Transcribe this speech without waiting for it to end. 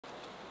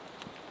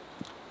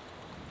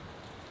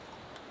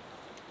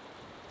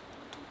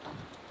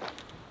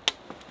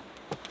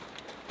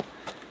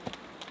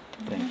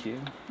Thank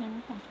you. You're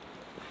welcome.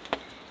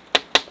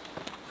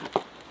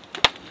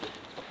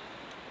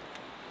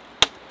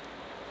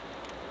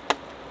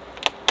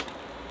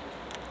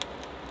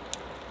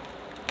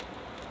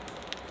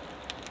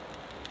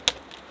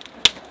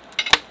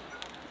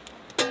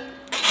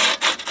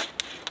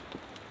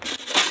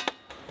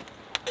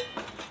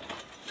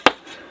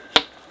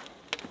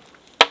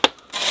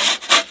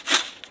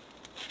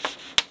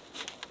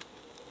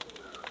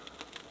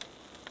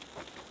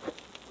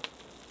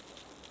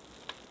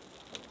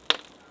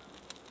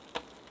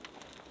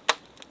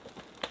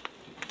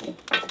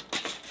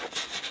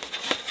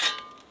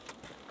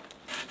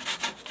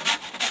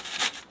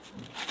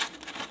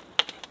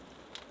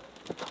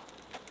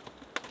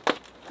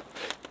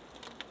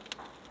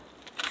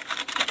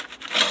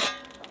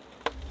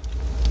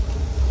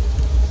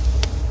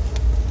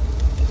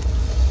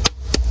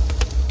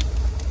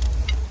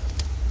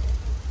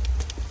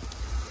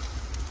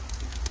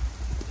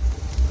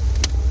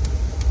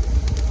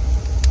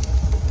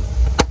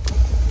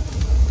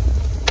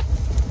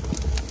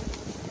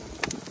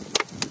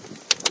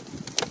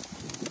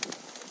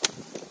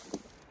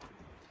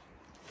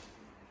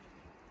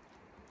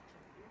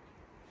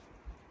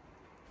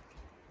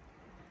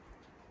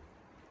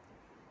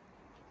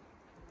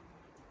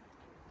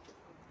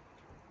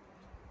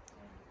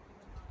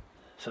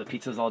 So the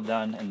pizza's all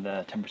done and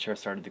the temperature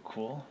started to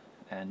cool.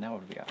 And now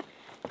what do we got?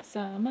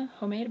 Some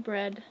homemade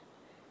bread,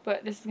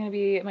 but this is going to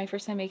be my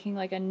first time making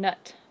like a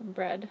nut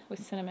bread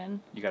with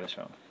cinnamon. You gotta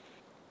show them.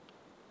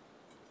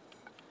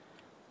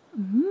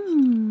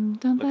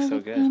 Don't Looks that so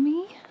look good.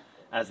 yummy?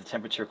 As the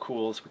temperature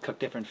cools, we cook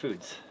different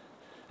foods.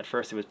 At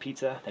first it was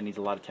pizza, that needs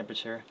a lot of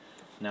temperature.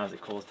 Now as it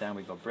cools down,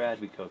 we go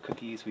bread, we go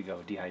cookies, we go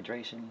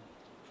dehydration.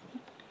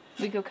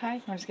 We go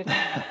Kai? I'm just kidding.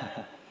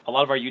 A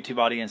lot of our YouTube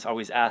audience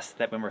always asks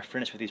that when we're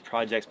finished with these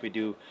projects, we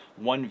do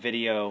one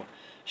video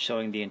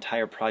showing the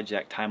entire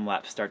project,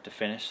 time-lapse start to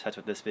finish. That's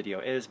what this video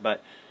is,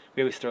 but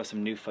we always throw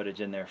some new footage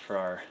in there for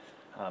our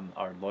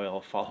loyal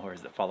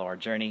followers that follow our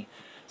journey.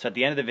 So at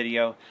the end of the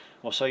video,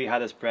 we'll show you how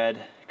this bread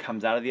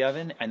comes out of the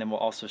oven, and then we'll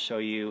also show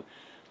you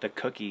the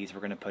cookies we're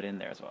going to put in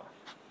there as well.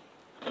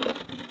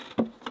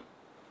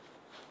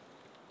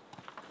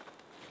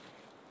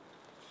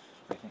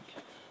 What do you think?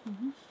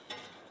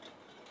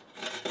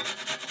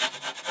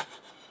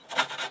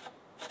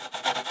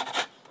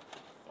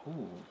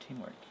 Ooh,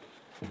 teamwork.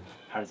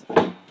 How does it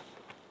feel?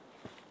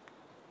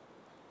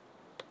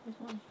 There's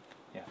one.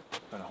 Yeah,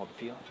 going to hold the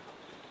peel.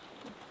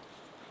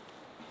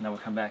 Now we'll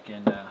come back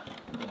in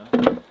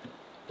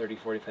 30,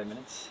 45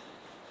 minutes.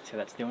 See how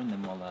that's doing,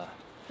 then we'll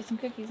Put some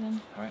cookies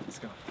in. all right, let's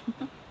go.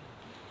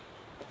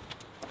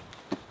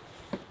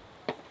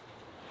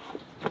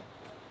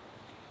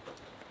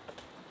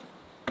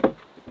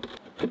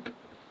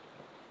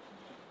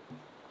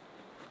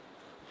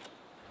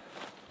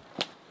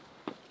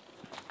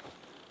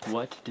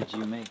 What did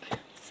you make?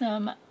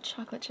 Some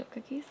chocolate chip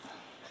cookies.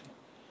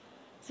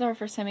 This is our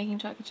first time making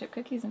chocolate chip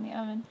cookies in the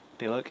oven.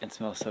 They look and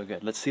smell so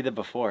good. Let's see the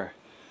before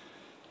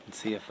and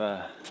see if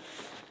There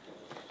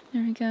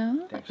we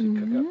go. they actually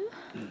cook Okay.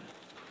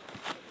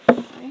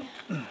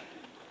 up.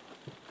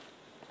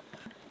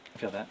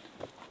 Feel that?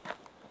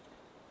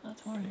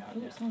 That's warm. pretty hot,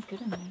 Ooh, yeah. it smells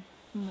good in there.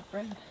 In the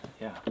bread.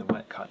 Yeah, the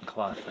wet cotton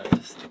cloth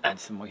just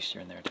adds some moisture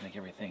in there to make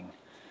everything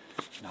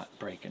not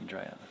break and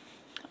dry out.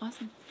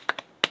 Awesome.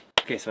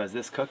 Okay, so as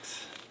this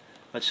cooks,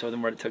 let's show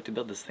them what it took to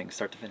build this thing,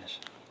 start to finish.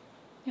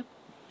 Yep.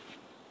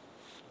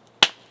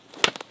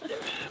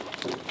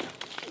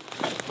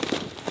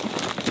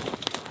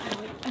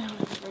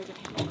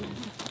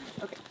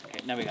 Okay,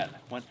 now we got it.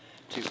 1,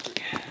 2,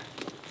 3.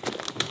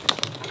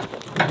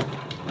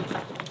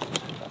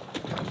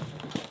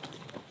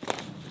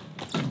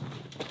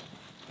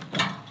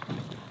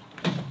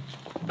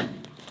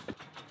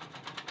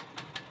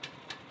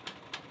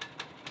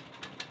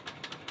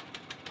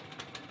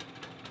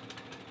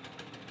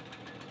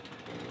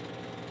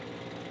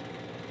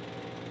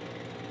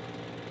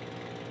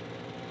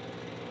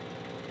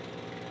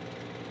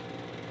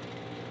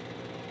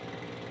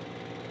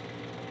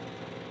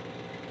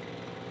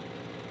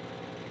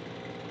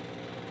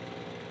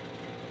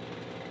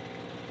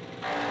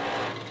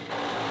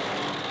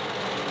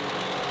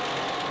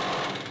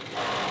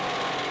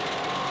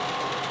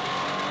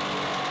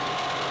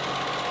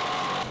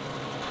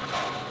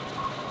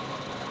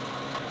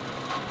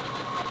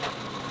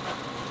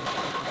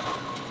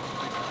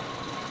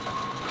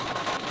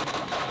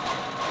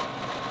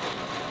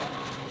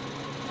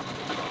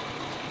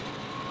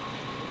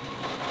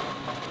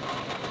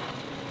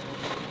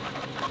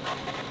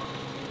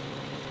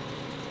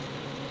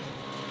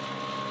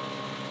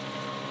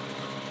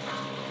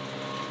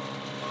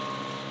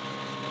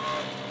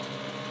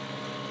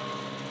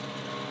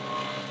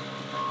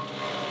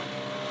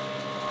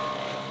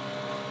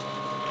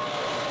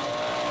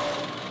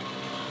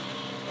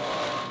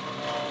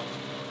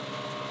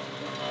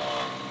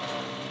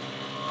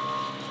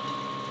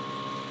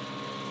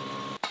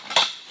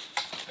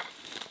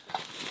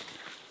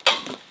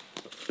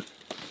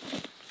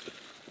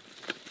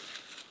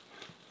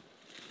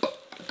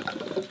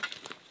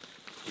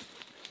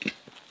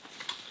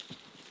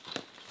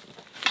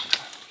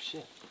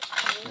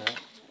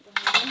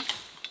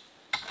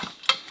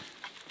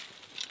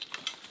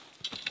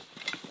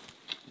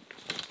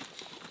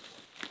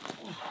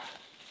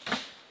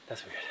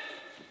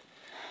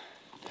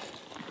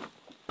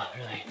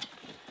 Really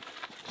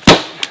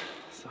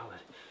solid.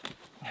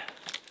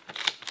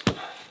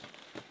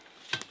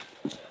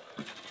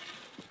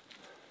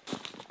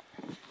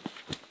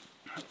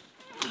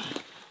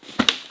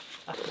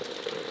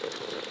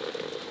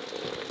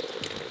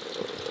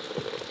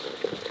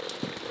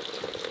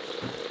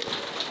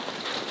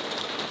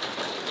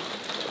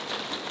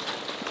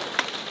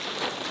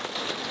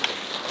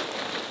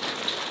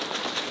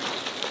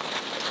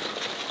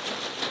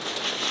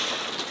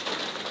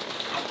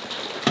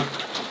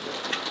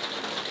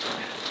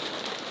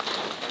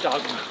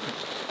 Dog.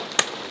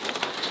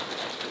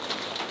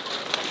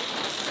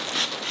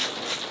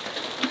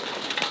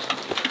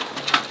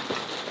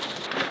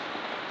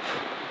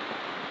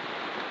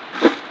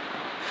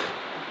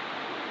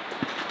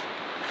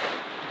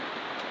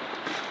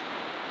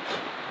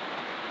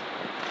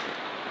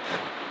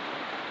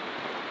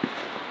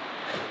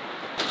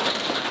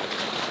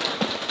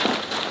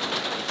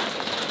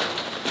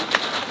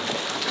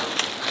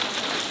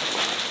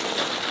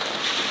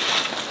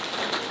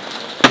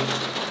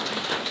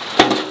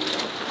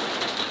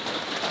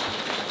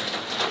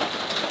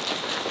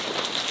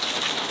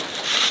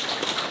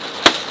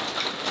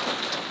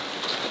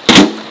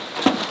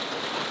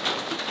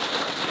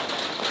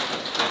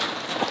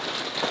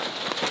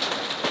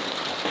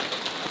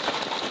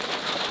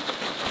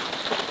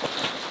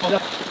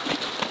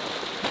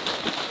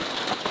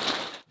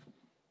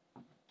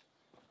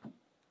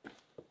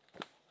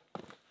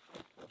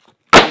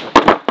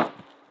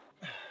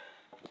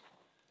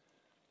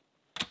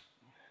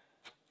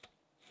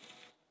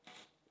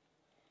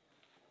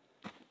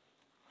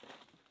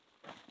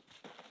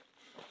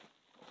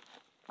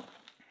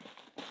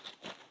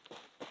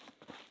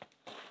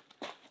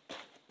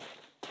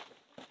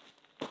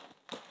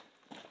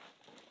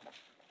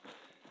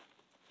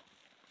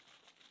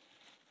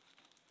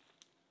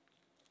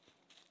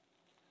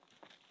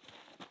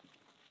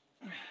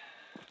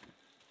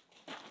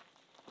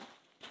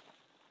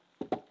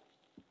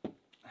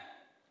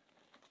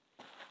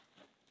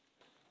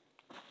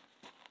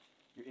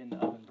 You're in the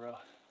oven, bro.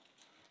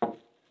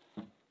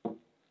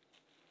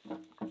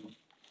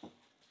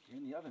 You're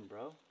in the oven,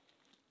 bro.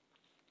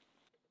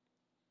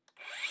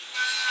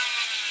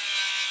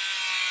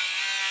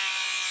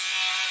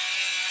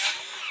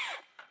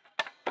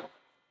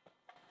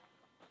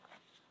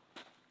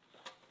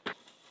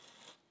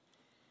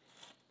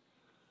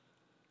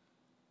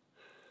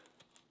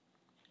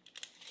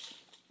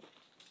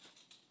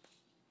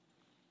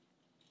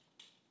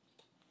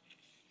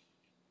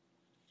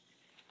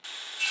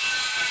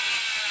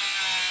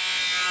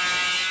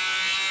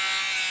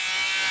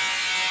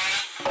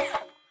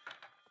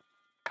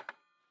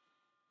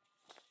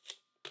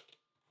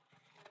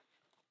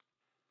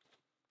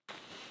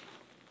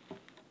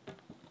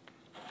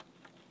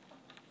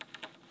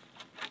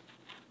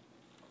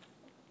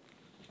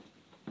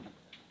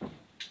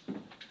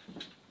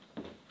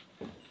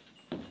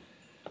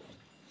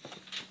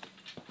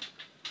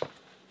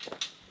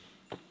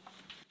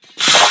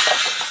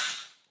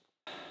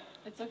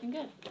 It's looking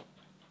good.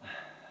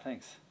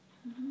 Thanks.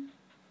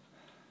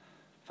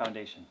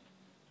 Foundation.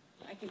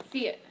 I can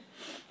see it.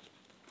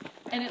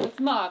 And it looks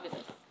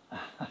marvelous.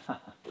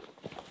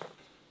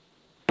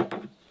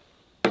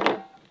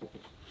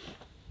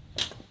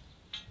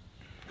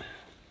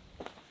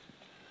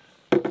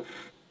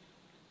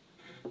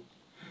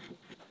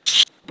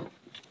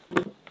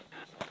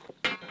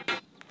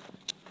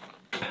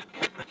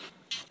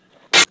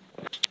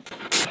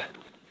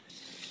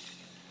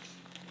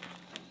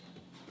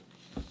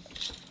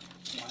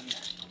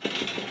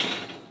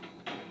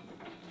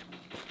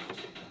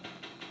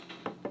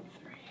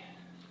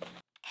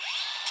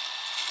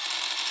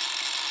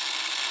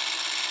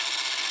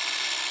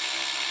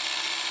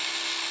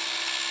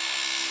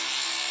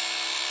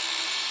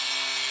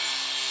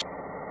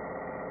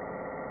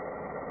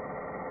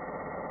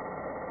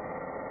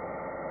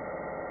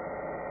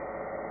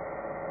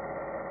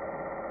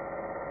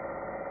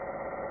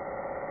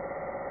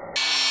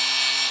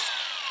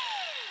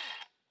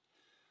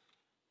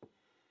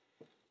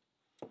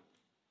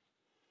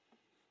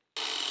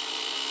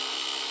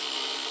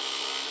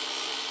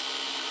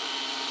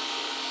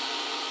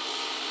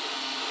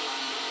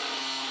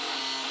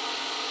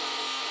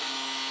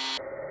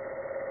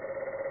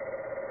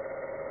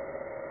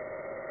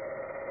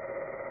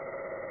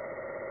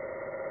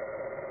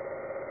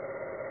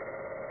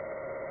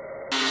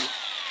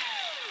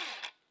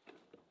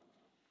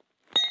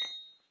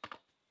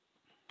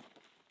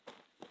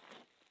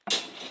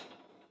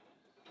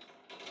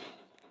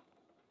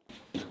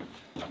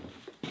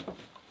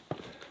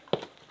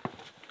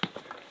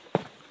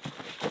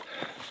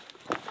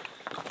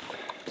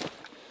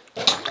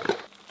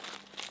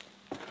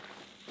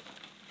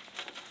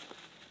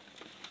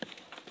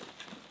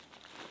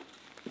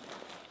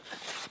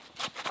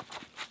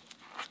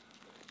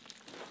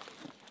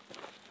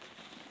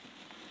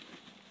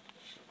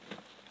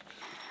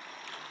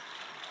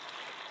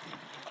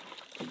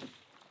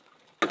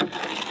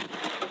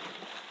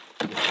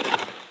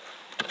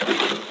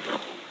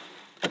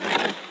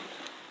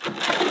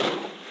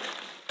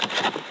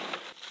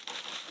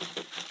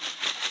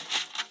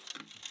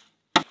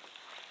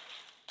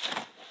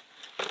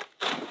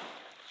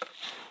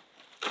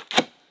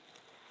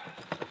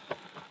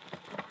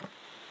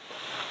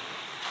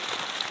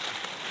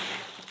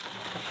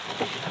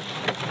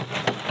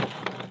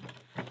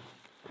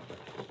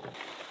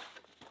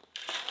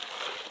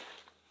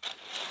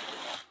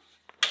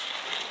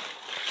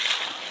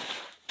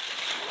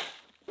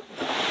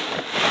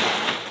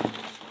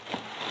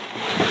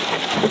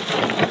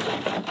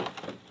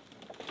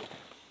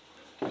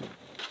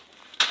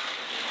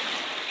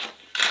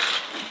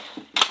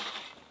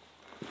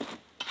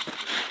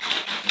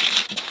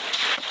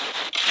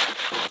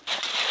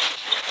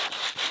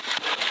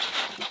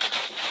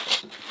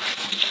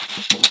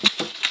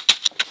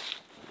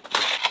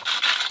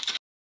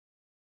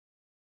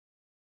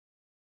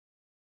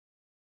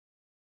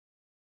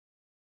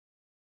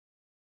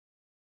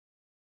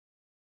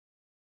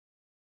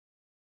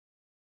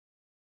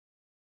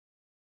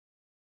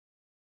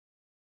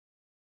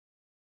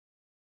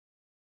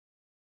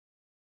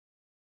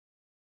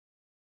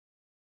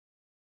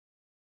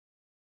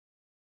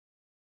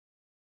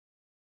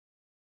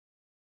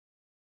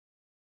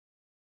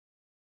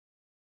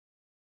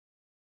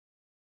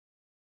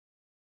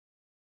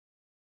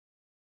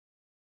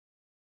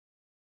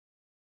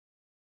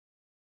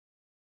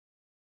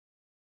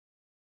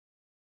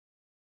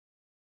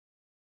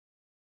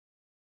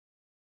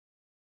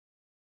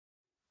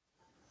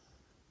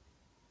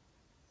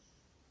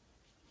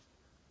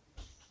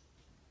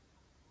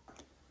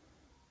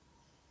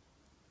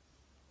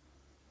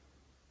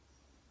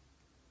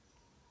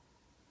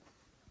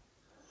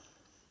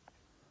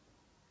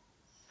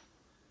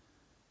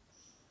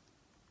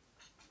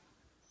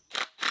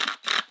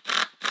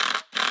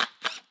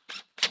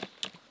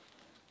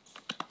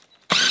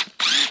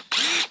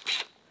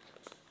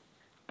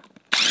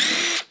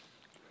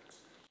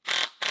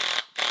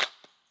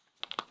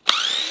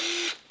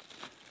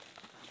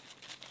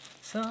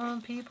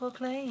 Some people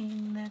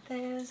claim that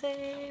there's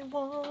a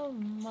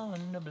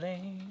woman to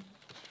blame,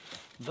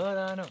 but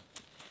I know.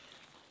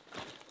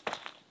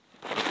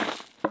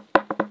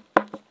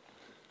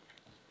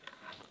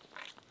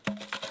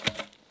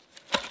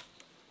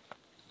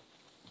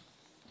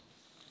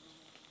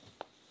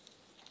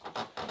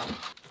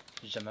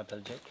 Je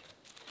m'appelle Jake.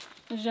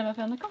 Je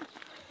m'appelle Nicole. What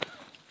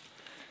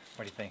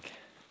do you think?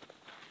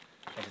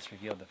 I just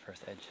revealed the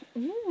first edge.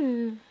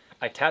 Ooh.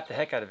 I tapped the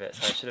heck out of it,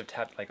 so I should have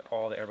tapped like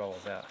all the air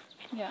bubbles out.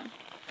 Yeah.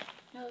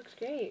 That looks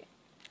great.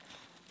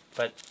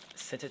 But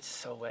since it's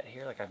so wet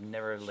here, like I've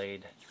never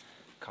laid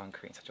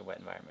concrete in such a wet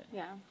environment.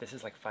 Yeah. This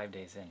is like 5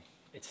 days in.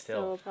 It's So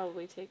still it'll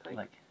probably take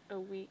like a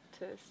week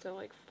to still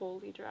like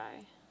fully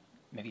dry.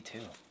 maybe 2.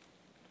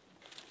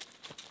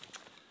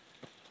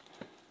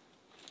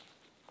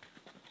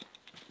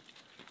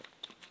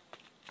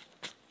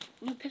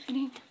 No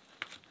epiphany.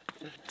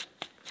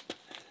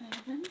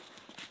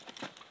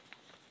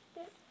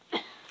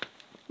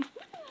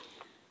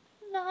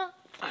 No.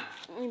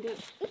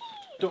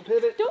 Don't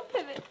pivot. Don't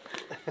pivot.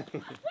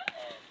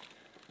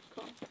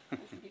 Cool.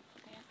 That's a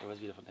beautiful dance. It was a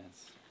beautiful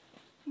dance.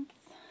 Thanks.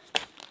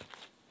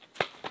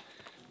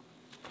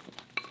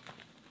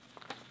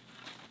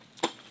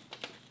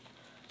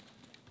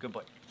 Good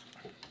boy.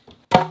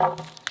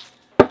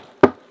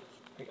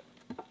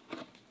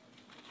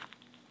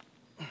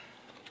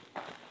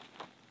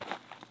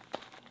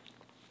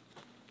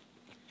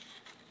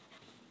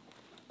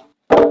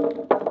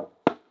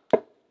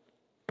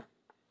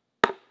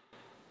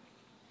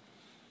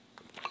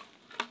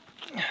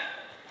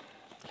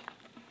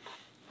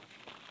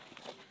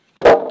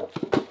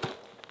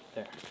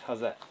 There.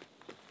 How's that?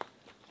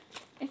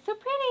 It's so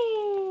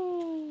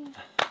pretty.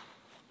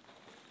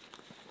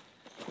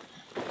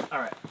 All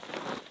right.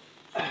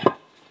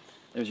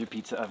 There's your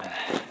pizza oven.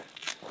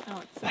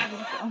 Oh, it's so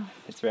beautiful.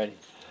 It's ready.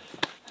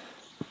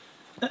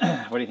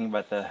 What do you think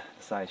about the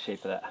size,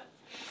 shape of that?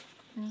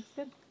 That's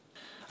good.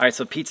 All right,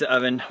 so pizza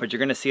oven, what you're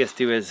gonna see us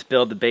do is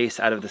build the base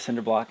out of the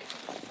cinder block,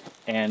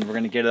 and we're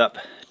gonna get it up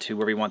to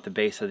where we want the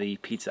base of the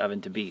pizza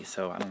oven to be.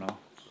 So I don't know,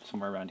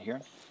 somewhere around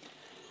here.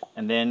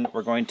 And then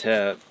we're going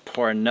to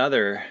pour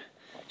another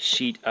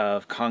sheet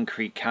of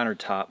concrete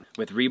countertop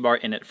with rebar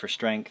in it for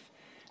strength,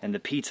 and the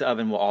pizza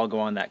oven will all go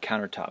on that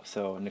countertop.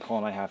 So Nicole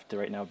and I have to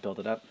right now build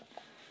it up,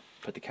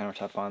 put the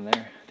countertop on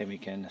there, then we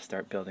can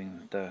start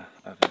building the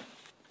oven.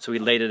 So we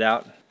laid it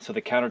out. So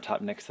the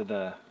countertop next to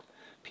the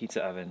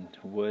pizza oven,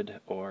 wood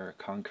or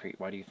concrete?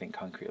 Why do you think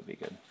concrete will be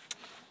good?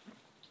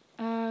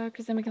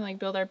 Because then we can like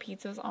build our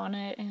pizzas on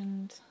it,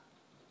 and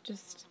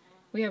just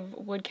we have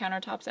wood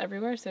countertops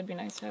everywhere, so it'd be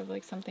nice to have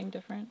like something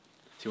different.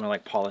 So you want to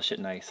like polish it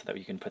nice so that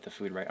you can put the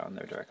food right on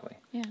there directly?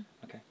 Yeah.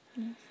 Okay.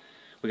 Nice.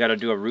 We got to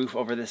do a roof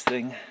over this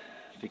thing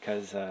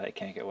because it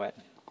can't get wet.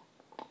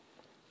 All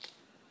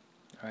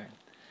right.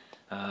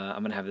 I'm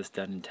going to have this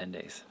done in 10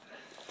 days.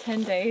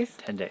 10 days?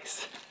 10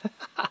 days.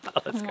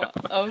 Let's go.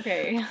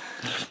 Okay.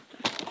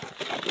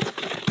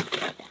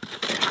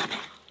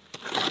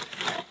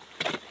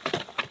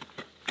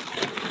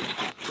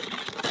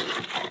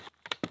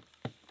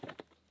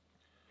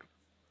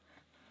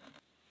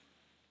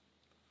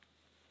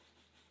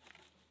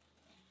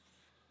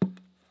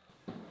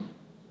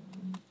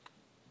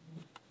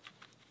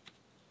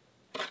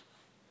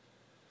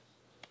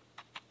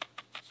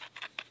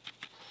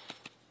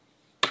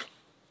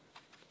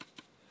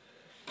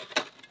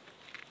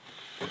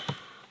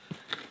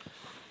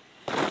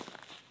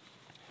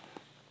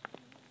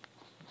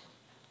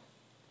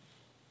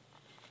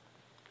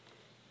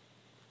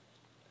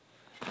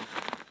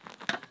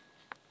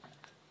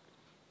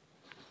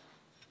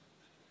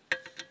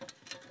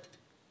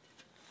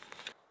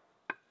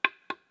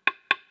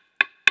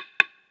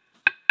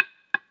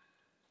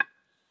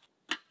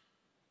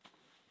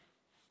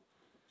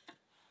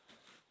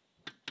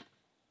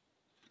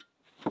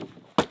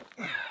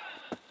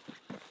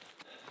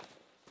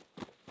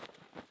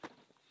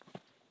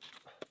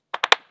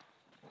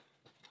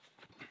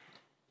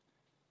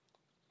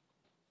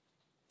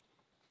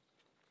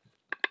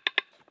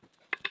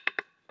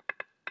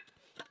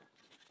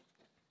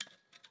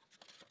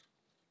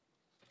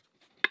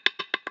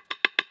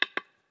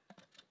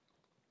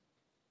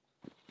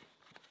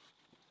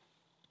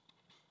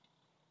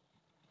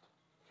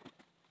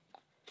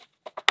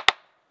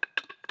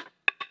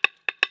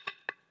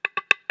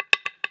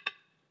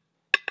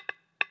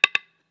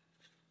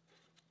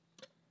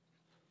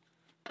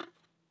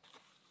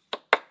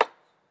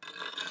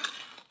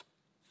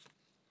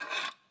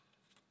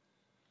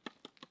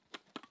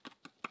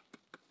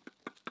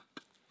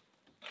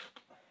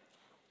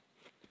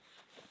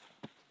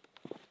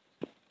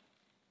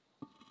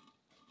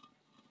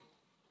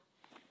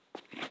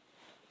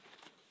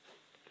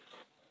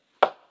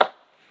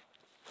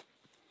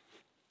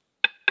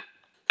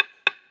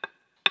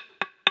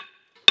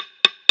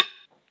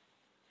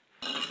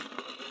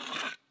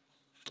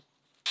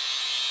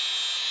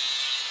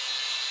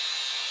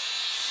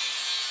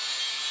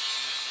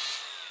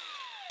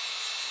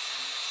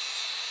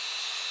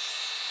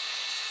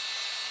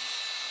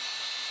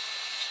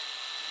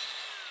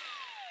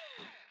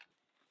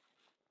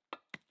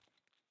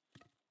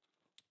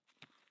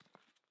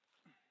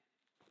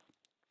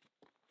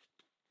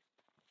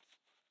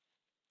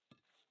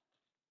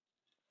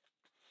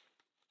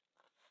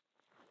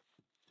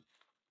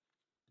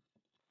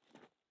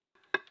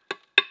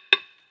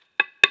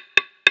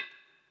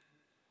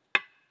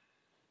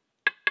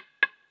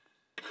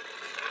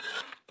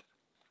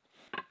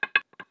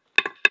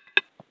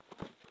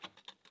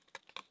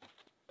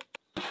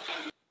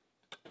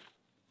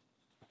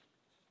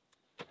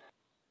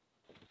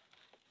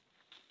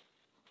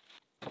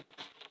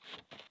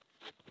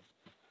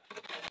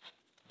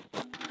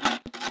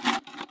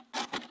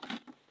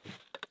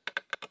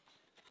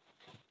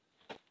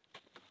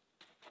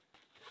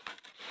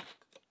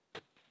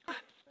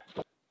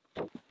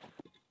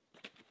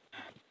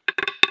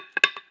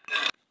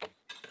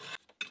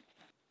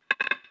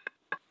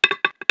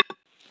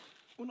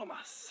 Uno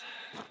más.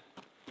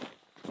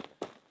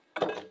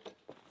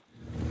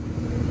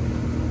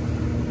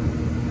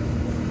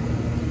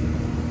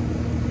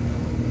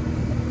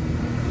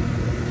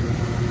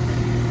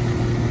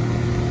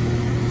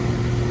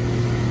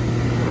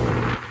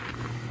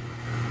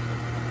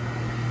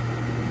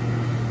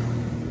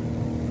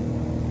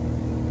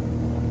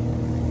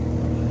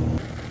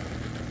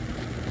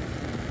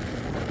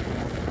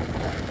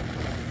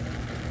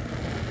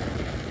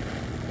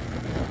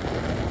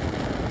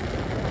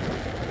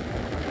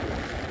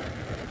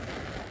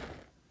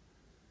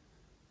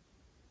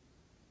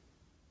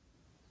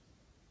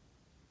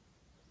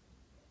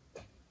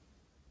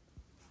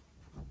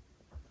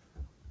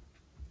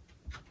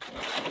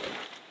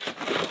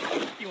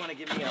 You want to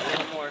give me a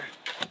little more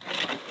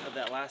of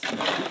that last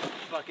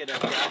bucket of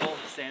gravel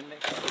sand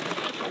mix?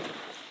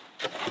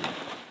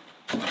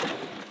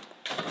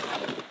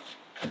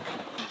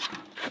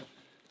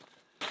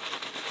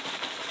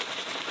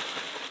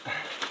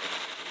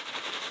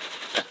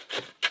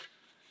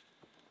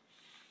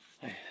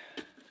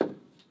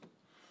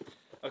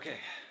 Okay.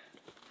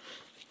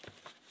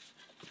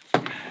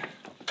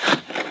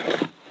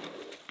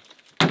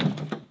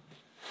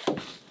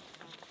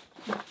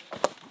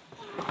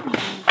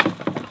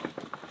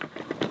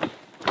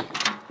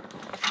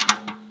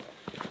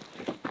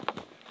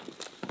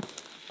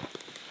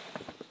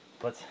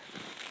 Let's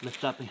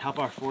lift up and how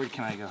far forward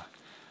can I go?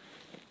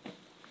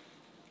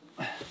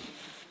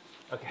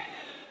 Okay.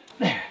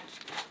 There.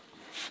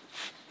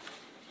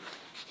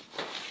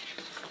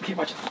 Keep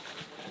watching.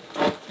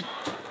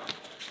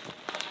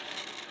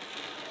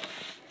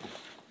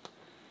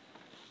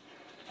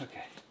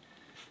 Okay.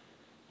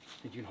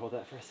 Think you can hold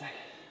that for a sec?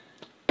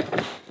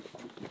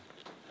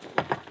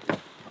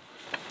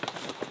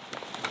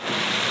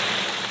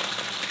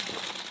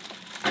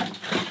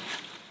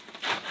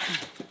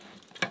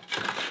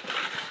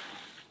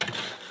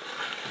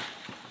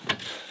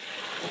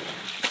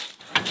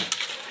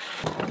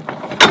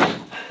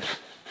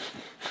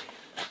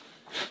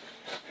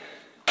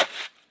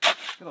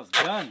 Look at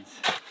those guns.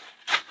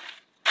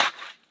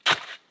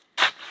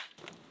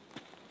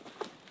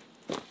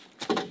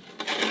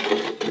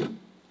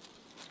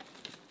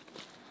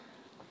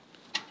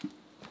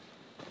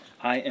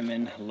 I am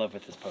in love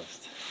with this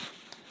post.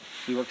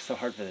 We worked so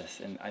hard for this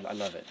and I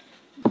love it.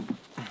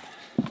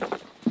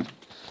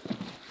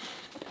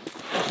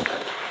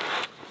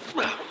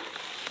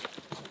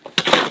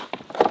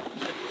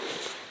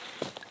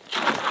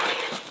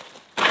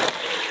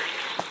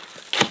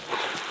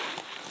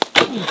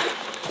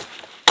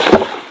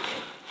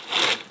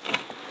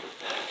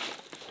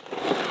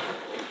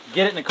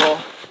 Get it, Nicole.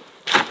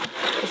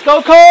 Let's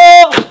go,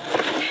 Cole!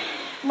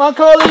 Come on,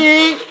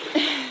 Coley!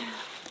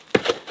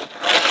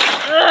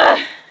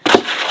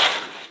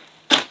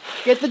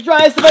 Get the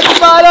dry stuff at the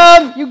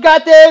bottom! You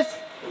got this!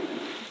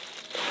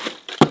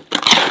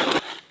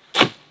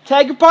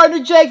 Tag your partner,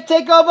 Jake.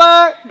 Take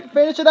over!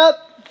 Finish it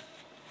up.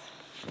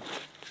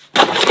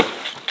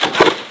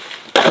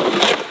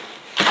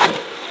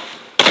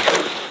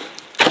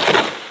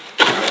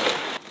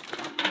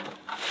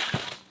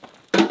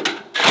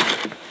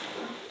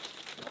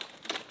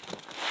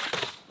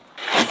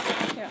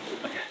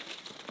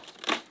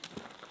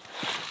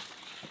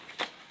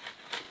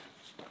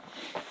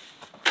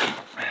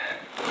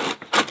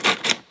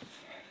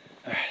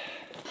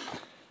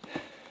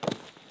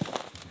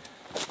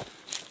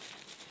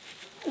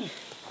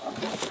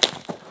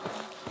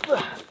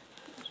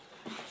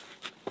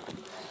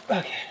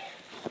 Okay.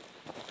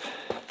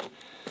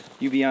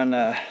 You be on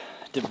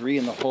debris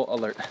in the hole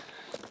alert.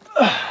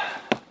 Okay,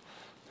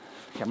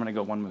 I'm gonna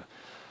go one move.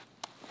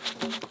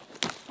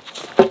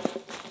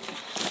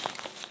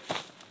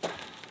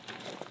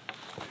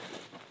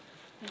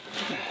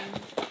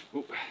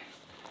 Ooh.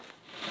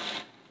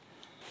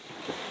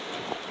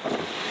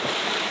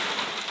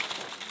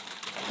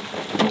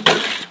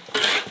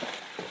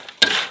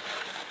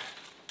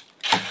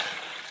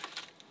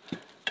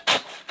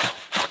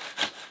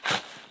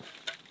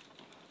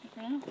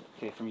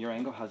 Okay, from your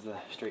angle, how's the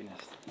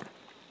straightness?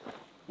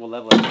 We'll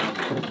level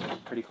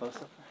it pretty close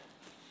up.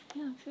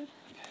 Yeah, looks good.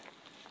 Okay.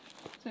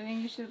 So I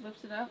think you should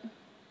lift it up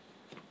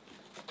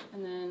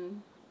and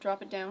then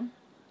drop it down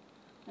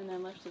and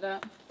then lift it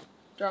up,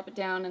 drop it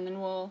down, and then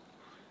we'll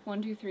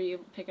 1, 2, 3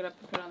 pick it up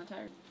and put it on the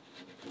tire.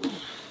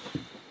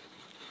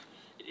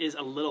 It is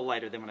a little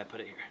lighter than when I put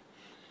it here.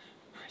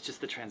 It's just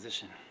the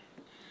transition.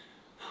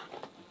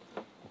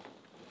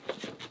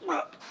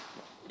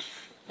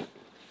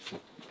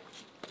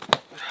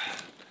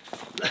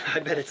 I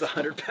bet it's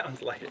 100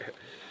 pounds lighter.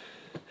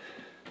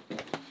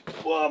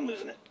 Whoa, I'm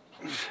losing it.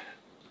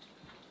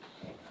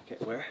 Okay,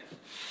 where?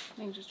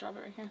 I can just drop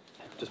it right here.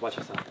 Just watch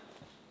yourself.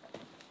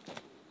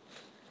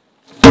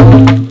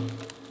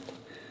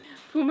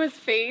 Puma's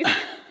face.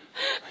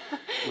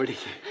 What do you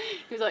think?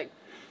 He was like,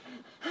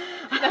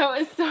 that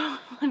was so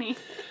funny.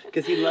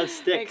 Because he loves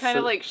sticks. It kind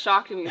of like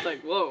shocked him. He's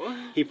like, whoa.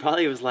 He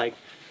probably was like,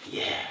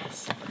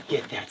 yes,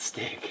 get that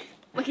stick.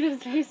 Look at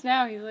his face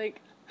now. He's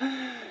like,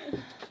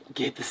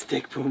 get the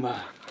stick,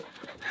 Puma.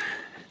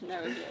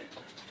 that was good.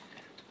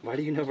 Why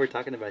do you know we're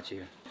talking about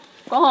you?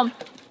 Go home.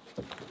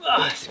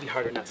 Oh, this will be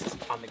harder now since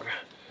it's on the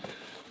ground.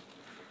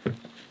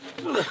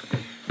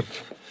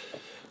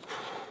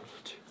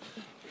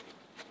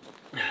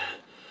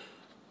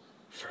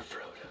 For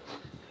Frodo.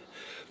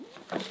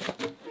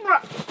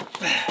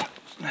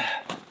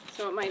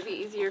 So it might be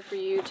easier for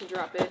you to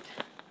drop it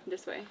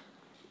this way.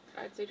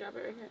 I'd say drop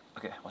it right here.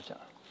 Okay, watch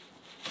out.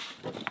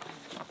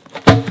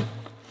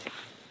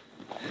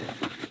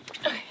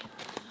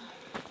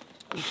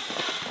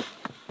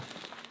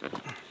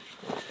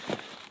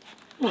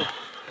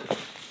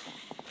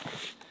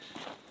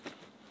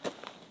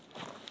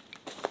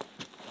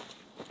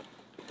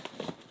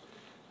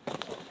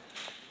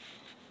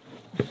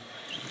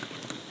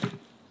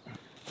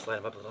 Slide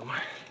him up a little more.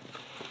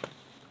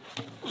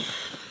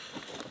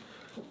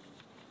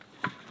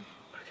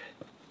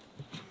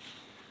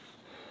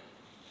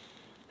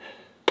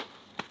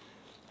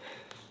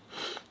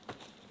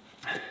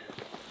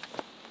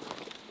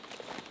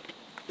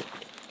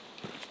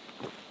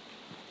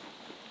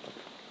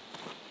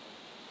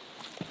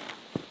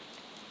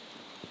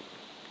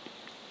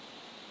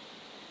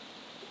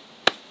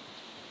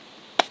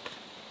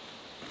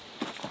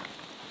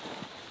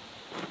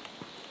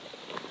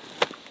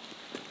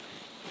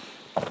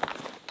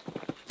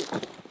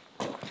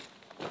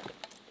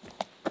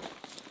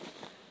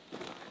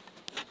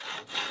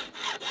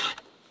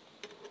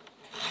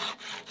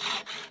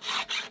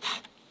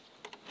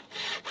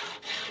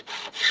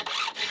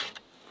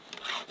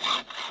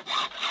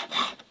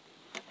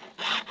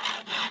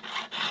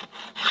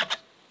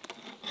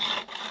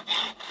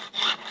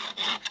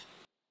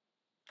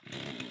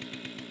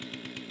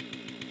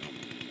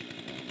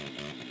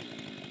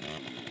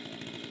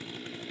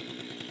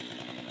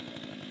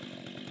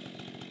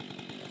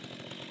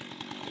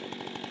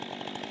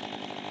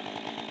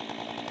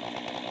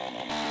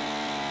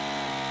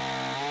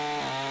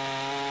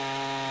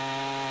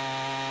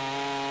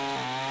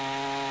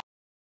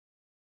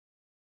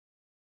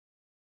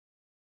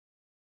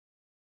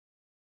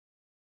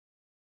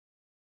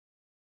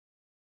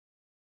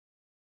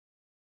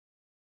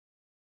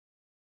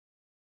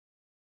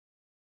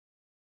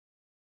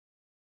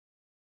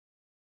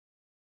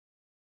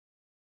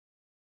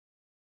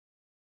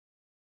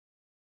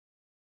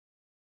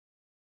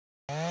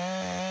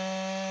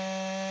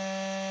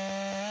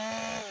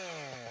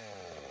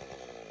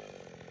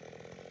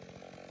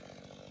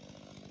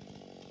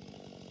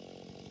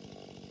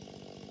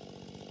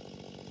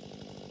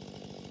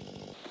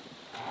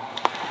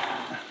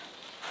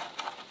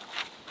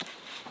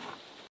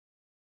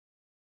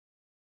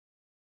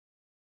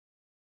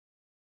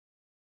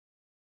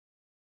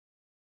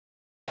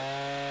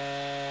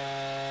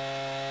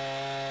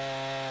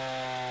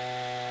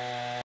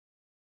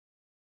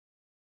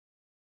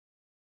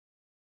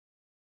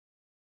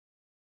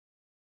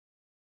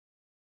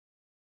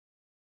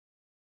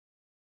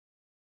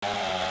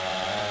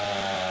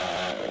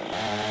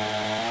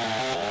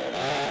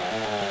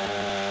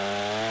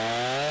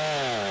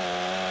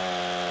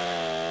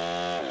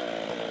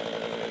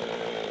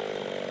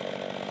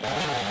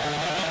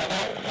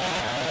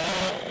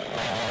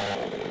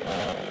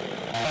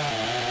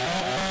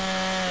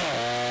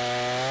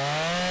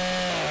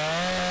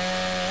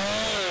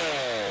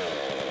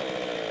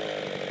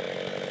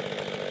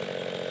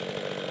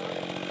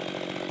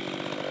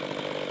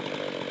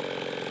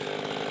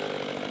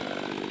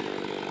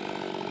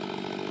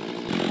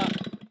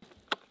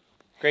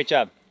 Great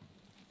job.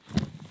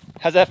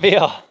 How's that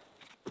feel?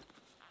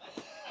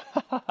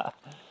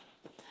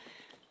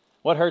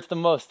 What hurts the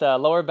most?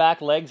 Lower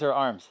back, legs, or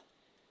arms?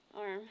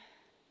 Arm.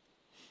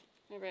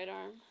 My right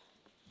arm.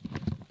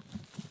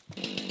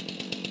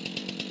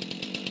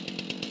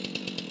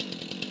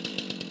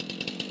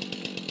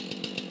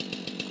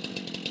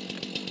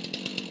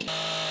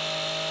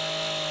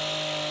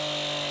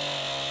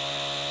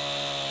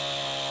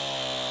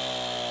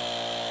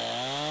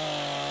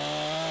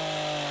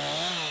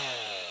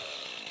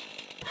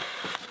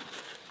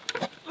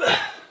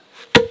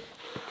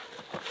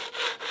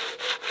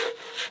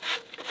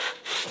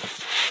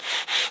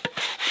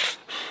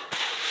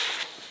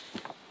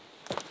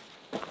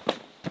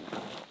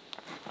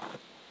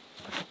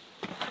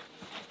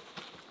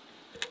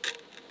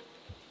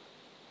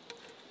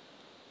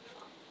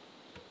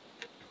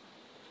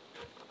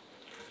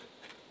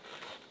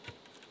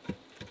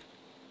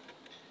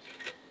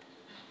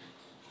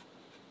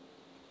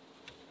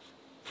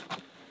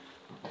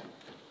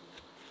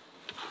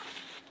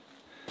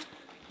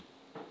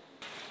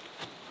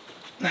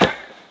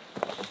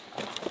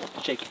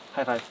 Shake.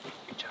 High five.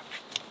 Good job.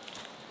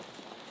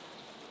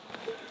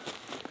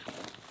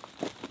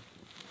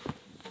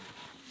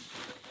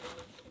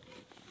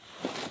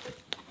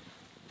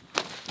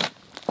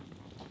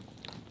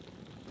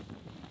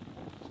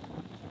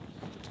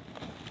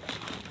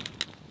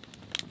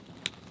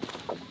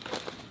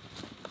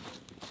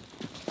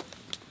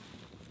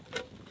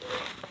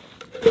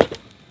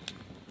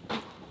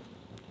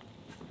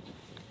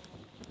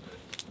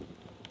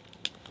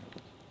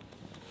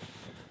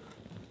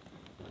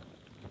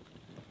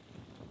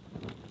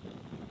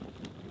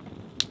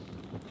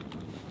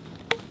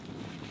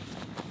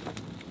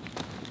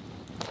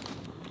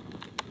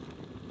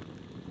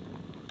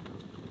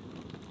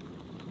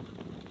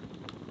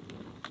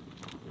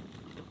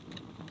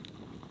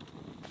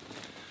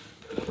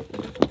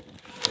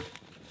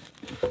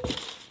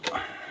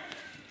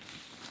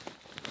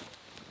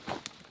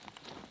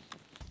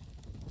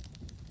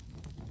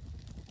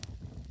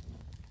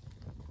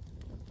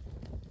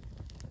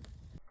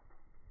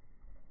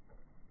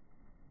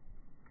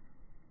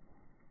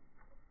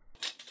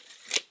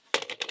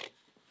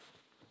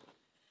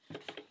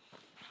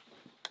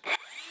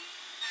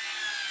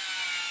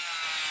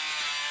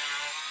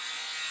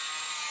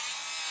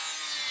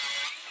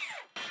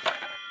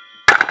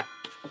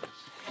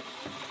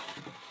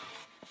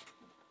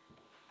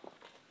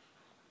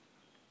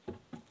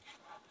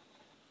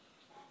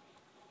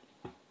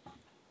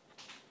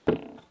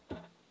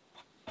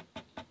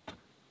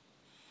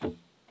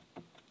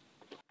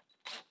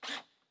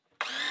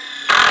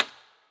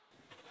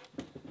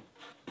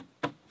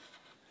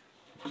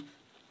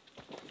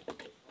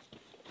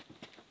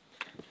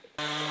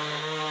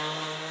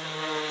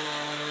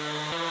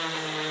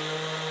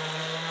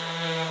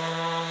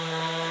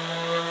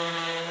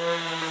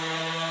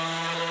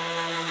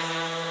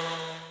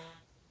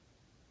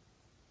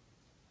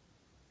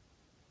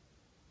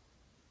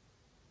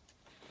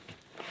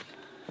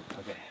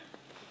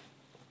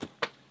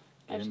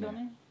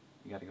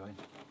 go ahead.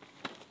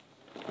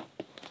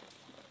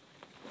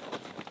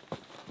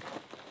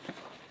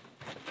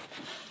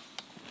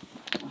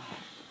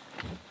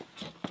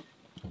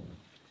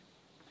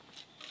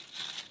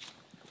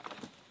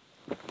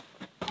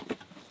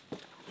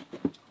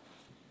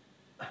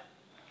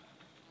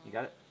 You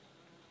got it?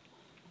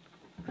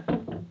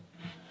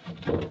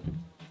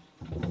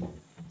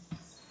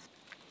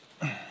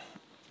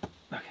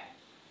 Okay.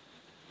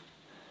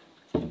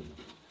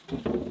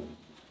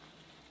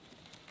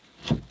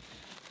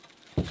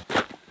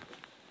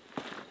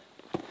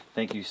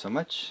 Thank you so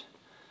much.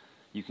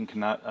 You can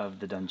come out of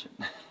the dungeon.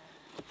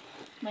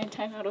 My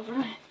timeout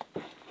overrun.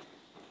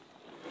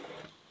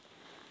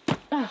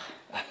 Ugh.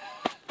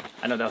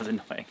 I know that was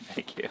annoying.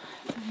 Thank you.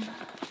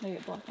 Maybe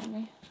it blocked on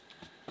me.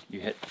 You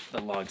hit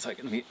the log so I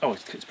can meet. Oh,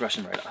 it's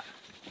brushing right off.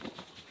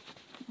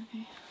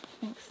 Okay,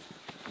 thanks.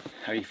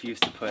 I refuse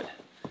to put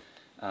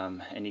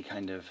any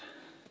kind of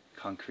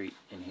concrete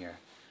in here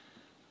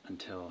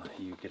until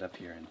you get up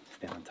here and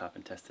stand on top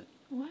and test it.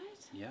 What?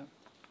 Yeah.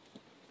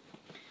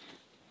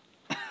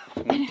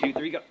 1, 2,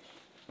 3, go.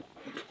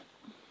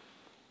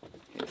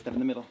 Okay, step in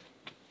the middle.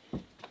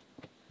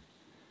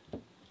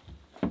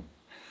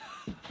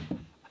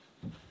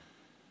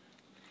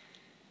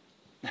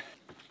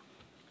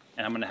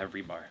 And I'm gonna have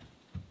rebar.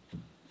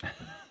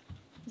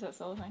 Is that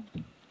still a thing?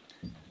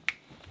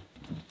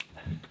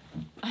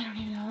 I don't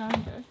even know how that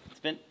one goes.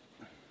 Spin.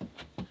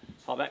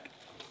 Fall back.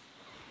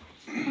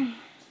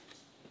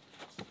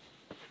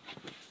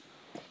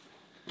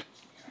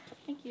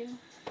 Thank you.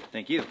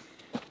 Thank you.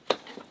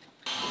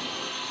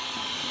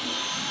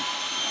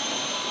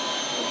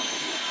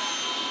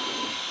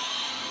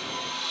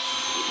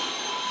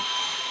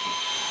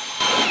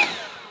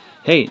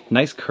 Hey,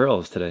 nice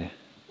curls today.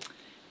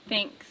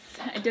 Thanks.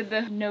 I did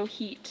the no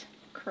heat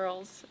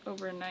curls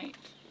overnight.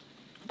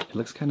 It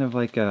looks kind of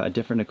like a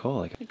different Nicole,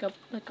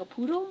 Like a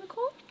poodle,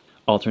 Nicole?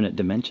 alternate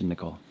dimension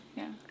Nicole.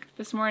 Yeah.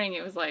 This morning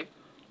it was like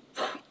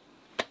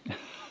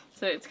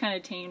so it's kind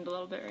of tamed a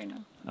little bit right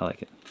now. I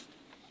like it.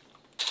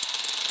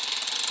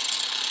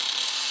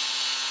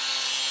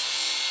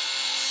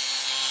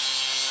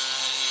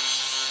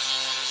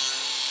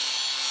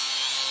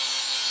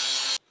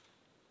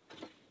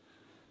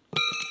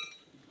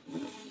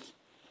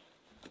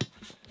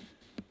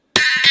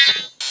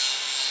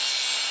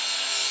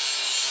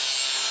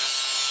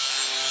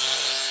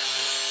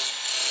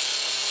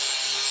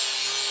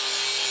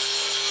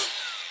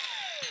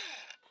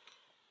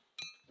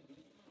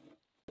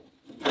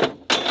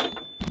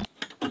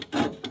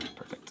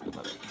 Perfect.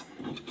 Love it.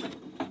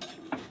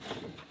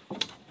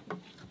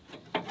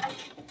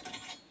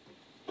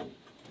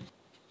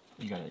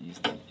 You gotta use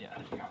the, yeah,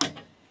 there you go.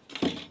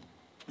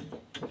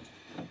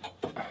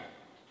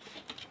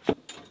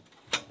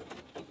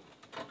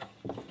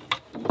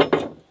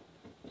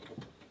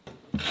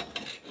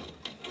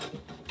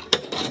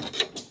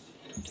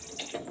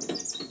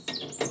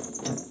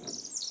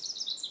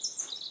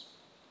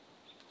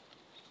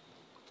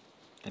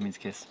 That means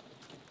kiss.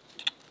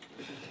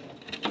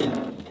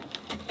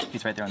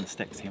 He's right there on the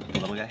stick. See him, the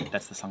little guy?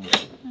 That's the song.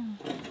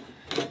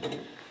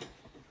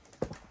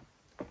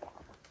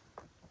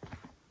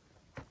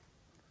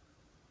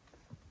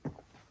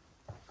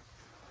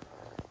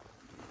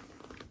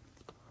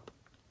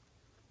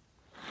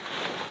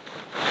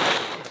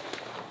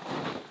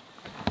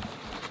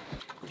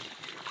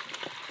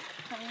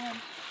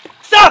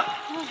 Stop!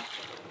 Oh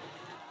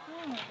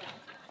my god.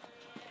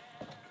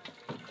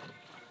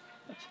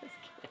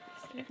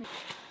 Just kidding.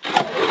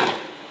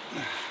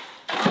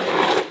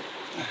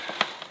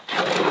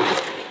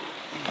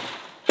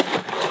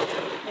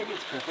 Maybe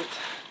it's perfect.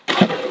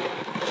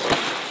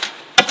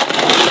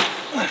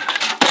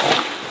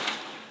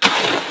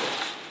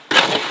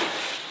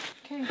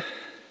 Okay.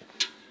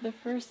 The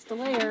first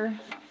layer.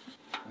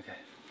 Okay.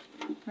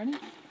 Ready?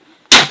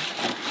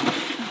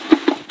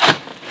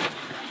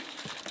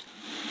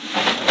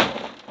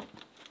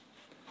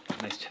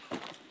 Nice job.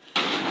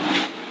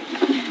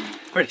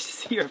 Where did you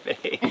see your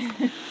face?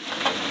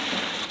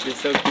 You're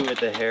so cute with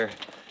the hair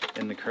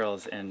and the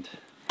curls, and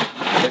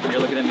you're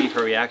looking at me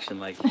for a reaction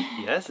like,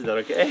 yes, is that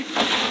okay?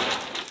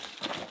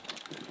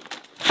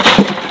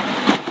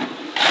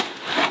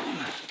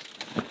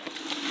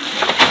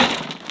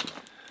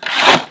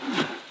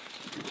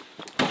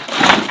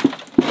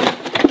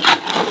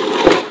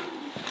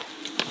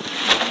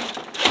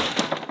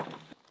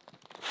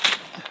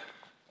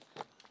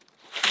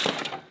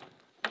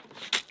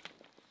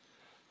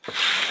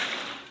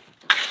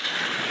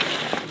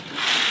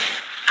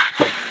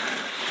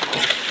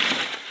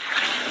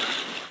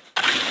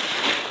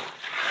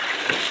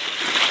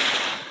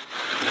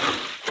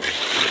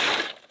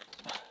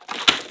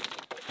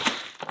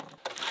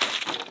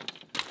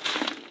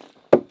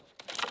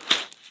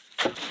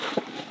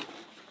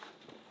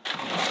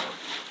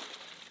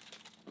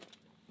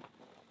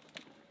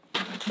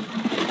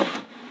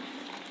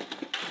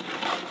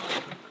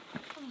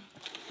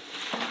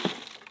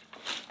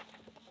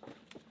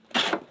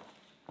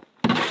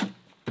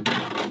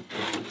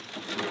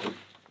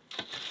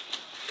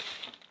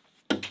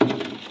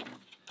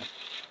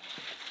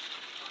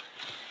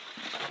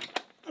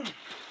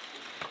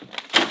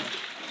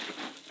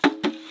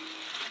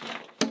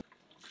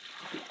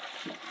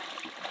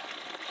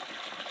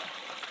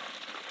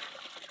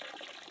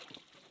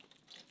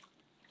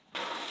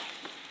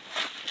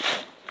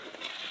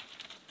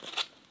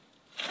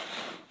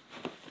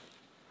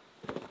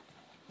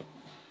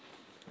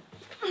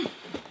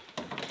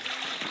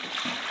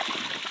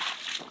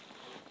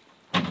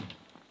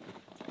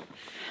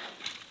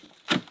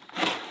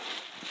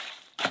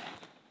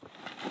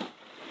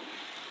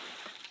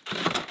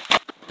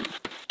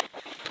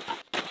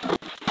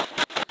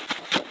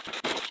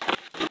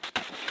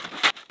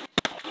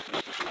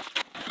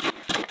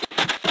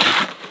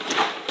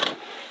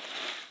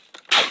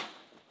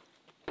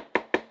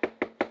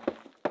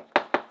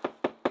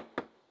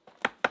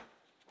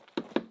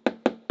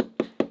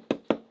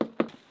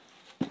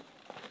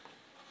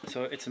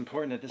 So it's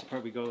important at this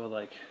part we go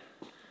like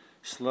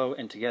slow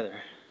and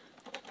together.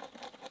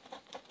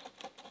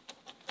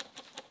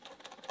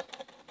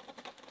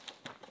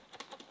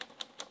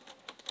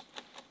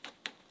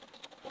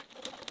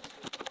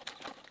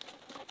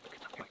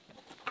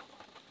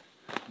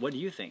 What do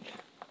you think?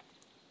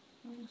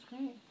 That looks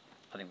great.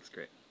 I think it looks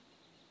great.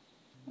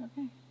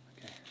 Okay.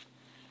 Okay.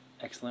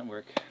 Excellent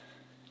work.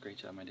 Great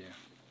job, my dear.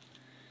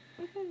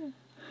 Woohoo.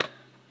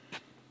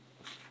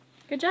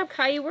 Good job,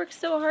 Kai. You worked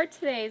so hard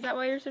today. Is that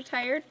why you're so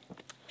tired?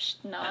 Psh,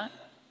 not.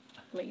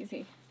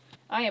 Lazy.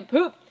 I am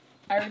poop.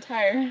 I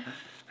retire.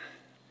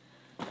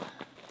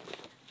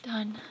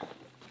 Done.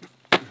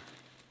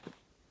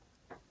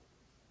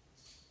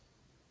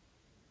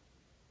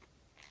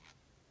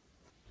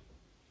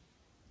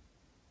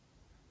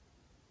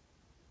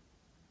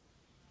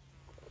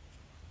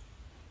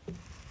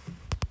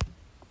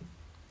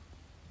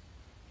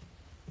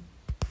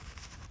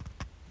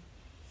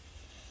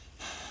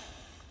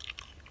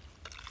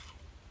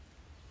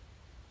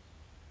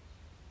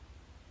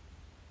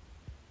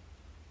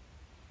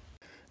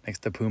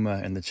 Next to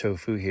Puma and the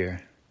Chofu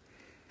here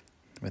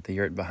with the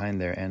yurt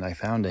behind there, and I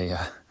found an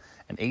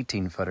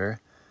 18-footer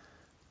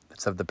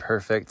that's of the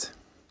perfect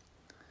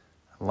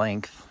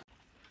length.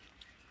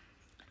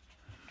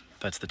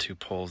 That's the 2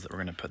 poles that we're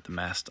going to put the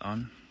mast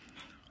on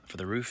for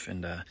the roof,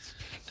 and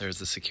there's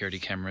the security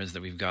cameras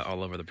that we've got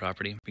all over the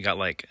property. We got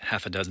like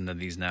half a dozen of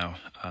these now.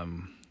 Okay.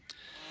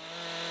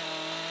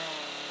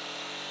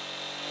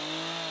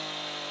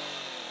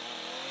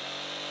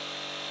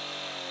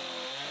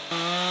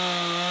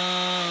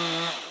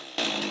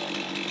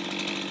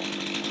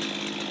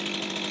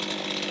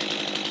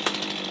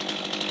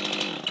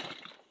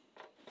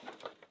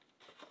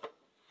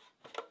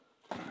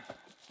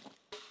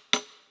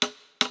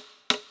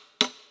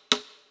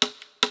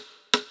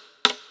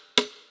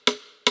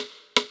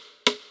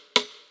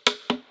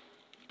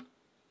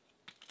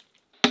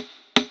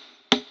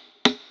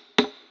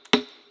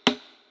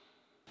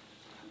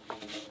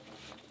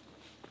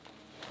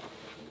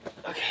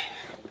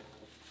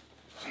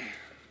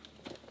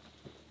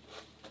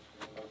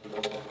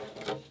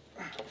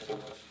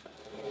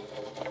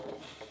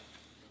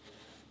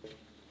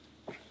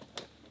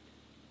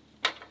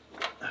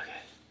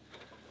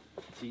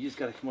 So you just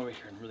got to come over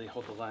here and really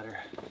hold the ladder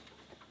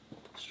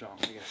strong,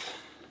 I guess.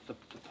 The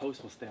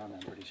post will stay on there,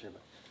 I'm pretty sure.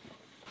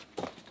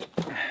 But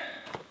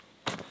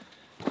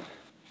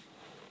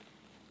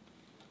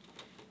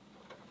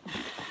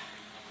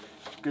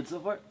good so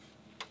far?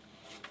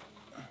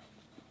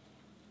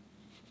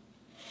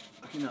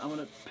 Okay, now I'm going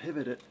to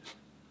pivot it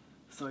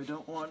so I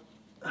don't want...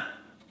 I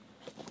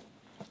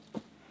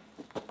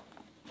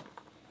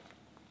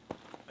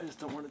just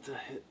don't want it to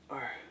hit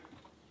our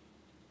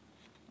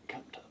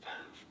countertop.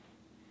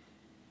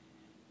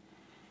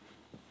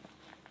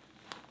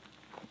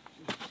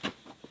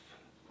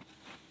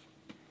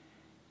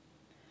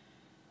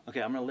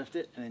 Okay, I'm gonna lift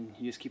it and then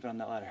you just keep it on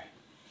that ladder.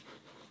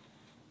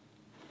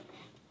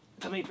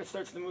 Tell me if it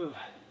starts to move.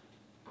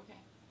 Okay.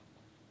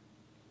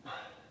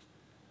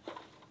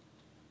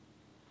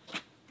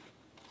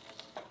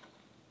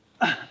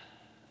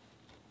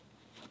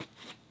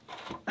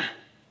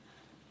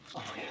 Oh my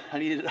God, I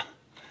needed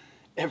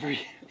every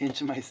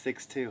inch of my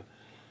 6'2".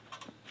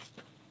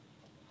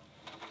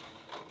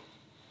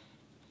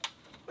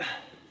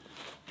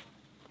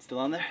 Still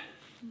on there?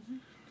 Mm-hmm.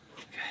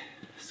 Okay,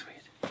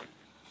 sweet.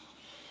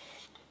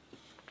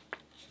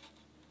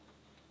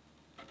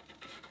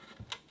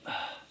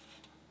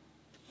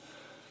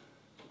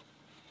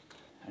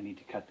 I need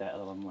to cut that a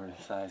little more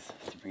to size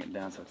to bring it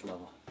down so it's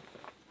level.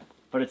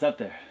 But it's up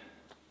there.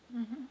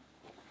 Mm-hmm.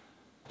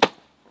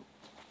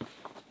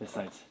 This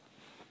side's,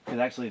 because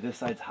actually this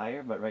side's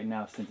higher, but right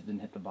now since it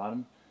didn't hit the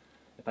bottom,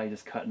 if I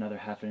just cut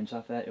another ½ inch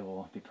off that, it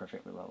will be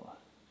perfectly level.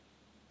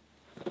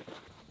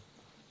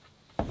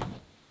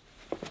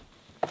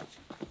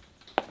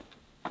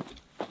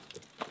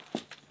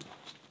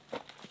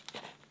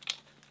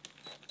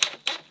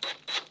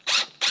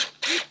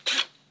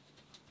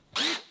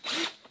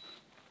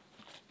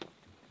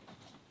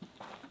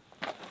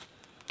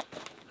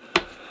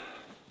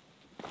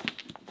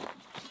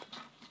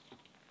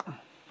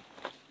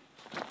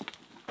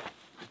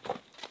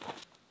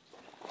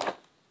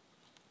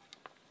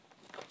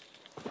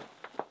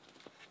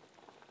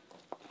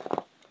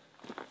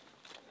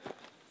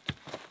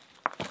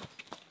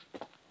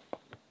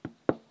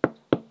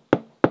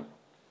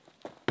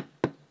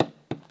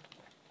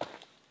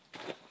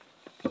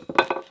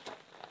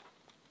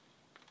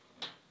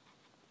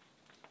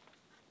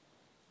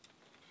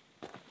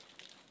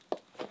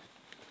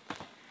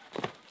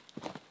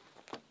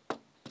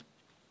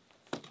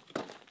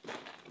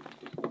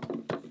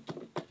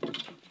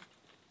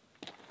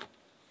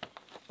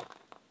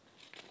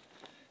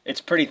 It's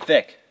pretty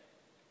thick.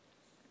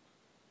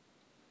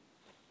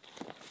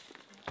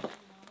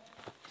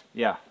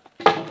 Yeah.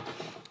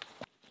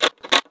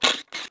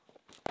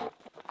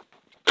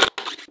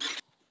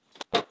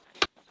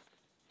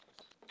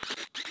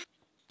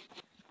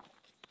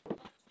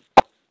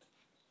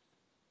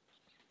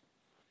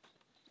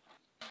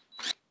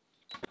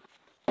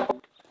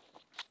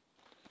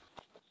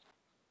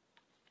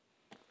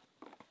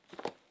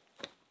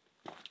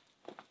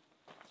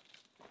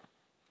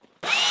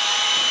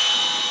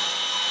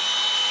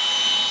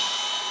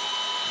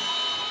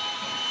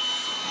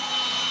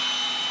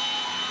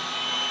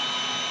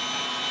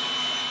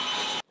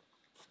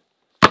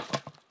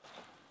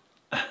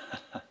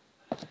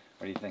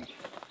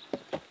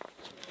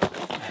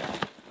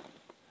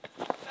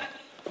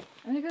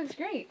 I think it looks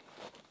great.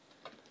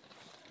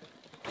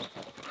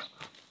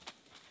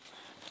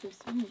 So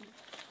smooth.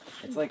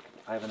 It's like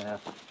 5.5,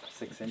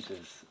 6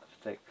 inches of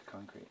thick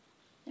concrete.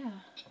 Yeah,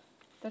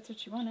 that's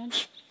what you wanted.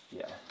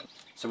 Yeah.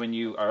 So when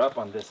you are up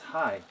on this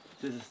high,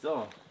 this is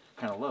still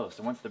kind of low.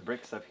 So once the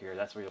brick's up here,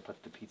 that's where you'll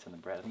put the pizza and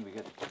the bread. I think we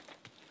good.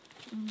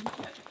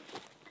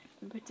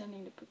 I'm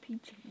pretending to put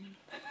pizza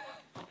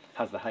in.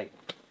 How's the height?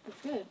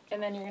 It's good.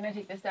 And then you're gonna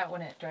take this out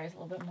when it dries a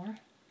little bit more.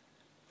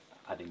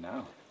 I think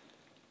no.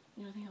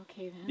 You don't think it'll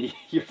cave in?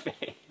 Your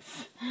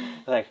face.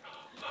 Like.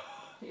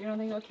 You don't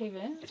think it'll cave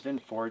in? It's been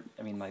 4.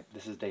 I mean, like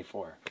this is day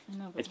 4.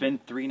 No, It's been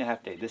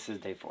 3.5 days. This is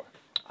day 4.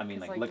 I mean,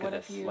 like look at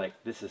this. You... Like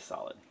this is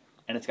solid,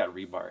 and it's got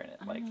rebar in it.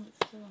 Like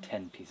still...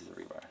 10 pieces of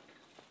rebar.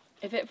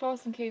 If it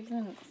falls and caves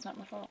in, it's not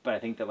my fault. But I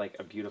think that like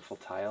a beautiful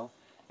tile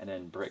and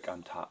then brick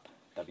on top,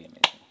 that'd be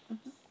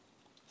amazing.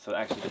 So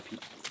actually the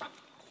pizza.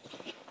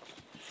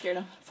 Scared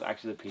him. So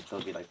actually the pizza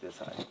will be like this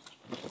high,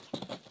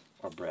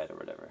 or bread or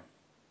whatever.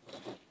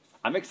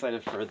 I'm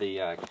excited for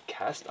the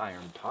cast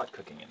iron pot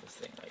cooking in this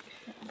thing. Like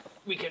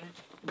we can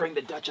bring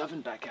the Dutch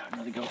oven back out and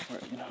really go for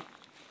it, you know.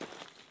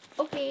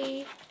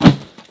 Okay.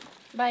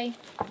 Bye.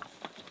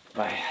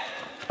 Bye.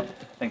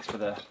 Thanks for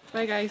the.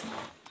 Bye, guys.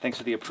 Thanks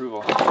for the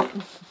approval,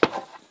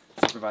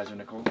 Supervisor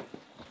Nicole.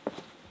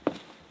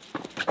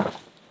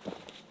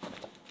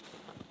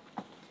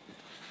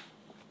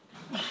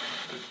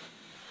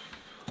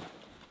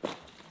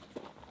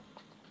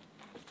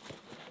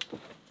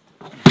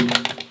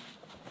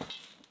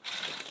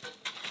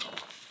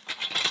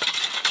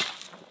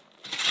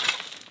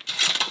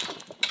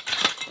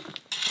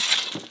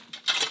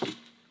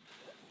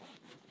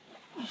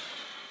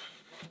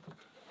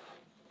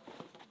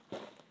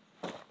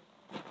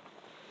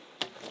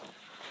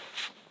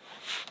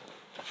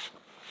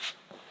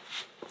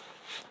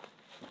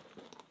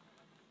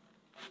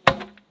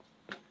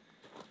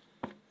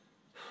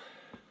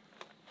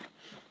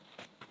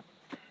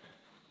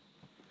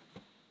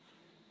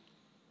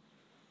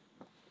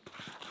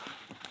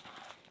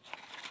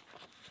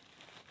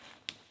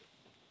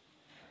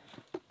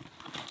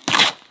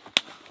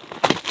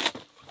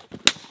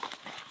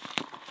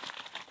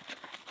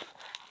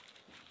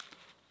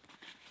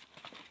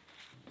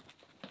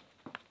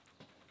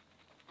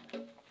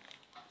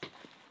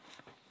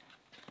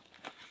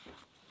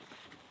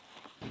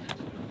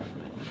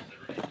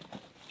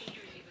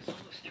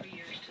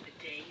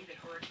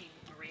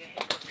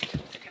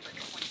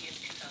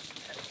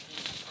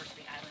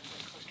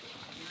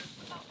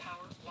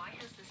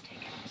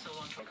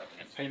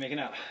 How are you making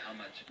out?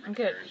 I'm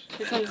good.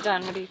 This one's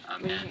done. What do you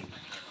think?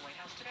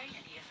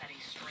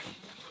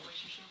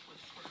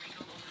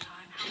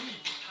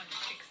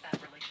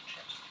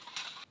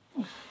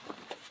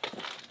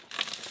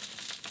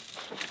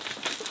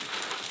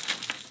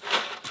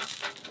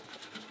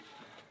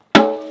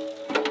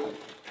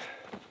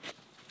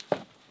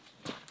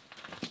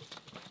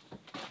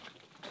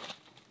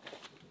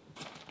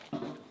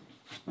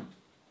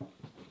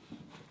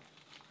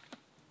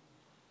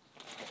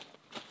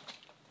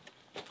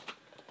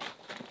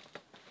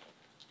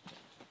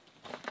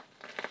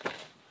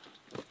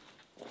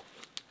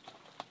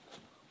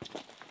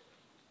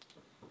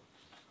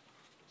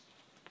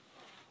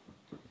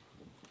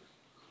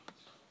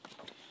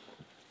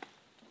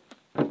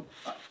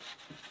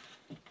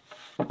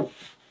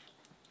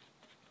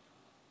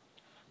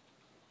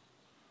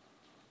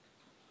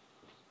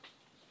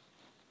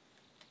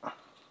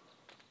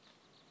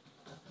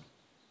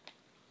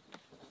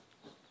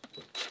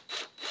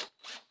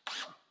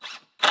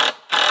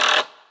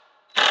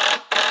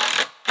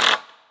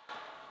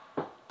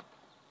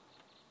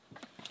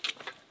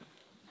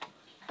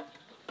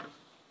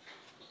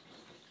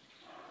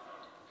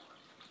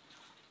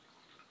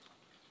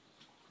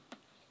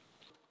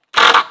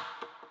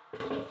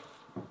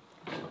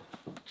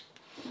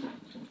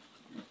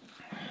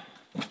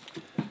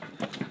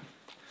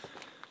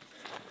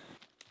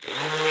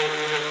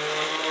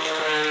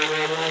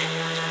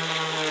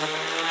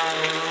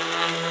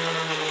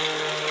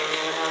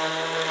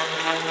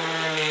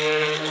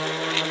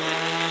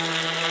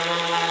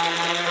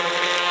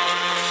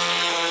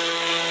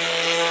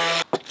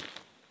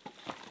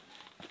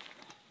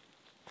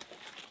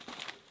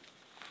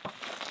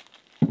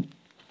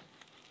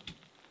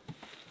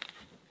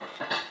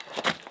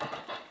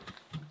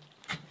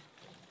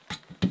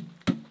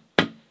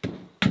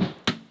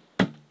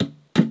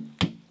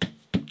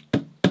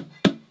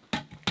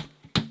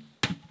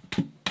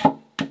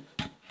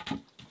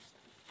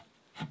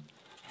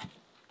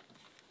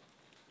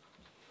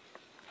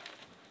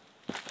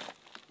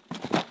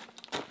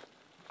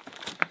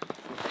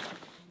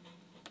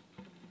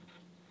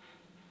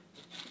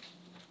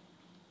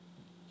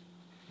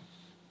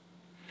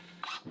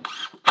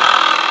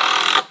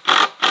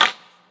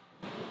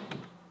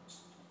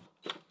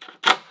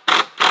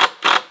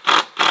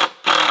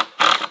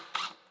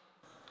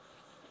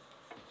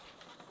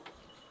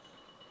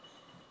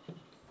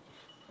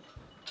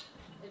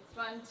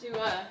 Fun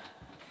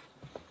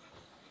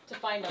to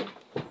find them.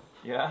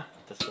 Yeah,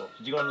 that's cool.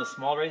 Did you go on the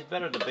small raised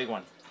bed or the big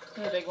one?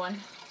 The big one.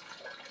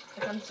 I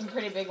found some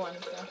pretty big ones,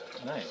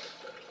 so. Nice.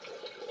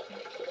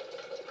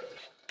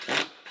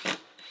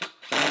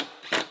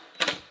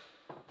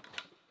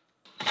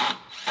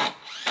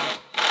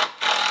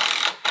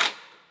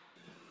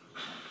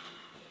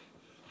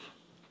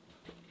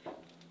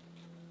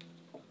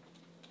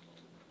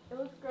 It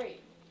looks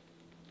great.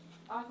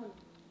 Awesome.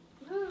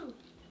 Woo!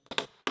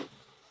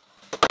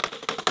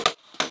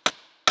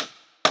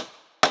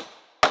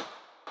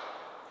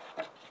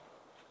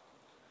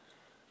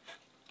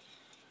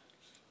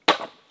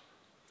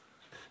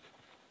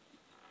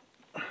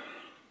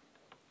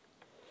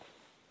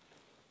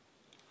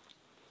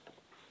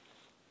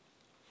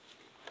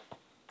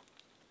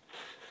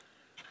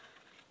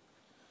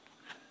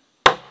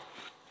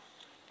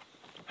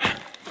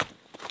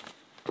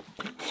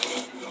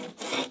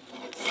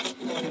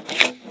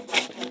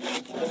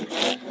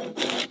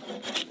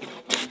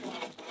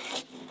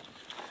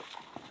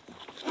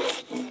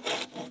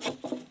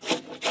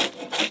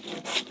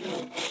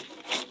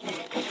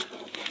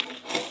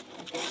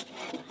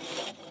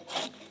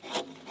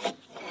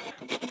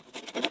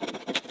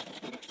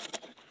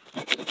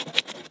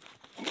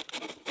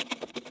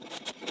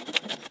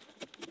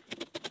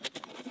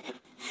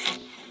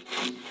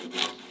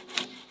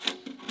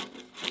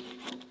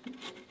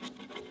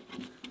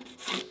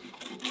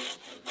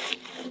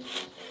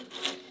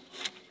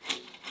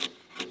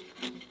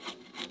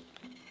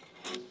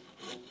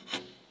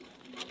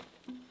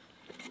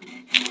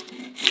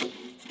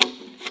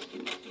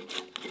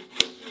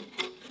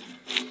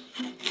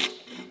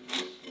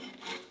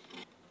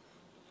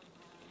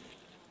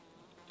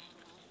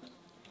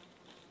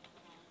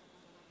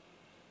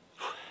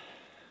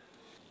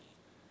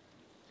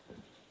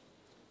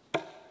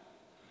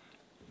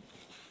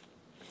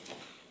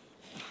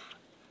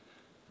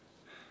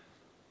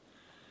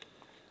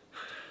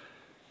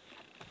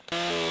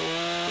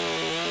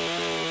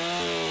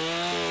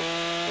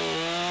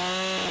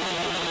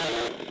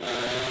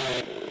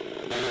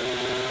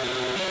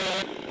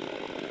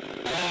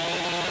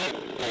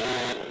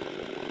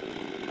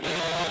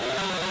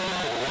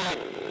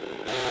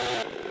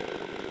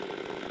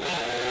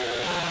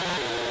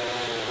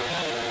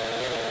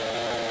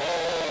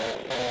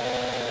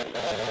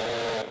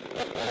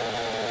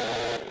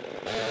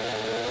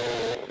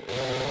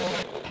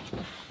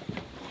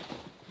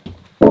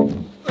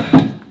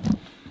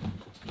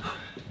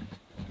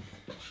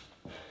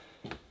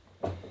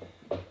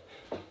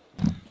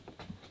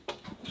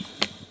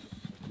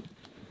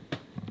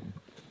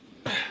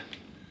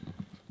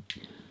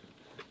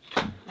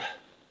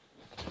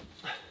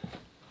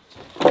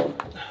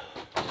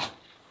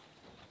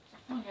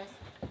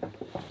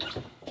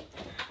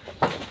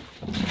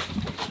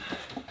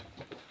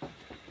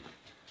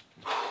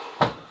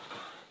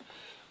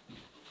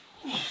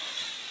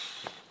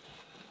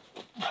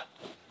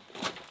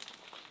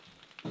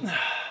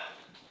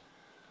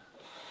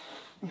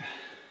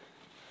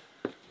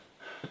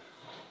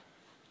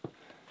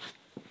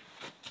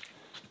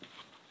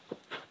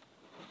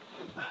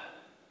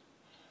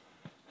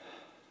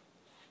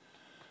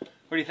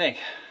 What do you think?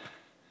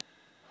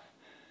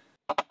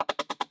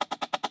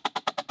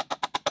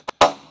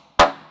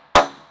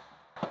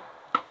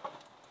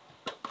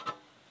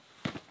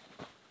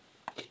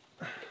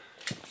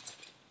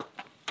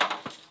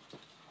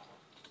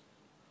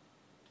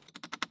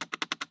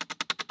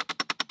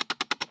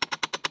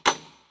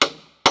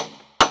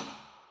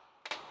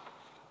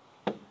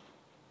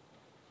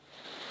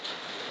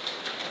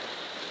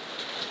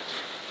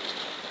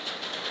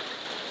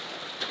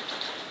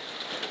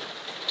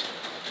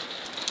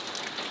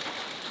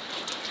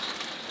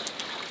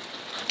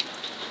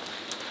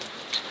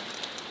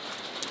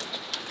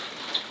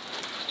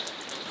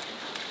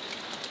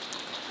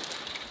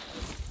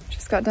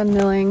 Got done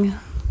milling.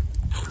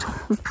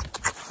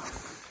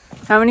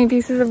 How many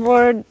pieces of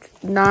board?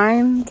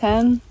 9,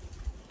 10?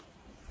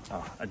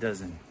 Oh, a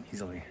dozen,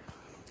 easily.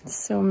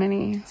 So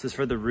many. This is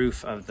for the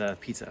roof of the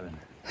pizza oven.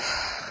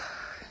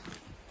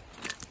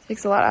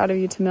 Takes a lot out of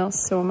you to mill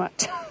so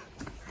much.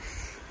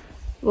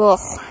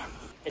 Ugh.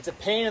 It's a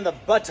pain in the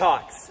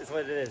buttocks, is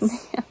what it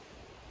is.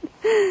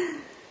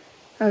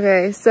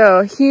 Okay,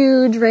 so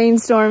huge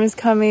rainstorm is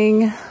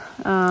coming.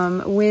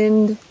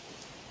 Wind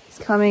is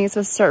coming. It's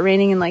supposed to start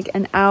raining in like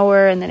an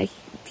hour, and then a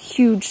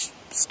huge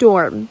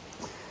storm.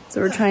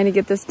 So we're trying to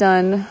get this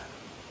done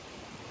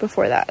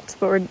before that.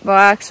 But we're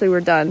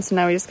done. So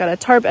now we just gotta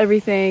tarp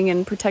everything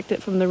and protect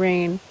it from the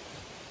rain.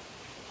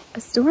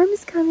 A storm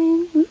is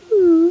coming.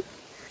 Ooh,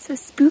 so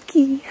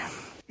spooky.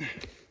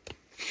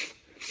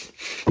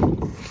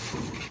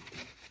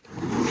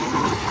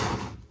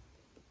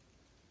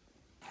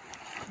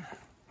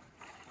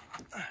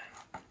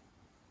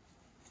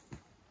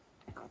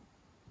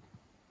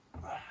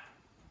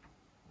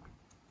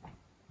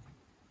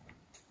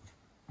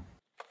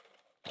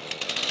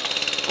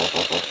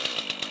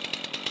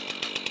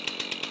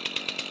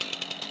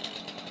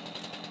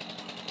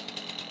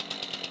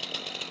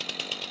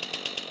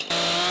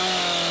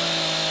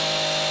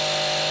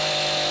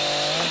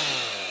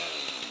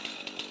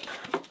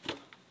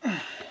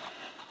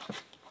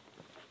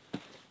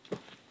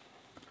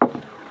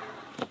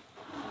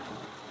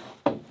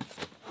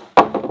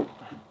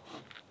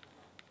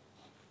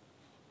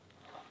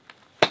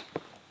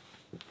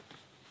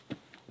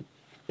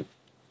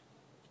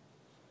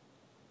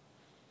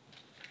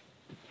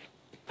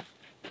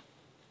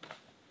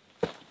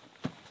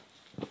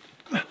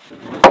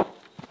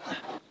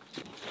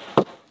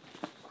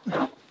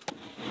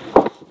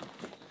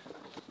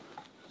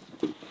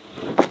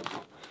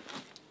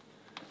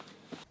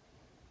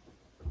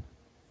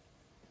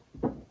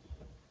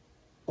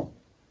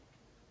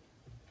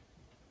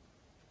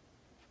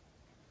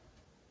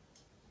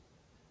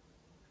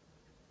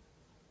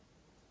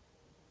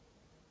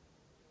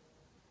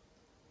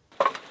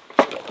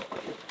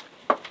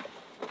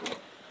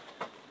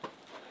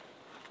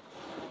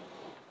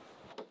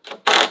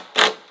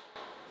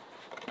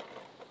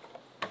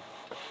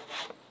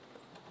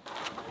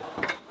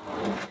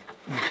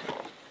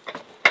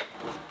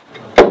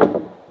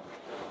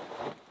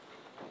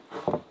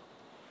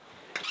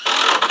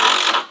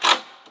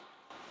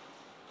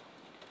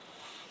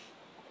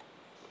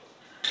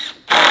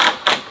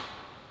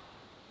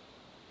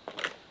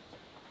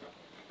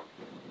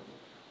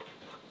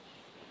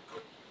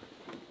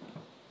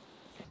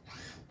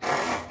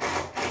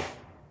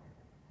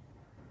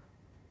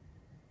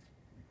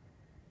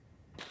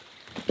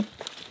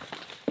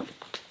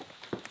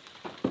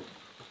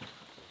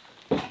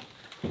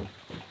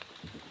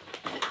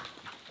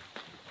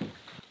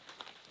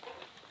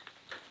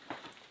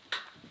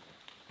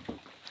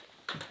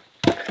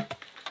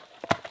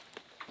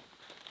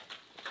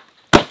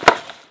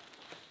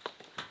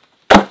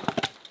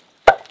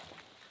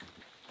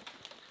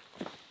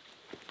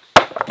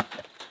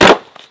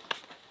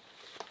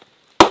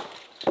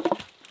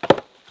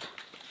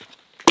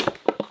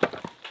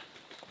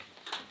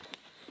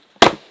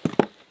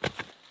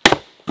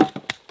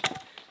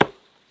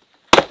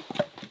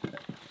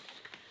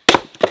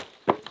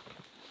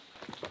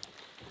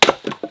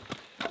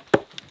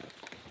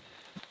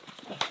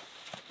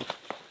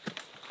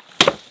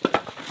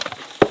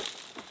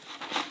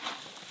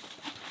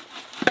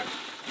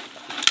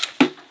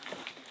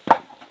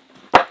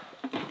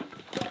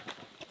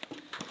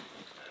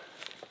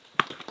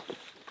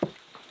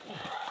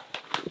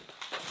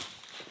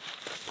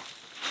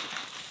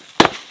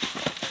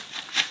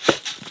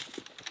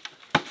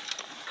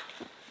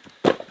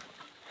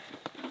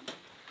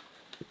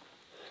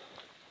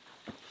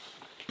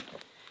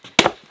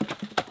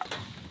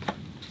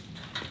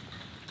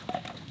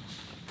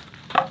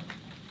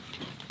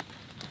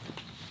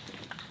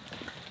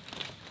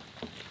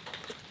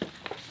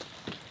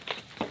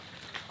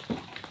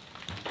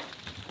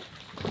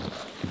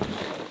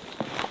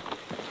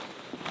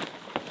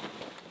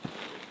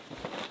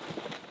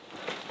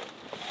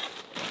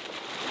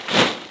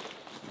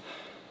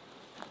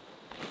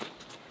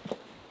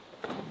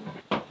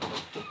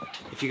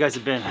 If you guys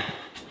have been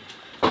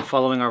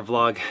following our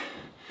vlog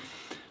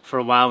for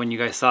a while, when you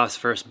guys saw us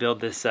first build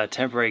this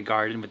temporary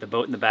garden with the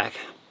boat in the back,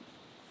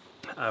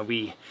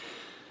 we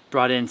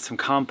brought in some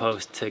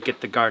compost to get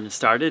the garden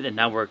started, and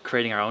now we're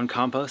creating our own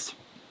compost.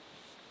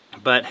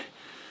 But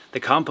the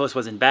compost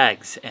was in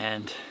bags,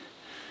 and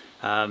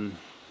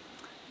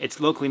it's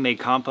locally made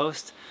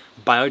compost,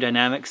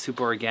 biodynamic,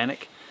 super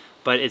organic,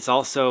 but it's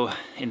also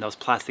in those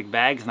plastic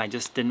bags, and I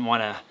just didn't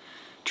want to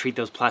treat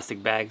those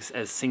plastic bags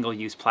as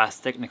single-use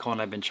plastic. Nicole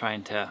and I have been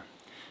trying to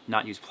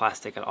not use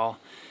plastic at all.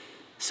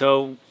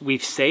 So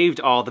we've saved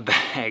all the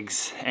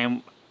bags,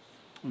 and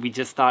we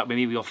just thought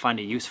maybe we'll find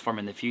a use for them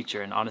in the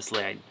future, and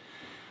honestly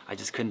I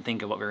just couldn't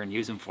think of what we were going to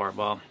use them for.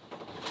 Well,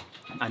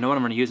 I know what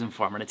I'm going to use them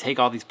for. I'm going to take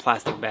all these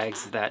plastic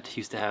bags that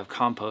used to have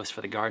compost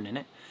for the garden in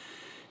it,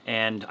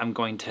 and I'm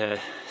going to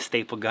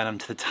staple gun them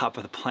to the top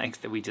of the planks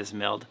that we just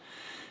milled.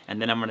 And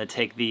then I'm going to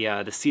take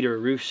the cedar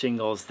roof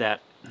shingles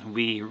that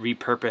we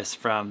repurposed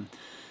from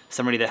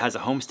somebody that has a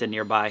homestead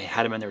nearby,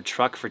 had them in their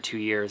truck for 2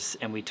 years,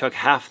 and we took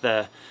half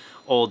the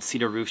old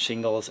cedar roof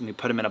shingles and we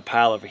put them in a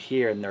pile over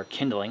here, and they're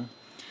kindling.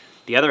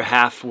 The other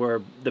half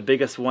were the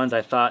biggest ones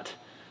I thought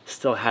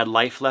still had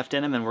life left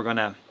in them, and we're going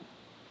to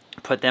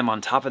put them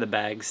on top of the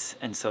bags,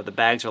 and so the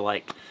bags are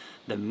like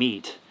the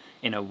meat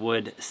in a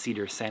wood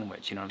cedar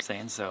sandwich, you know what I'm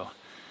saying? So,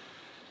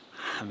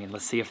 I mean,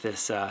 let's see if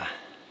this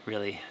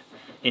really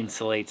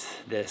insulates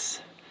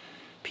this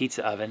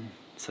pizza oven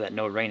so that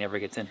no rain ever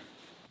gets in.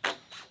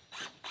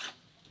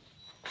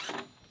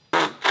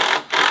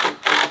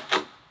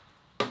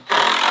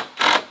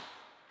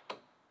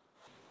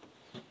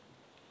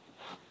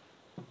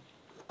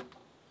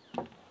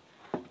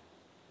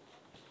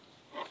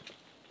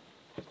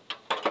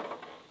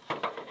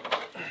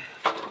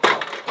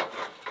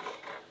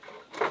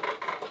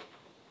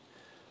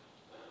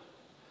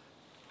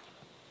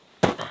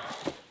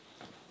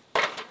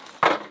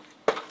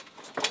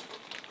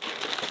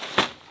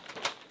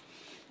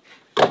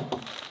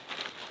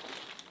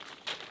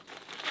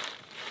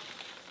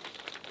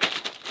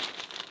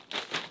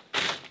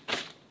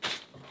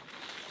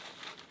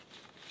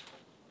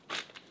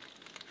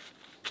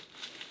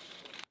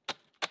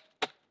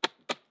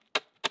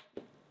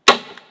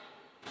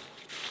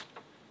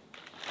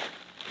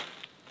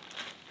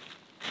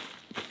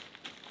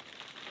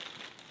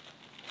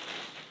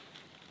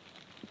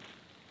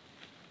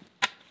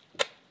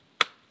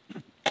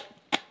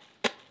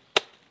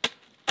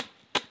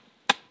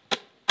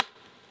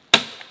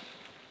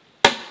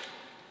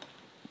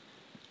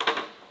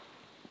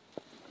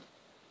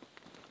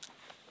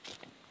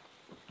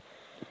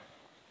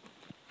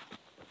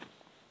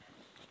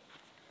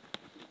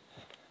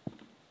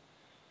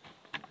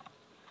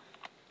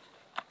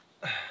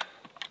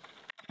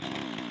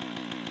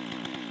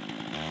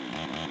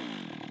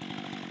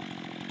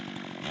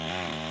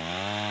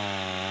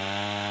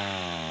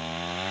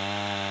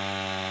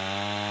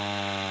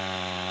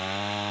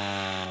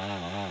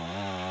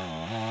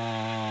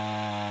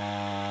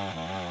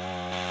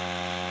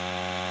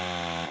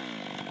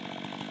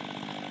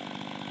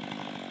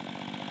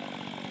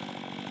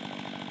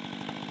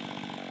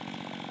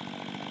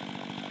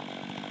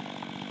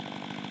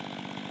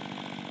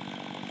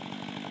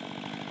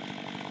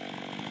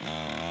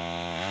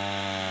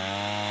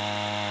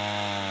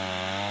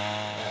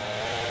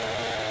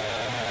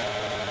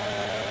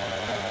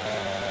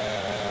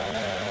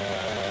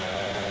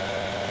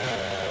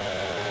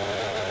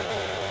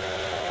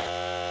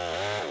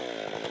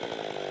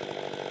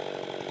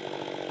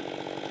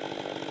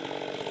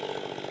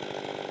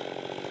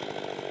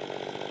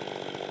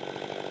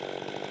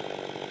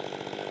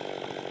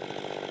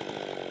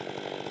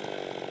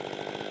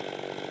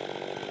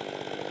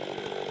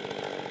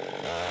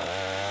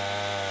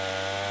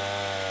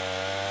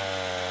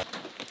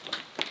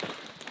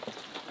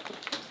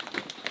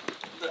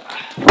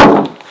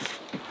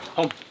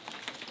 Home.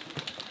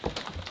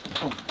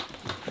 Home.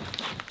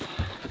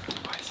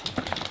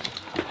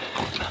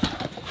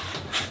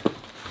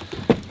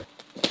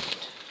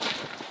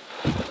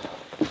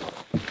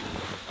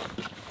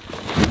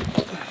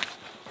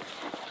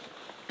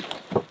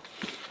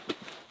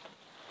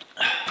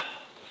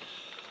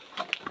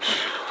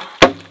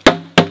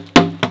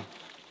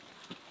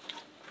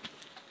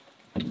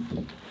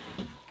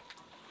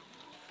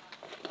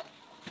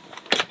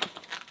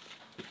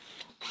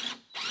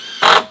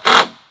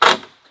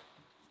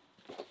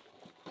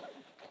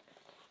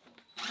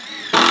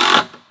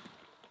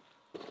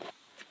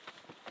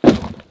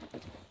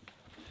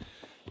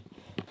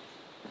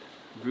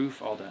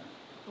 Roof all done.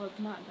 Well, it's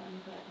not done,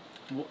 but...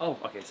 Well,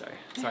 oh, okay, sorry.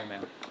 Sorry,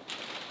 ma'am.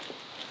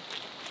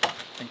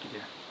 Thank you,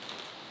 dear.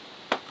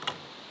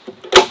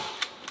 Thank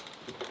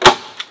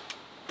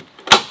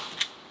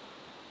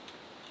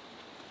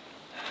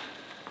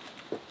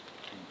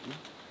you.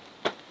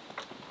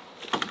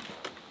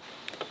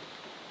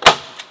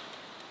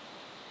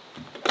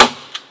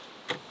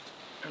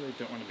 I really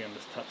don't want to be on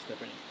this top step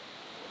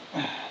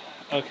anymore.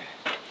 Okay.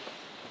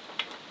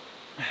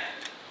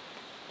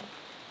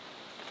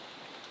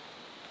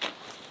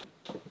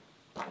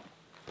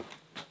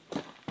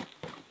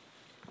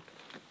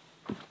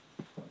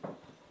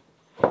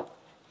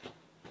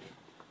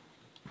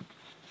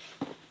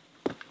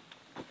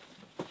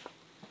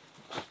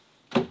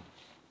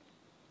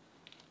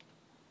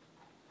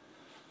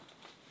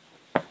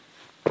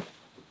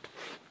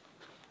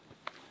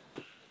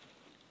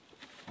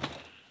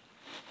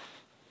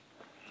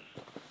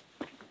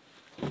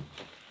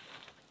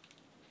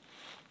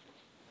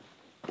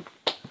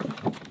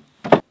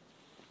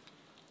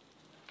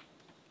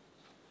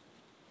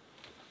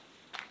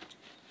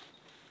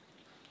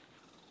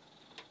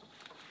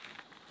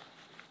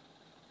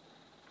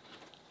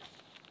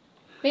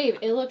 Babe,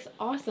 it looks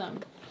awesome.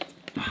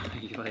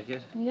 You like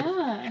it?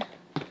 Yeah.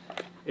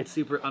 It's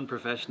super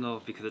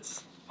unprofessional because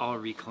it's all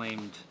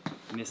reclaimed,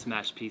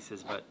 mismatched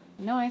pieces, but...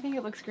 No, I think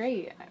it looks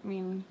great. I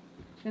mean,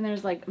 then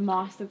there's like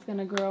moss that's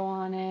gonna grow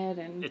on it,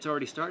 and... It's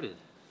already started.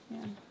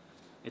 Yeah.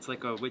 It's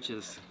like a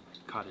witch's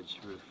cottage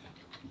roof.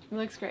 It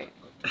looks great.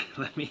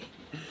 Let me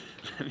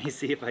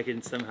see if I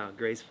can somehow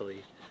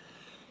gracefully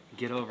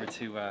get over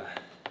to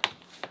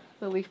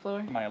The leaf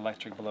blower? my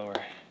electric blower.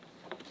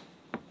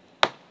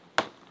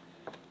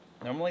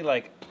 Normally,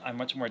 like, I'm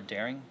much more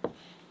daring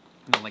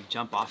and like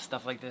jump off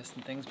stuff like this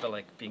and things, but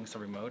like being so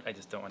remote, I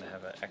just don't want to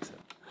have an exit.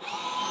 It's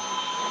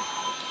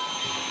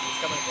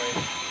coming for you.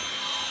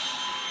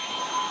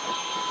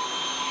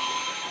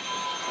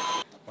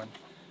 1,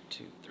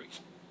 2, 3.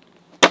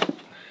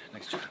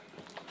 Nice job.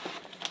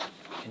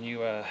 Can you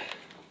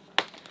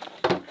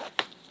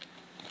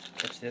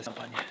catch this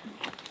up on you?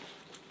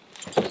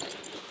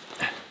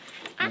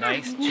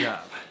 Nice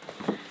job.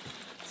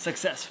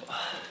 Successful.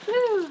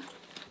 Woo.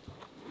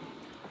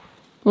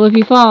 Well, if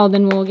you fall,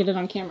 then we'll get it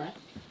on camera.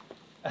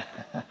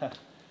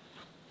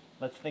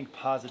 Let's think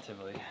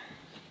positively.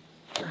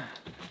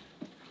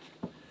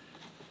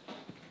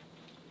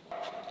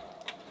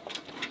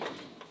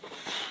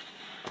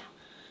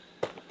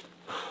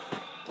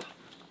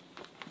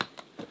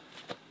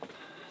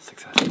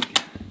 Success again.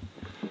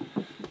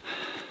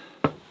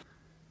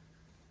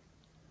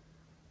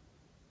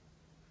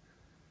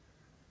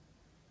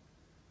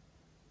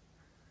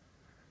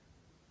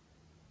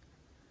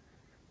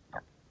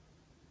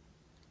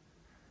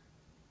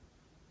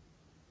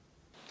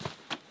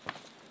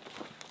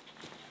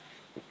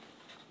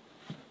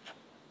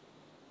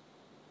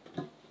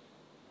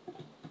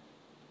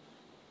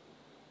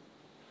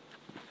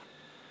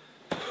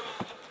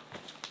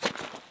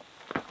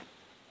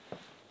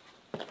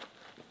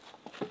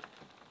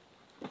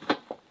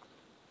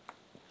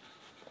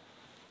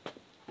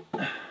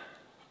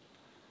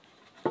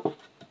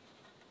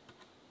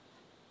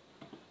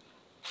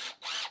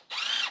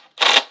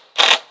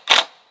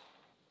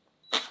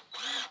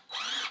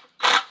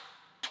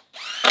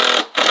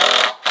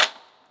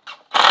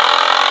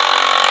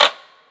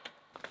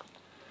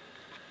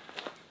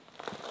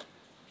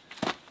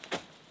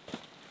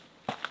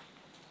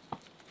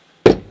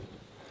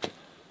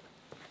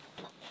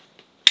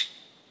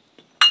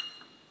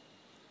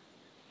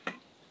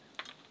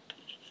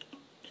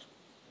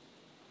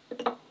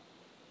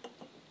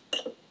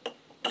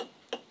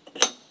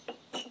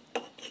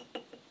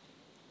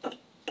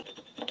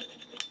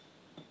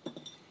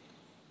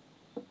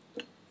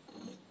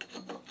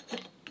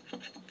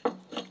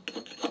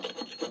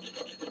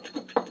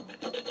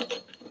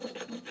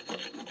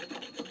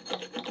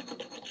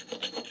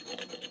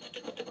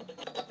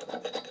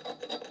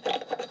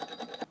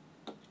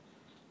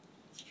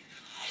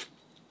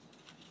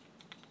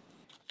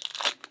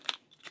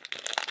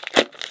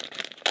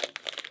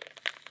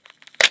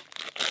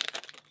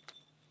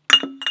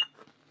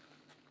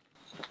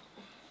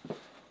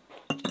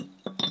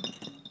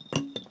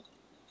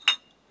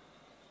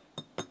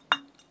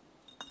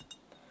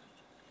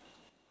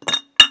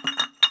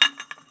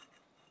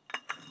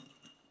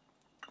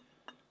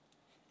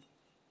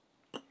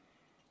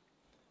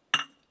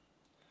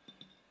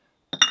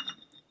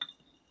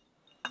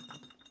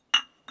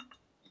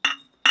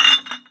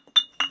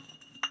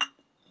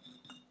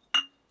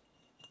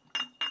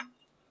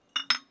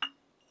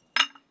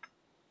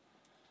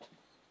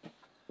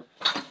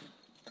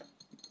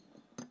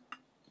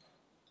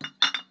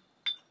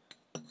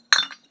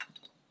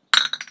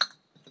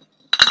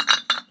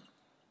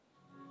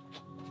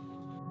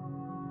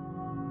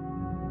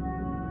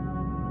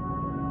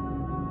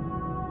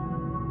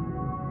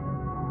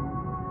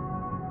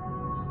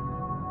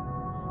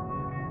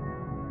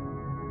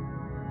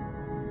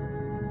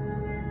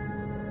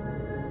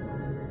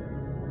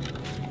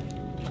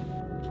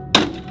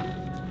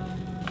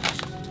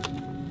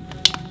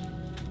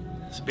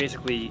 So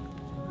basically,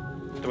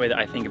 the way that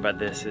I think about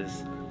this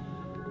is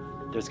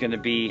there's going to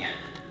be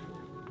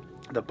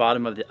the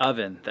bottom of the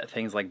oven that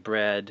things like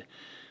bread,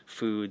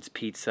 foods,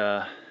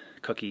 pizza,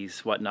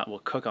 cookies, whatnot will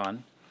cook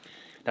on.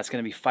 That's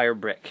going to be fire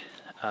brick,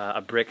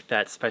 a brick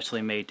that's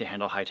specially made to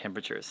handle high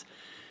temperatures.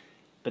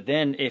 But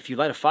then if you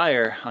light a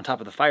fire on top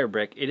of the fire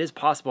brick, it is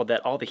possible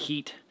that all the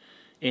heat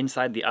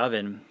inside the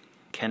oven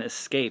can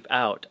escape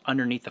out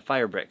underneath the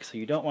fire brick. So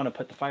you don't want to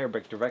put the fire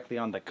brick directly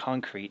on the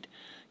concrete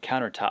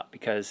countertop,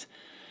 because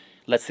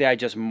let's say I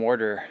just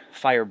mortar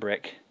fire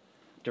brick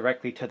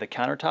directly to the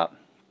countertop,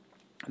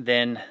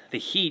 then the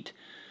heat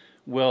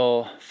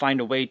will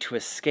find a way to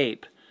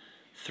escape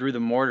through the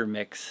mortar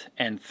mix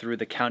and through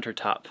the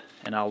countertop,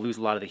 and I'll lose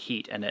a lot of the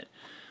heat. And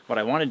what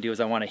I want to do is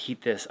I want to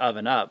heat this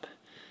oven up,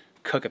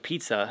 cook a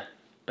pizza,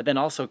 but then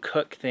also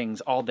cook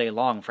things all day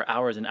long for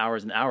hours and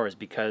hours and hours,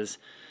 because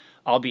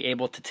I'll be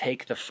able to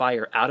take the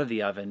fire out of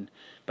the oven,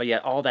 but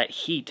yet all that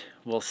heat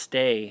will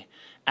stay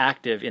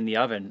active in the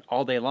oven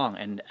all day long.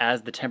 And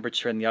as the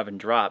temperature in the oven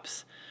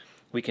drops,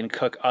 we can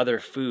cook other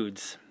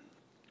foods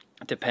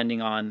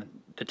depending on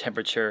the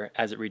temperature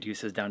as it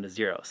reduces down to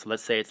 0. So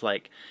let's say it's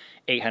like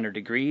 800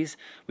 degrees,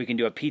 we can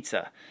do a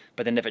pizza.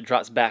 But then if it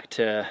drops back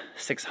to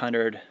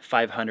 600,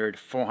 500,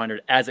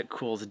 400, as it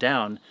cools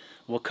down,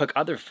 we'll cook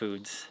other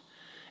foods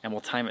and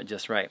we'll time it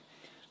just right.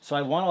 So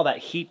I want all that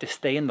heat to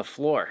stay in the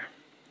floor.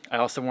 I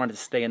also want it to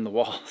stay in the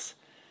walls.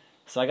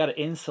 So I got to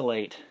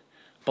insulate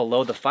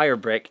below the fire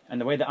brick. And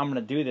the way that I'm going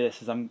to do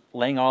this is I'm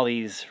laying all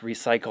these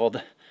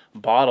recycled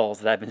bottles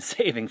that I've been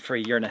saving for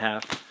 1.5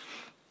 years.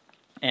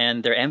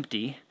 And they're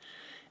empty.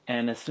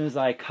 And as soon as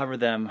I cover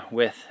them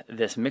with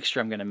this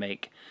mixture I'm going to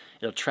make,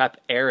 it'll trap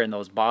air in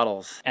those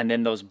bottles. And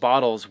then those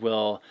bottles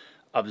will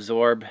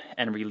absorb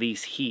and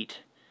release heat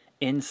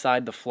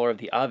inside the floor of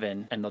the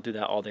oven. And they'll do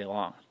that all day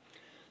long.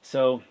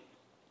 So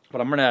what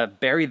I'm going to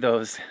bury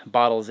those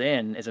bottles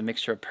in is a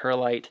mixture of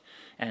perlite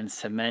and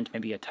cement,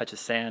 maybe a touch of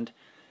sand.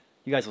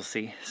 You guys will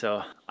see.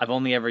 So I've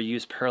only ever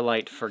used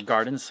perlite for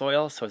garden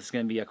soil, so it's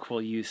going to be a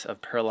cool use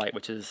of perlite,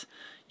 which is,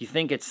 you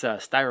think it's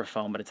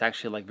styrofoam, but it's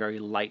actually like very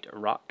light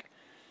rock,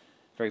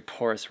 very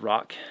porous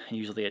rock.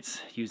 Usually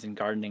it's used in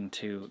gardening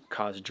to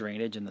cause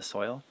drainage in the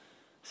soil.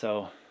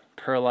 So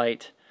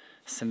perlite,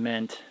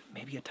 cement,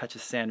 maybe a touch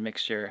of sand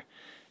mixture,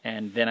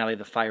 and then I lay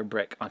the fire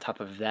brick on top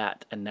of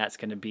that, and that's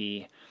going to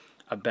be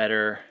a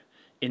better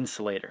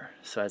insulator.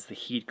 So as the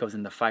heat goes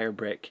in the fire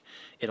brick,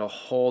 it'll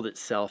hold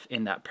itself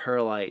in that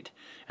perlite,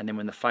 and then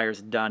when the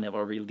fire's done, it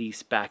will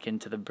release back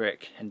into the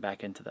brick and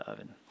back into the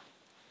oven.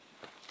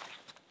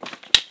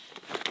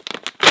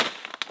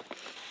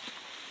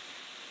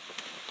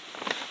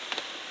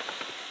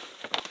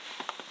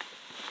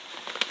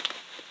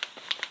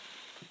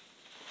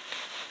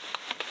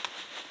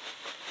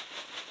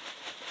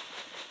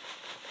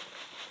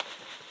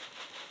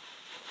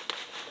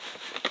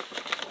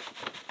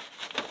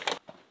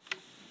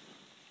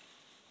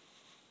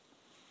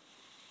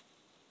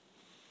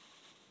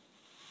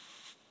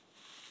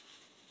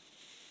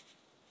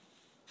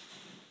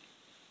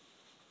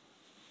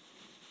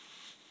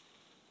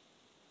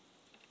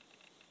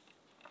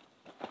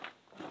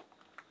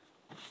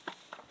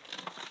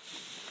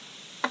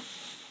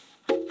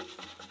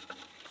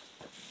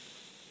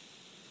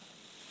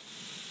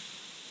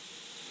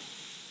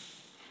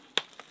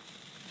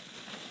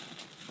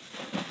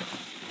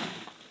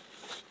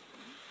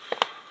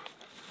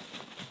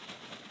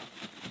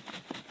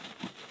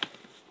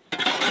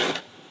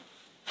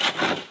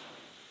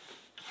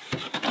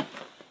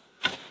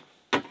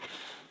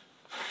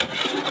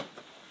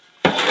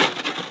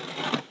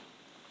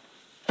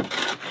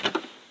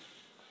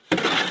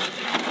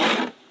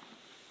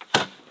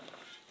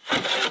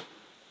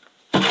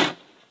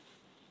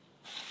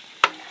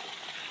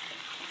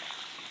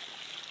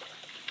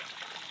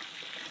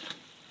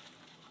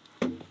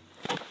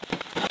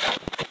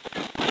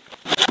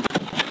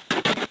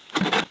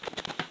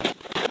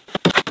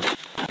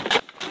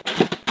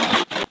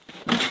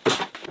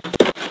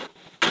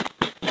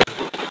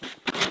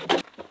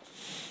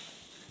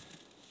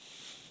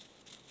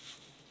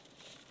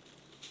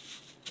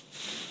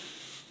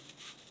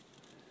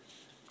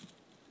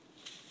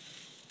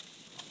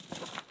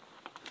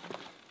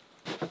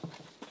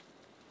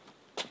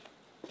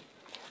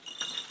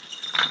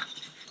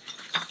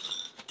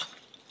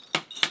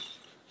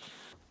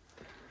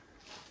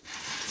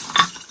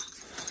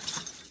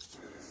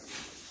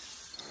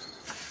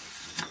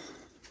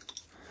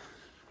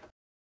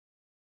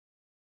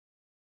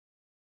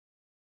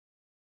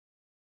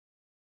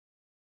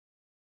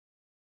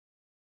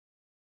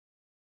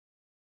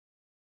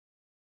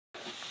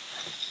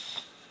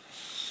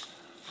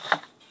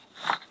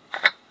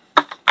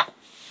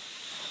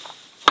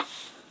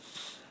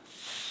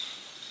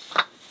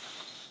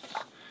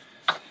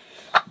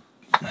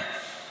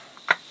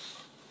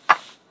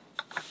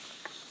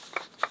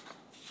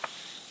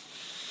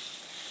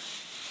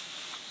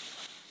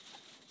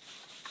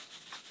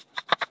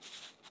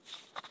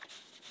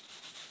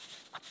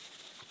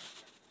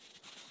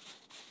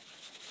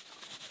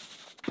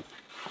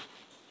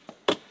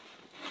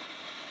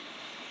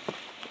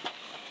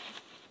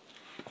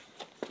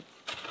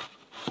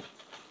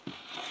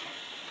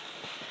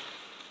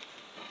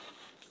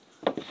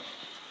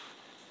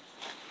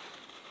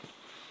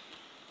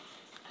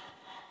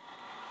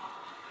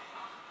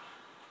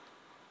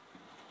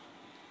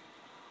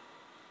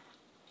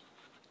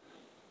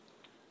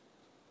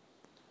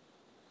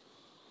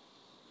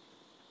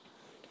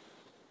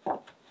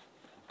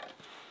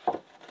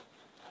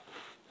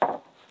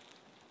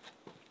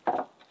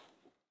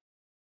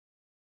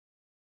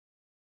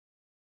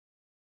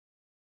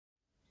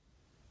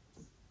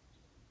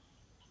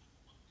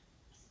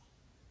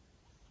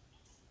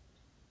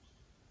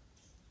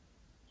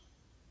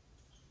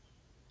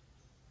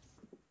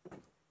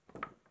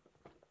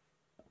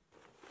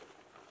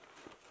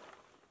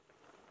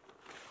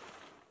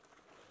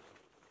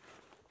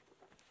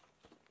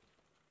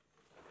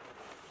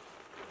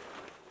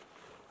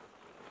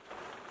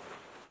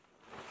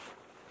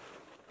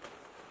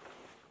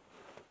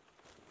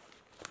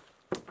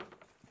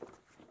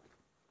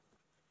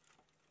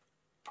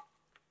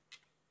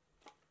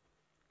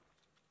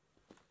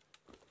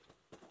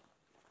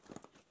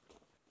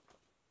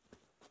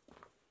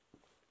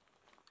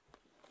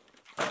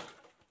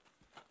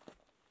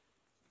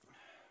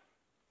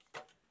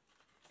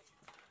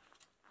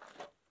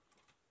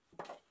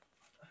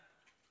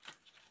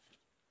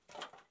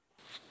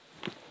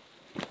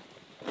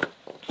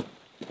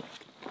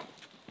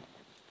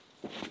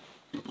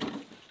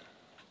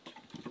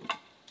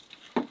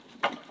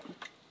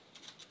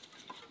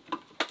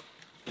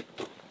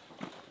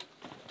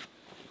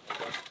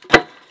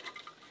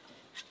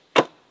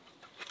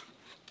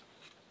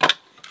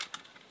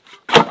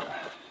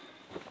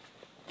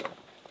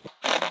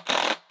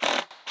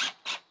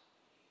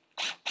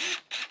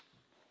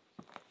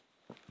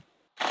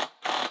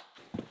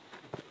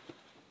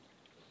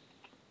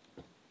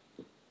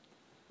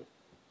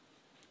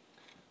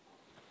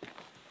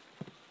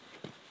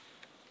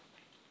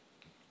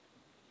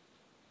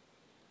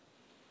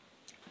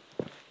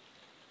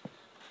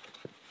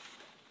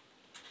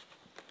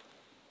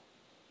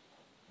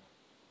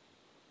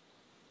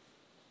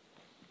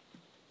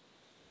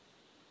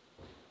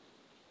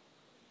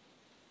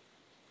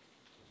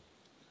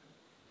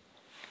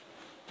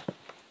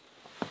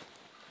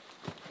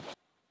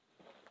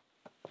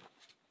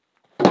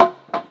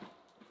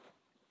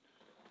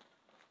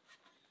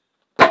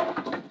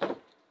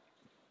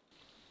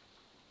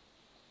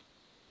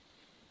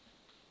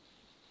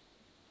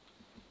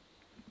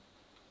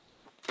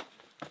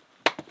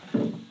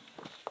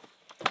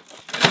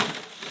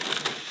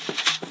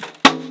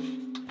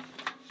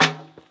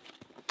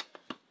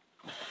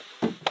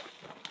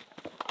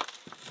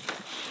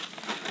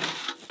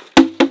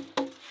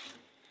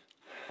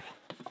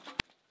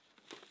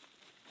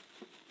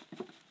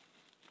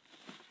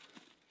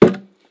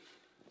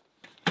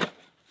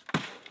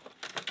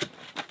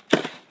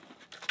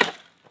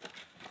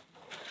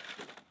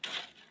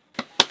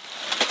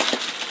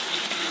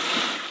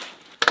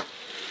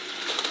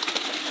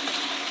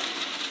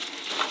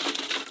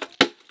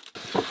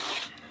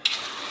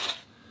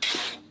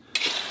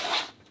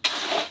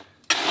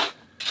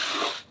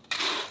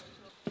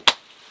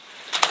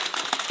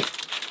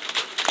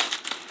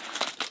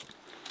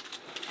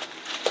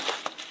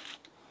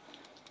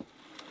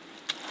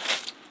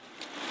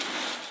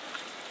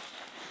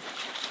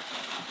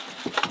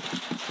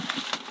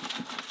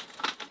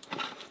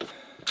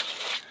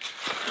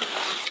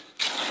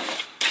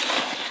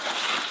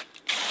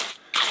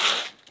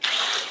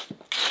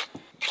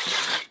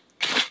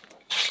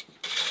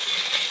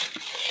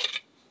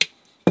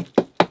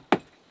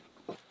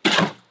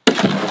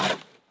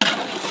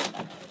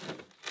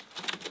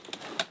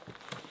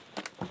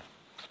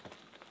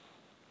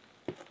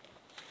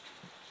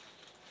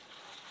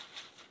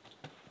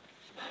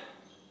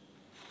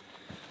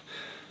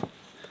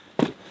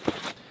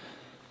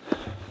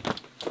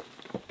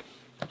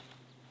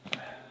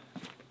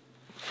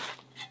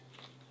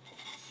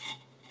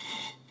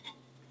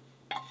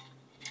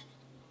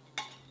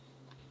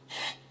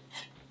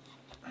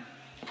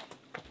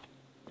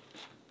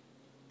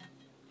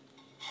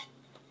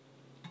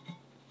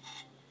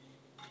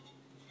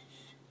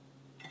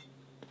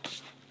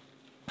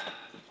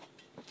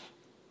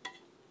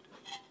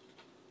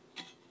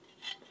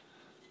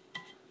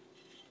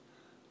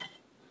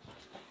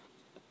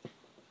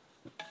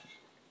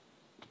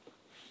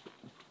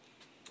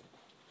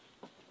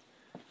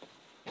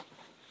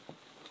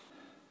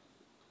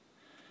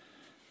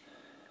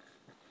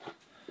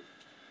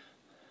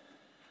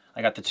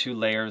 I got the 2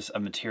 layers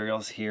of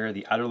materials here.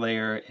 The outer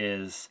layer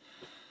is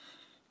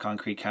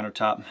concrete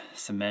countertop,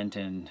 cement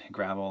and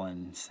gravel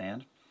and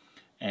sand.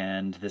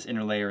 And this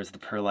inner layer is the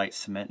perlite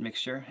cement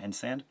mixture and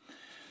sand.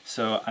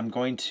 So I'm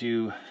going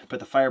to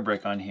put the fire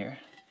brick on here,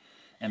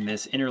 and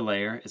this inner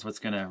layer is what's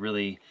going to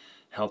really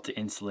help to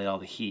insulate all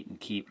the heat and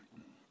keep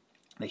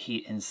the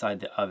heat inside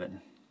the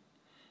oven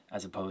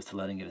as opposed to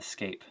letting it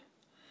escape.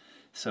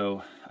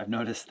 So I've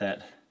noticed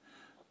that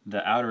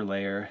the outer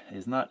layer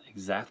is not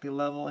exactly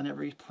level in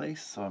every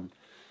place, so I'm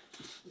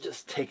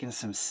just taking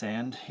some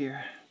sand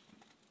here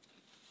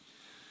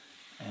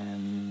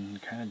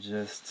and kind of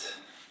just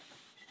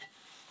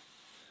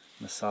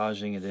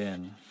massaging it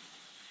in.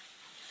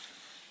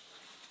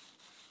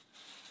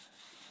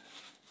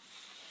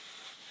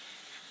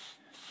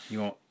 You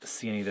won't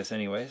see any of this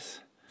anyways.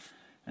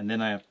 And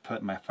then I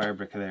put my fire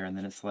brick there, and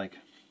then it's like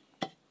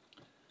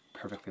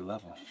perfectly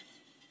level.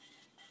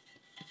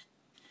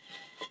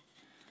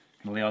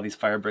 I'm gonna lay all these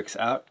fire bricks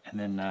out and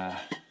then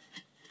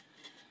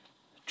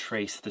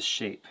trace the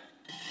shape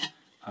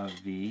of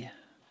the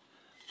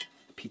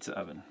pizza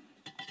oven.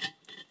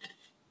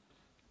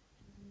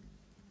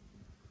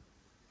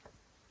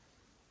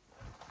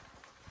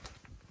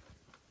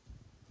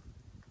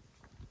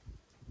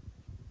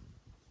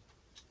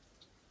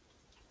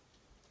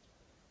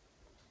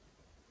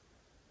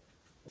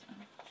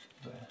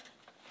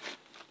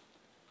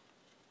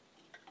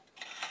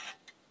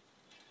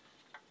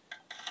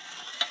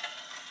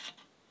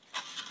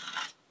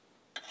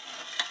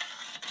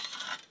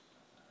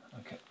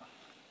 Okay.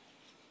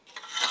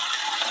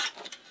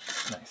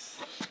 Nice.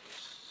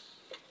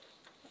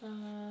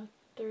 A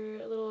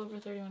little over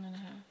 31 and a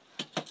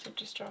half. So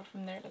just draw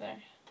from there to there.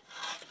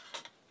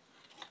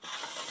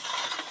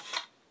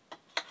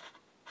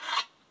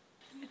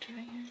 I'm gonna try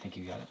here. I think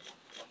you got it.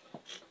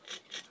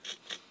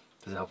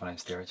 Does it help when I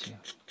stare at you?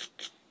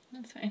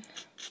 That's fine.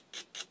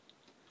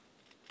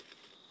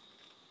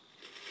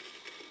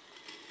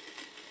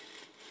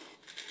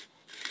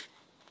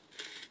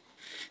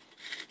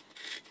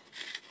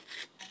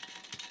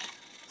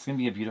 It's going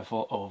to be a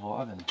beautiful oval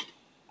oven.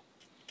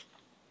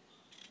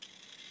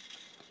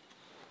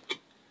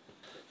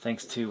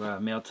 Thanks to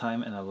Mail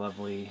Time and a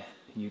lovely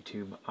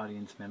YouTube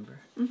audience member.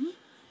 Mm-hmm.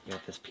 You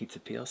got this pizza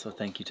peel, so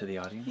thank you to the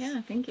audience.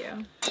 Yeah, thank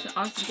you. It's an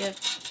awesome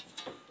gift.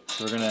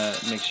 So we're going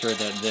to make sure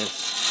that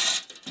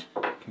this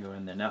can go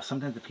in there. Now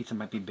sometimes the pizza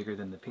might be bigger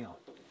than the peel.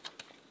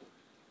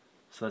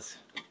 So let's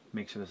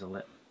make sure there's a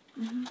lip.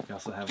 Mm-hmm. We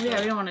also have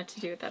Yeah, we don't want it to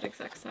do that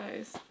exact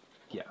size.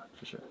 Yeah,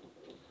 for sure.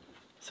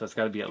 So it's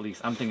got to be at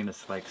least, I'm thinking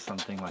it's like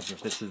something like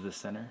if this is the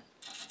center,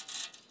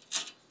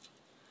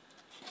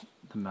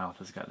 the mouth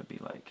has got to be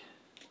like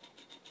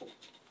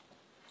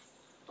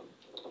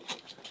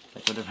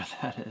whatever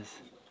that is.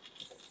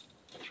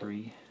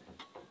 3.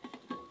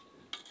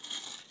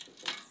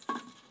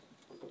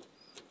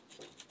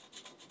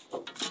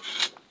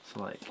 So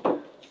like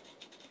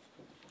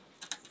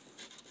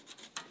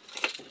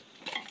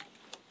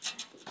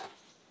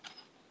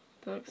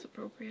That looks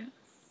appropriate.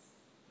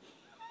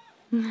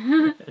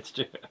 it's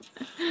true.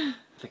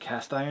 The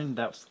cast iron,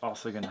 that's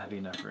also going to have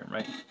enough room,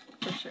 right?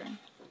 For sure.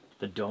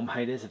 The dome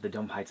height is, if the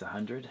dome height's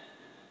 100,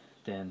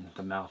 then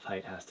the mouth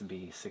height has to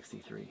be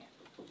 63.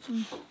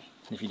 Mm.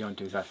 If you don't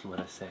do exactly what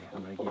I say,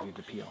 I'm going to give you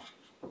the peel.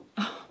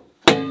 Oh,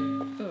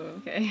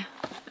 okay.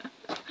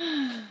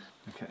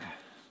 Okay.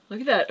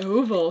 Look at that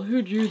oval.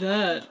 Who drew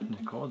that?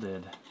 Nicole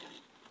did.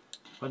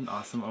 What an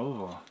awesome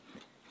oval.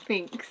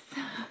 Thanks.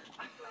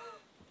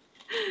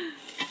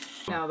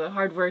 Now the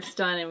hard work's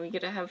done and we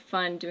get to have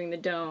fun doing the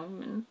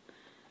dome and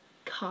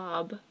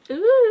COB.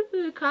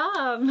 Ooh,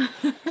 COB.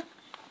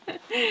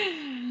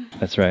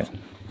 That's right.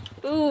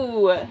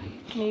 Ooh,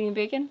 Canadian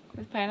bacon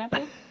with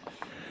pineapple.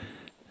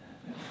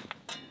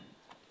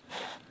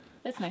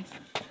 That's nice.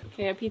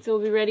 Okay, our pizza will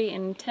be ready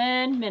in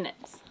 10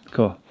 minutes.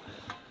 Cool.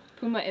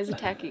 Puma is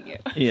attacking you.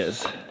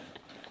 Yes.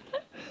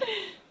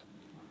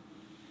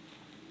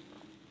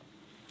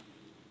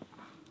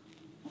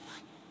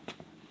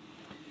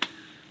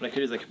 What I could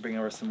do is I could bring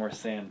over some more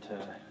sand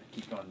to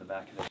keep going in the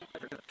back of it.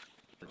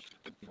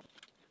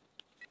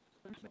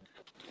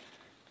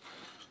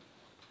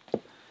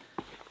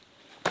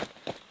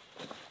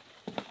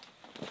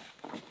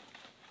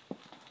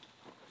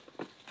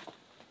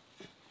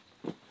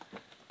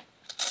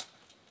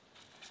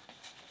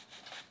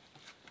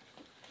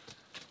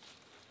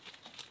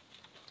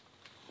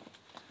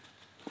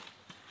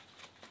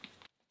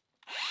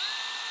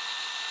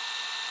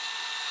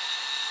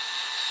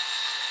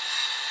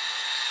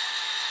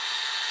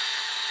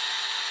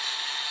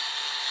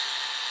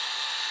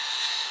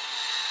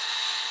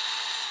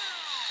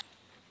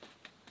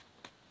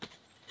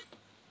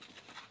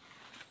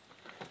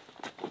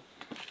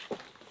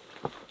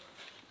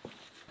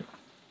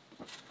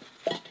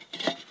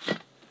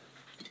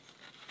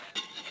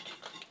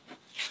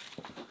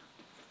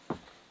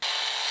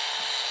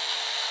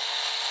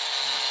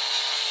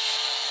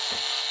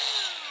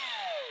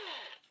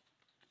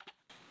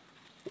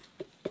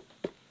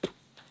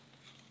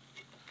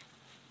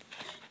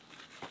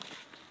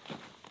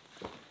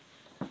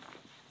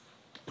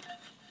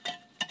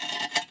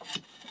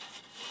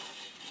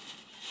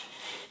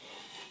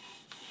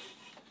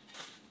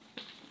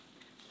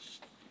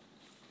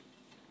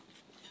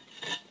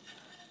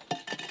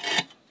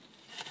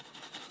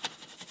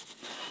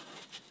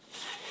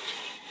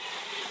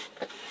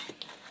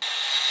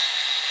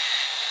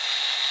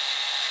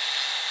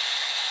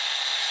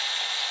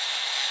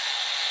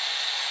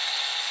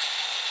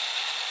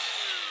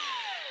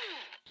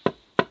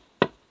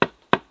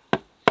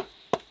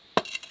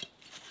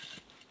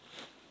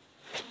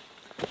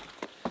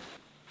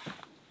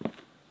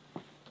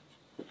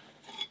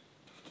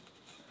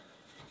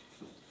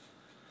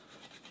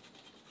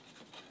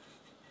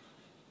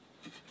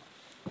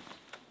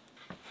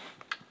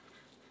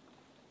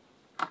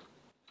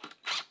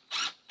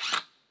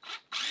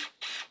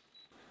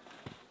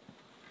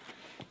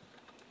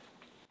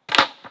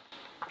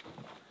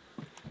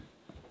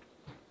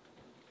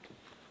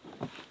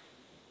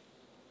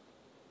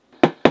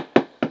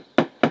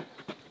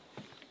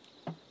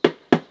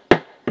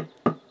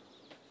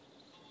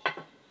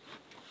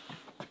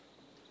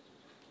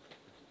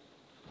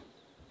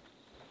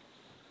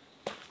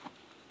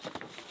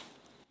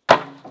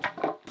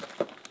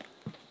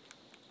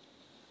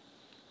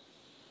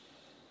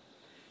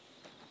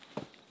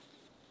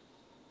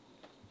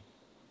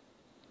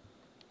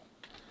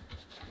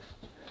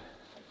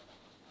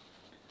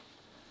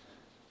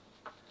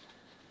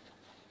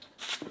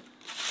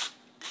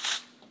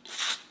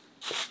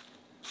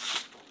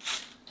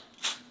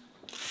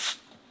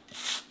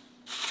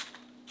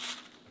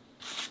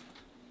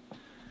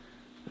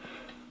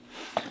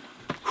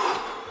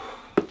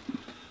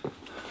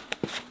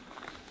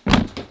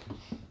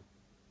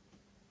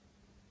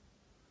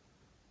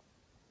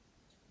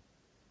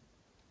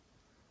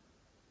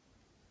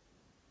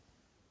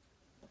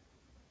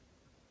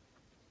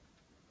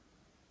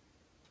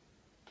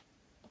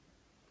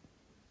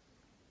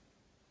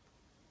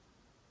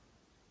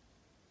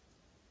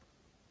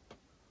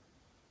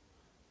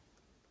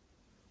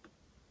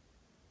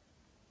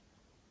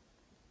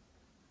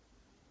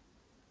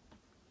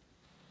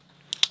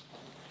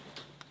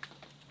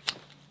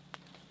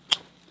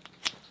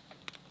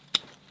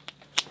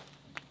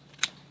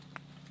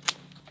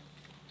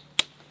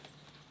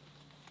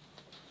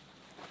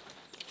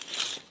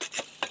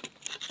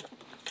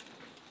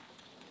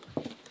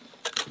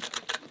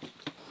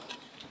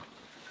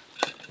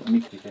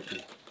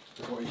 50-50.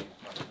 Before you.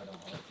 I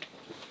don't want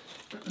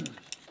it.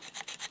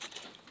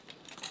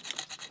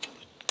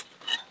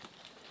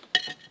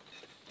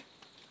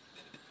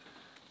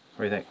 What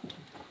do you think?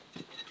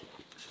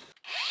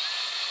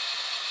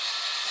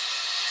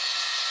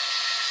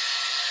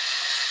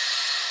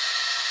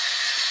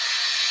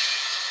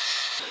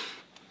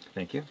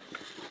 Thank you.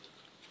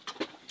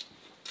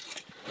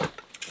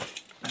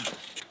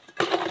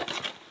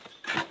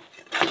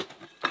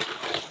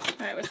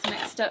 Alright, what's the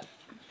next step?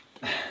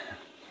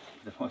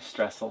 The most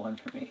stressful one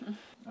for me.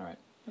 Alright.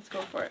 Let's go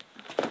for it.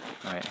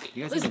 Alright.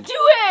 Let's do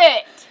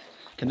it!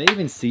 Can they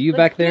even see you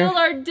back there? Let's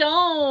build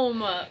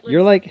our dome!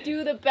 You're like...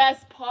 do the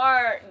best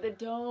part, the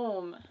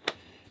dome.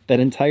 That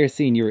entire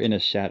scene you were in a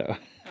shadow.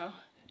 Oh.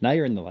 Now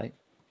you're in the light.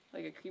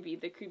 Like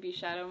the creepy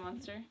shadow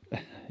monster.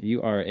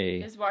 You are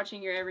a... Just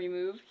watching your every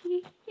move.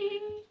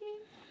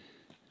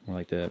 More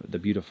like the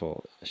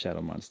beautiful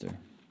shadow monster.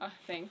 Oh,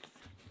 thanks.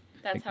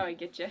 That's how I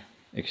get you.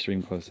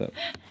 Extreme close-up.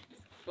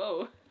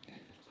 Whoa.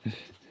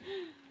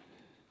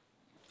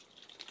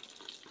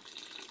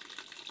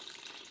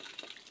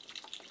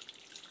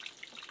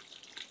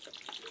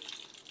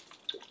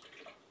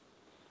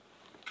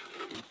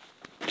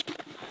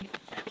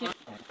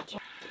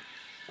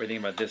 What do you think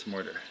about this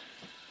mortar?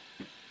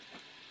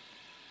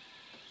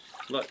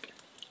 Look,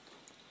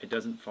 it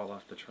doesn't fall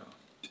off the trowel.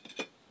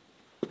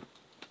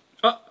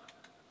 Oh!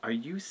 Are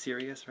you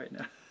serious right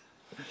now?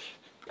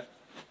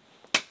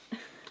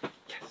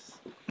 Yes.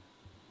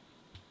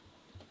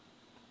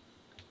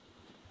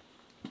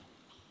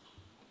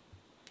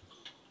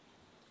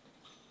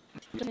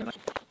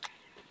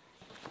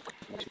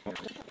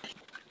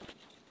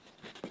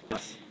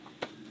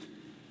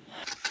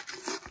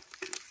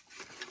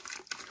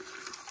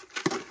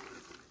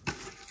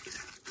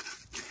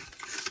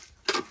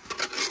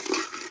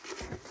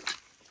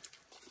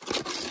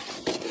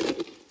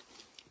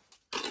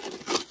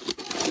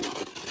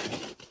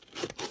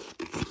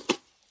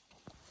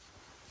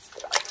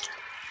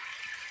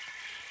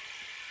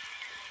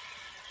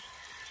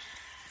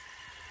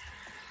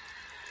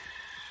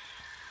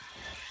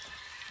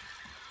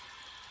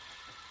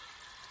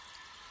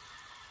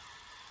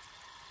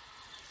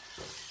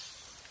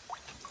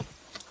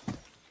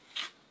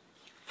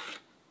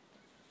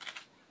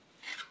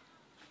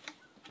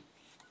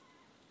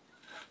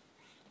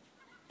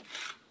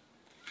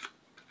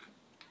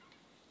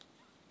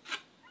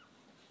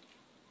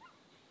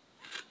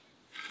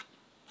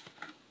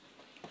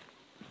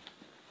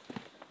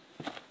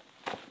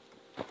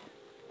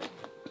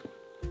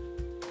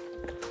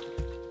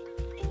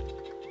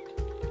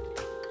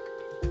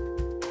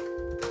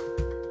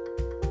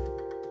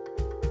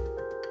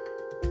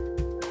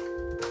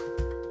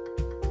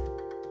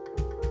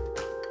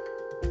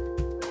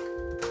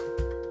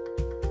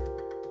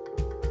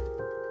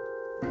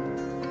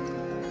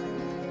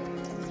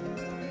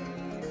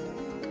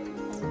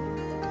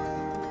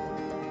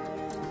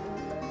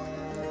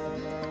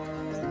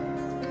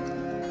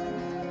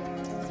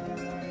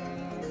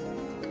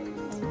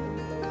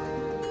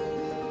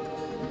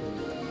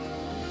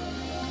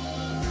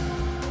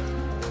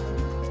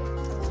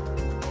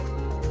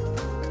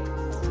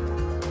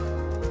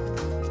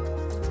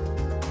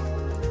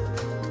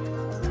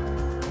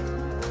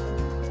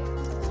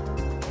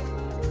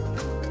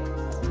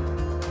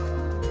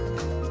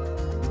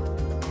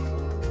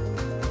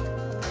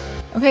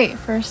 Okay,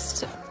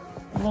 first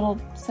little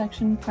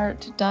section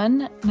part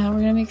done. Now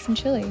we're gonna make some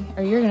chili,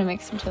 or you're gonna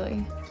make some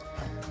chili.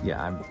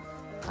 Yeah,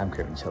 I'm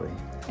craving chili.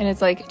 And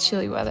it's like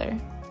chilly weather,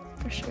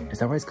 for sure. Is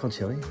that why it's called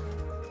chili?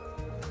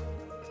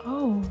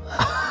 Oh.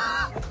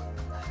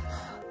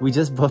 We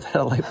just both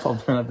had a light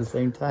bulb on at the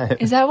same time.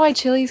 Is that why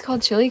chili is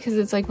called chili? Because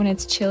it's like when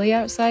it's chilly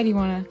outside, you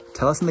wanna...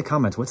 Tell us in the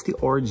comments, what's the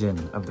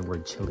origin of the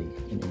word chili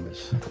in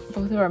English?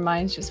 Both of our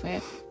minds just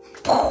went...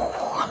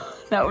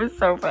 That was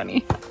so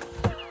funny.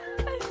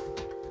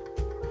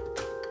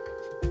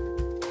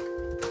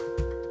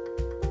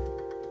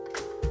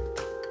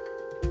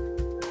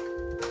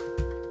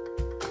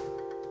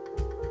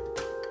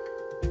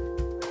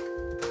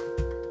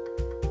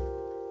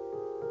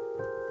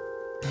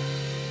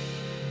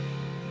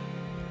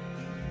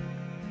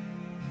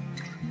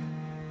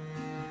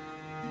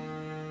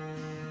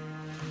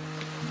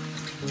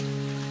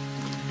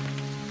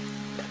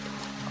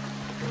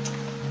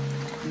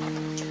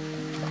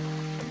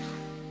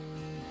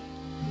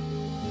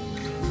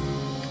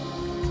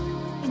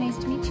 Nice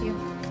to meet you.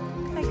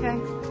 Hi, Kai.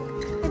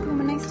 Hi,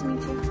 Puma. Nice to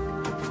meet you.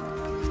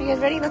 Are you guys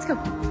ready? Let's go.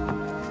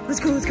 Let's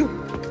go. Let's go.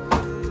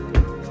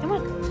 Come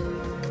on.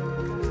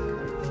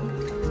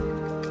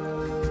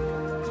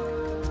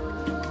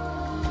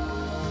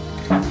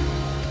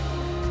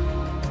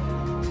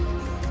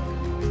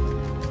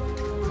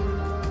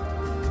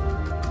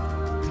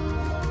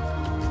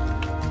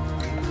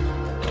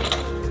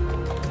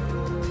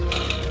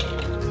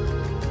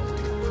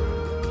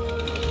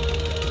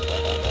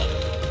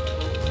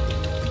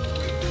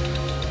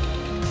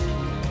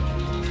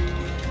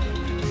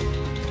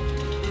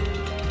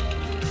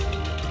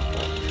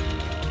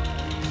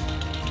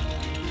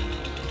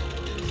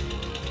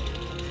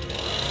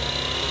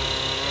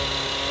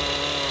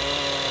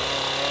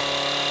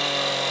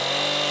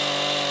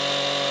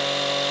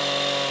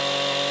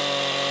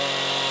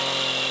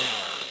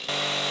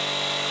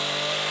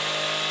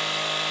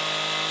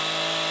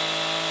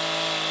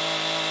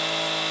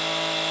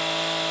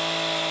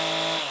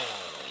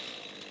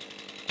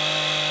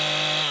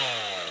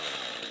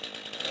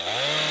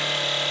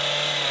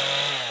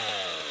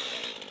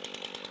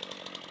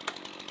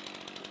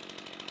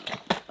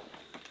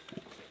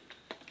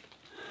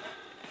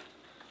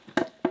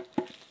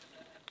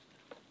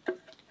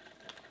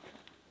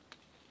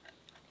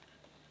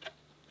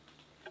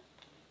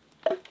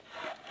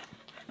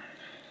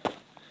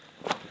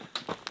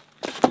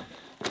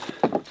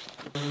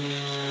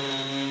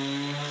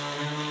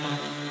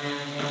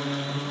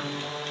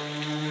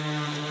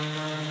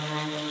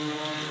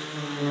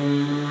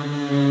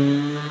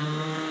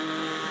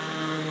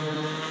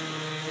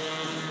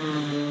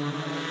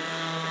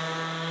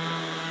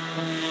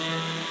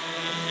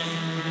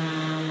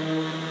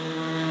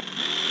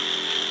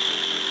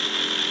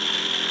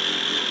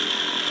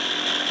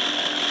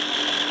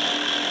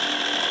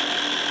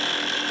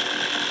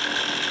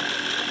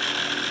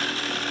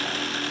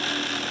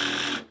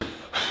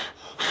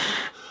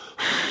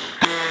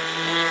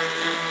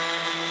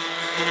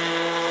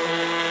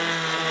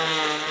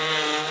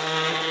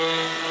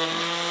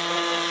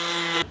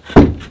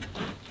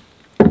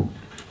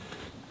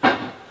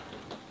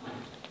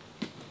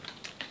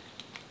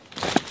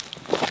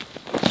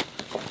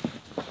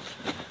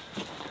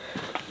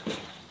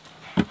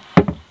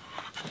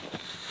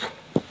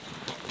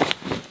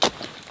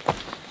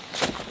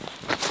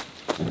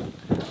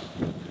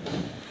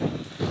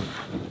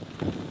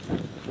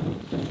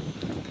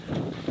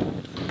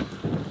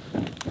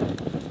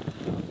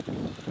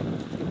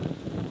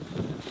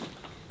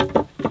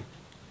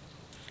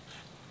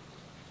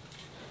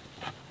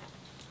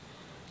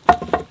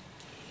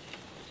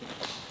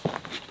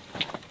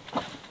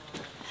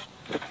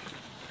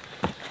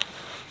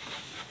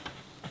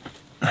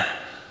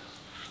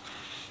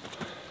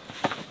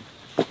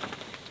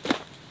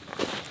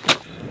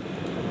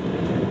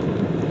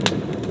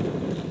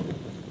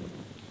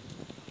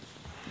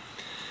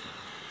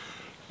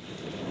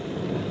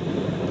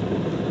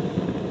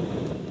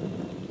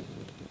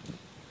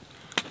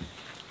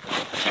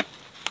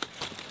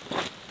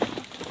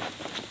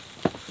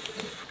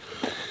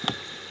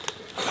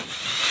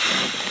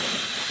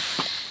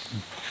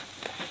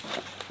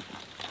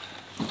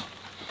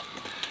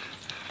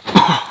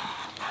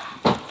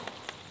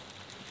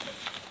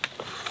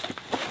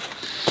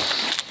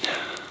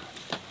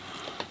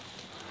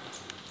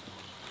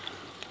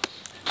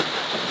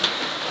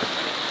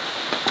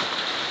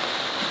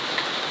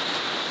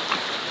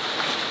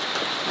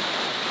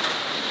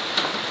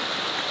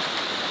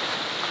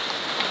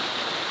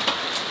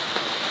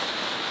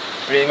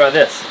 What do you think about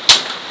this?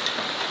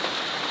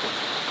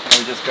 Let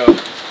me just go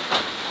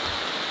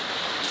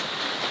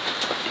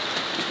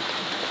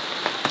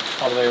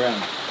all the way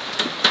around.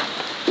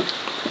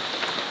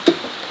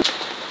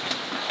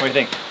 What do you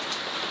think?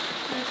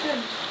 That's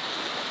good.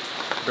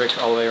 Bricks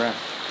all the way around.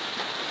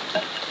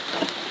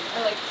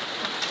 I like.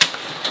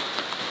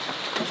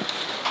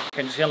 Okay,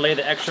 I'm just gonna lay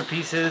the extra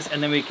pieces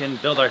and then we can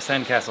build our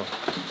sandcastle.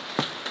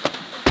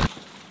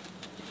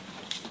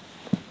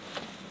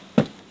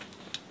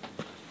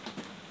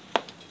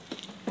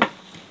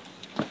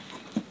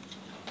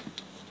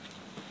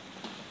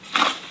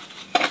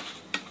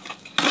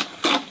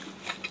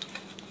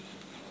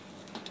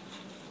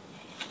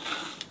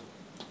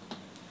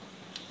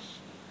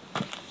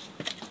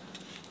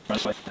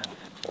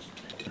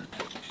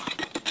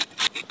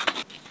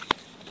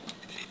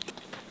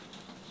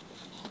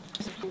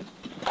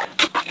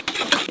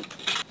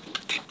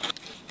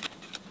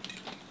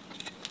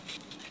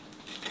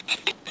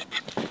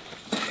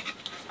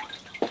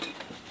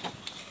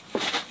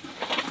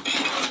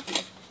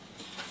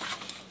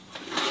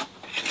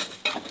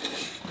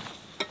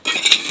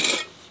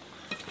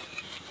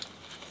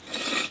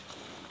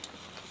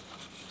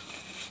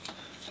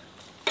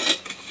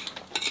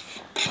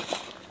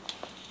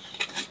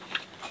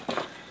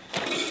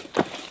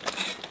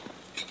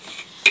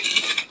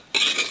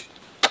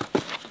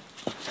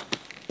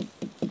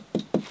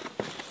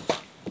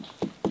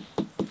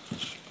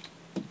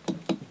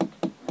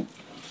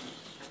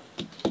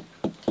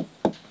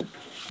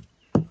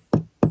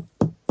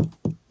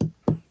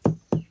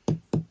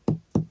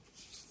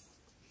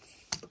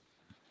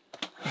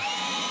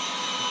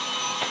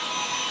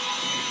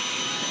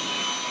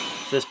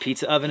 This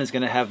pizza oven is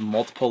going to have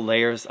multiple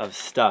layers of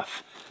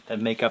stuff that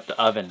make up the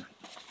oven.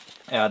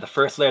 The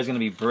first layer is going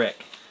to be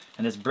brick,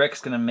 and this brick is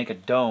going to make a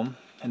dome,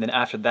 and then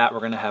after that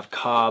we're going to have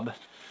COB,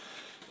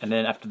 and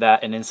then after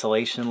that an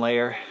insulation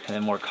layer, and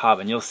then more COB,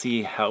 and you'll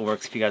see how it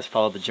works if you guys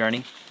follow the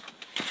journey.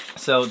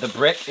 So the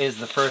brick is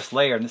the first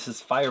layer, and this is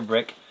fire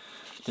brick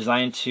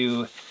designed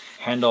to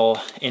handle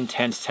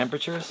intense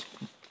temperatures,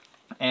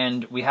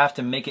 and we have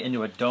to make it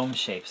into a dome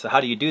shape. So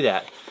how do you do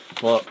that?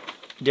 Well,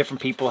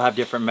 different people have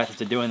different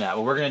methods of doing that.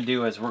 What we're going to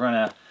do is we're going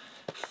to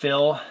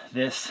fill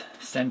this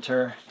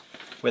center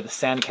with a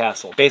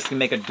sandcastle. Basically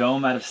make a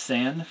dome out of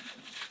sand,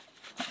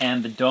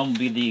 and the dome will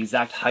be the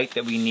exact height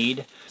that we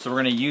need. So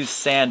we're going to use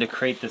sand to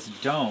create this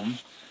dome,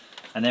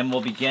 and then we'll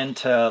begin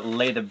to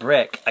lay the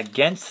brick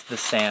against the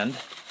sand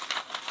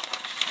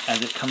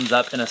as it comes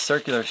up in a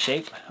circular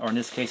shape, or in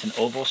this case an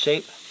oval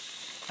shape.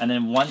 And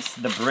then once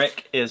the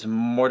brick is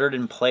mortared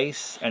in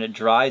place and it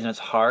dries and it's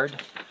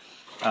hard,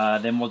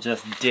 then we'll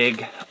just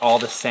dig all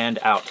the sand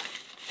out.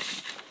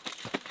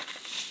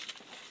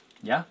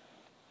 Yeah?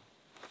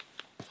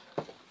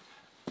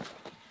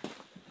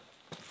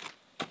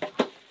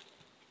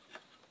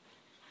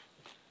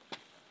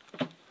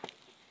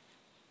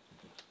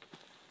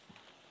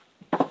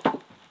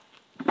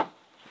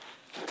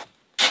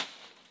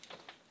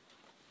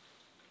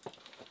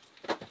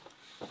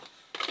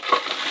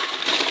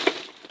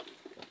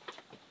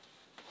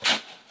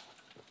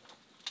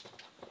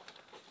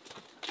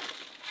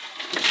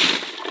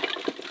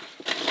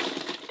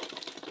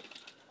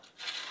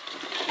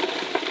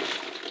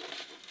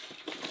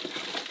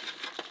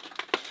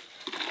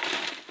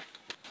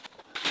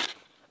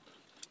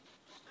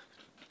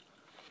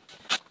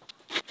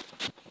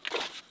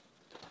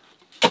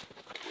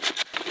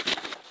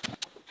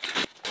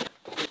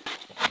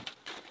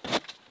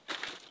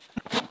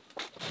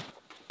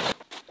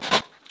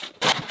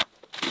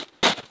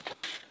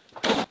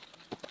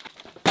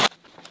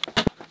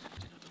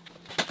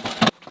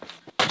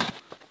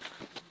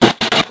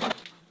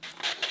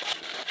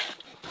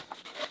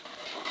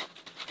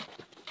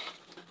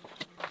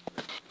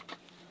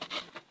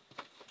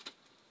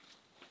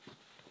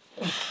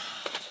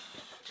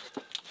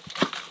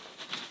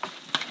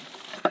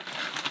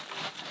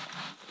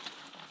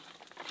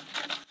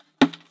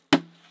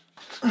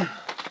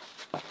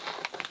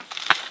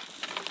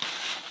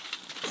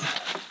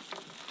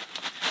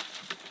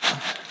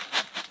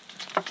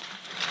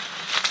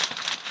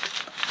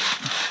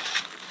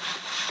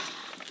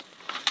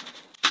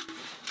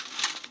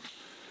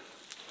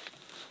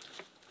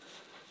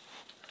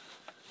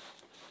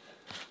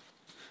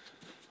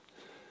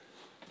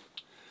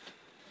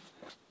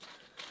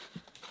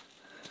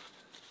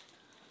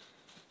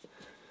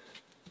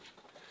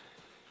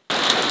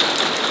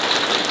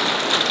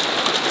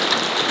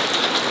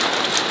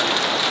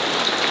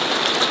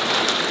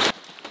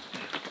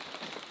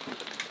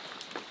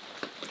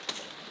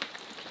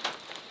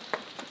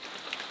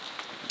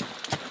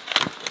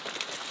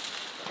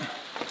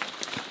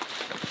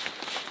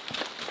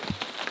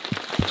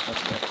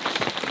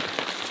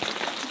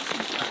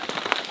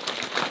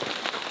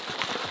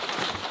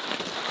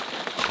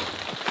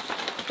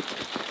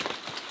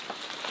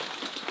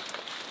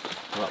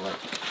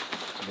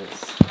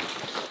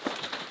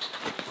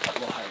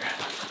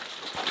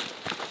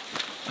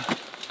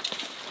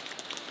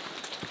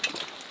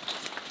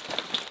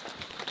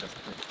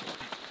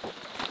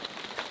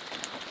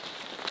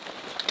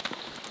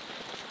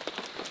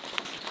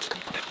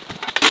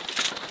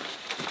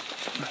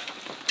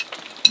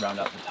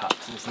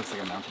 This looks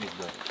like a mountain. Needs to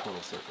be like a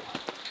total circle.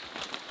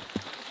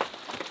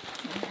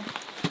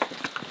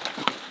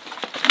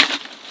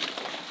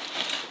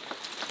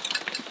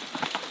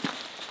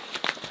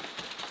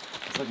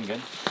 It's looking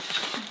good.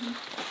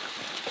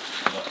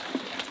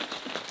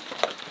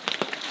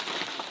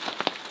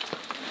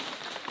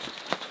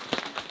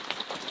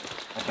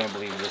 I can't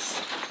believe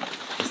this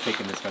is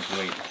taking this much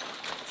weight.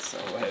 It's so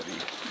heavy.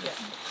 Yeah.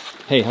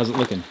 Hey, how's it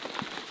looking?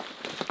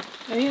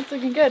 I think it's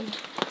looking good.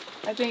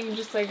 I think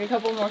just like a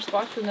couple more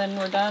spots and then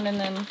we're done, and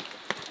then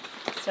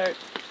start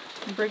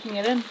breaking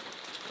it in.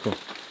 Cool.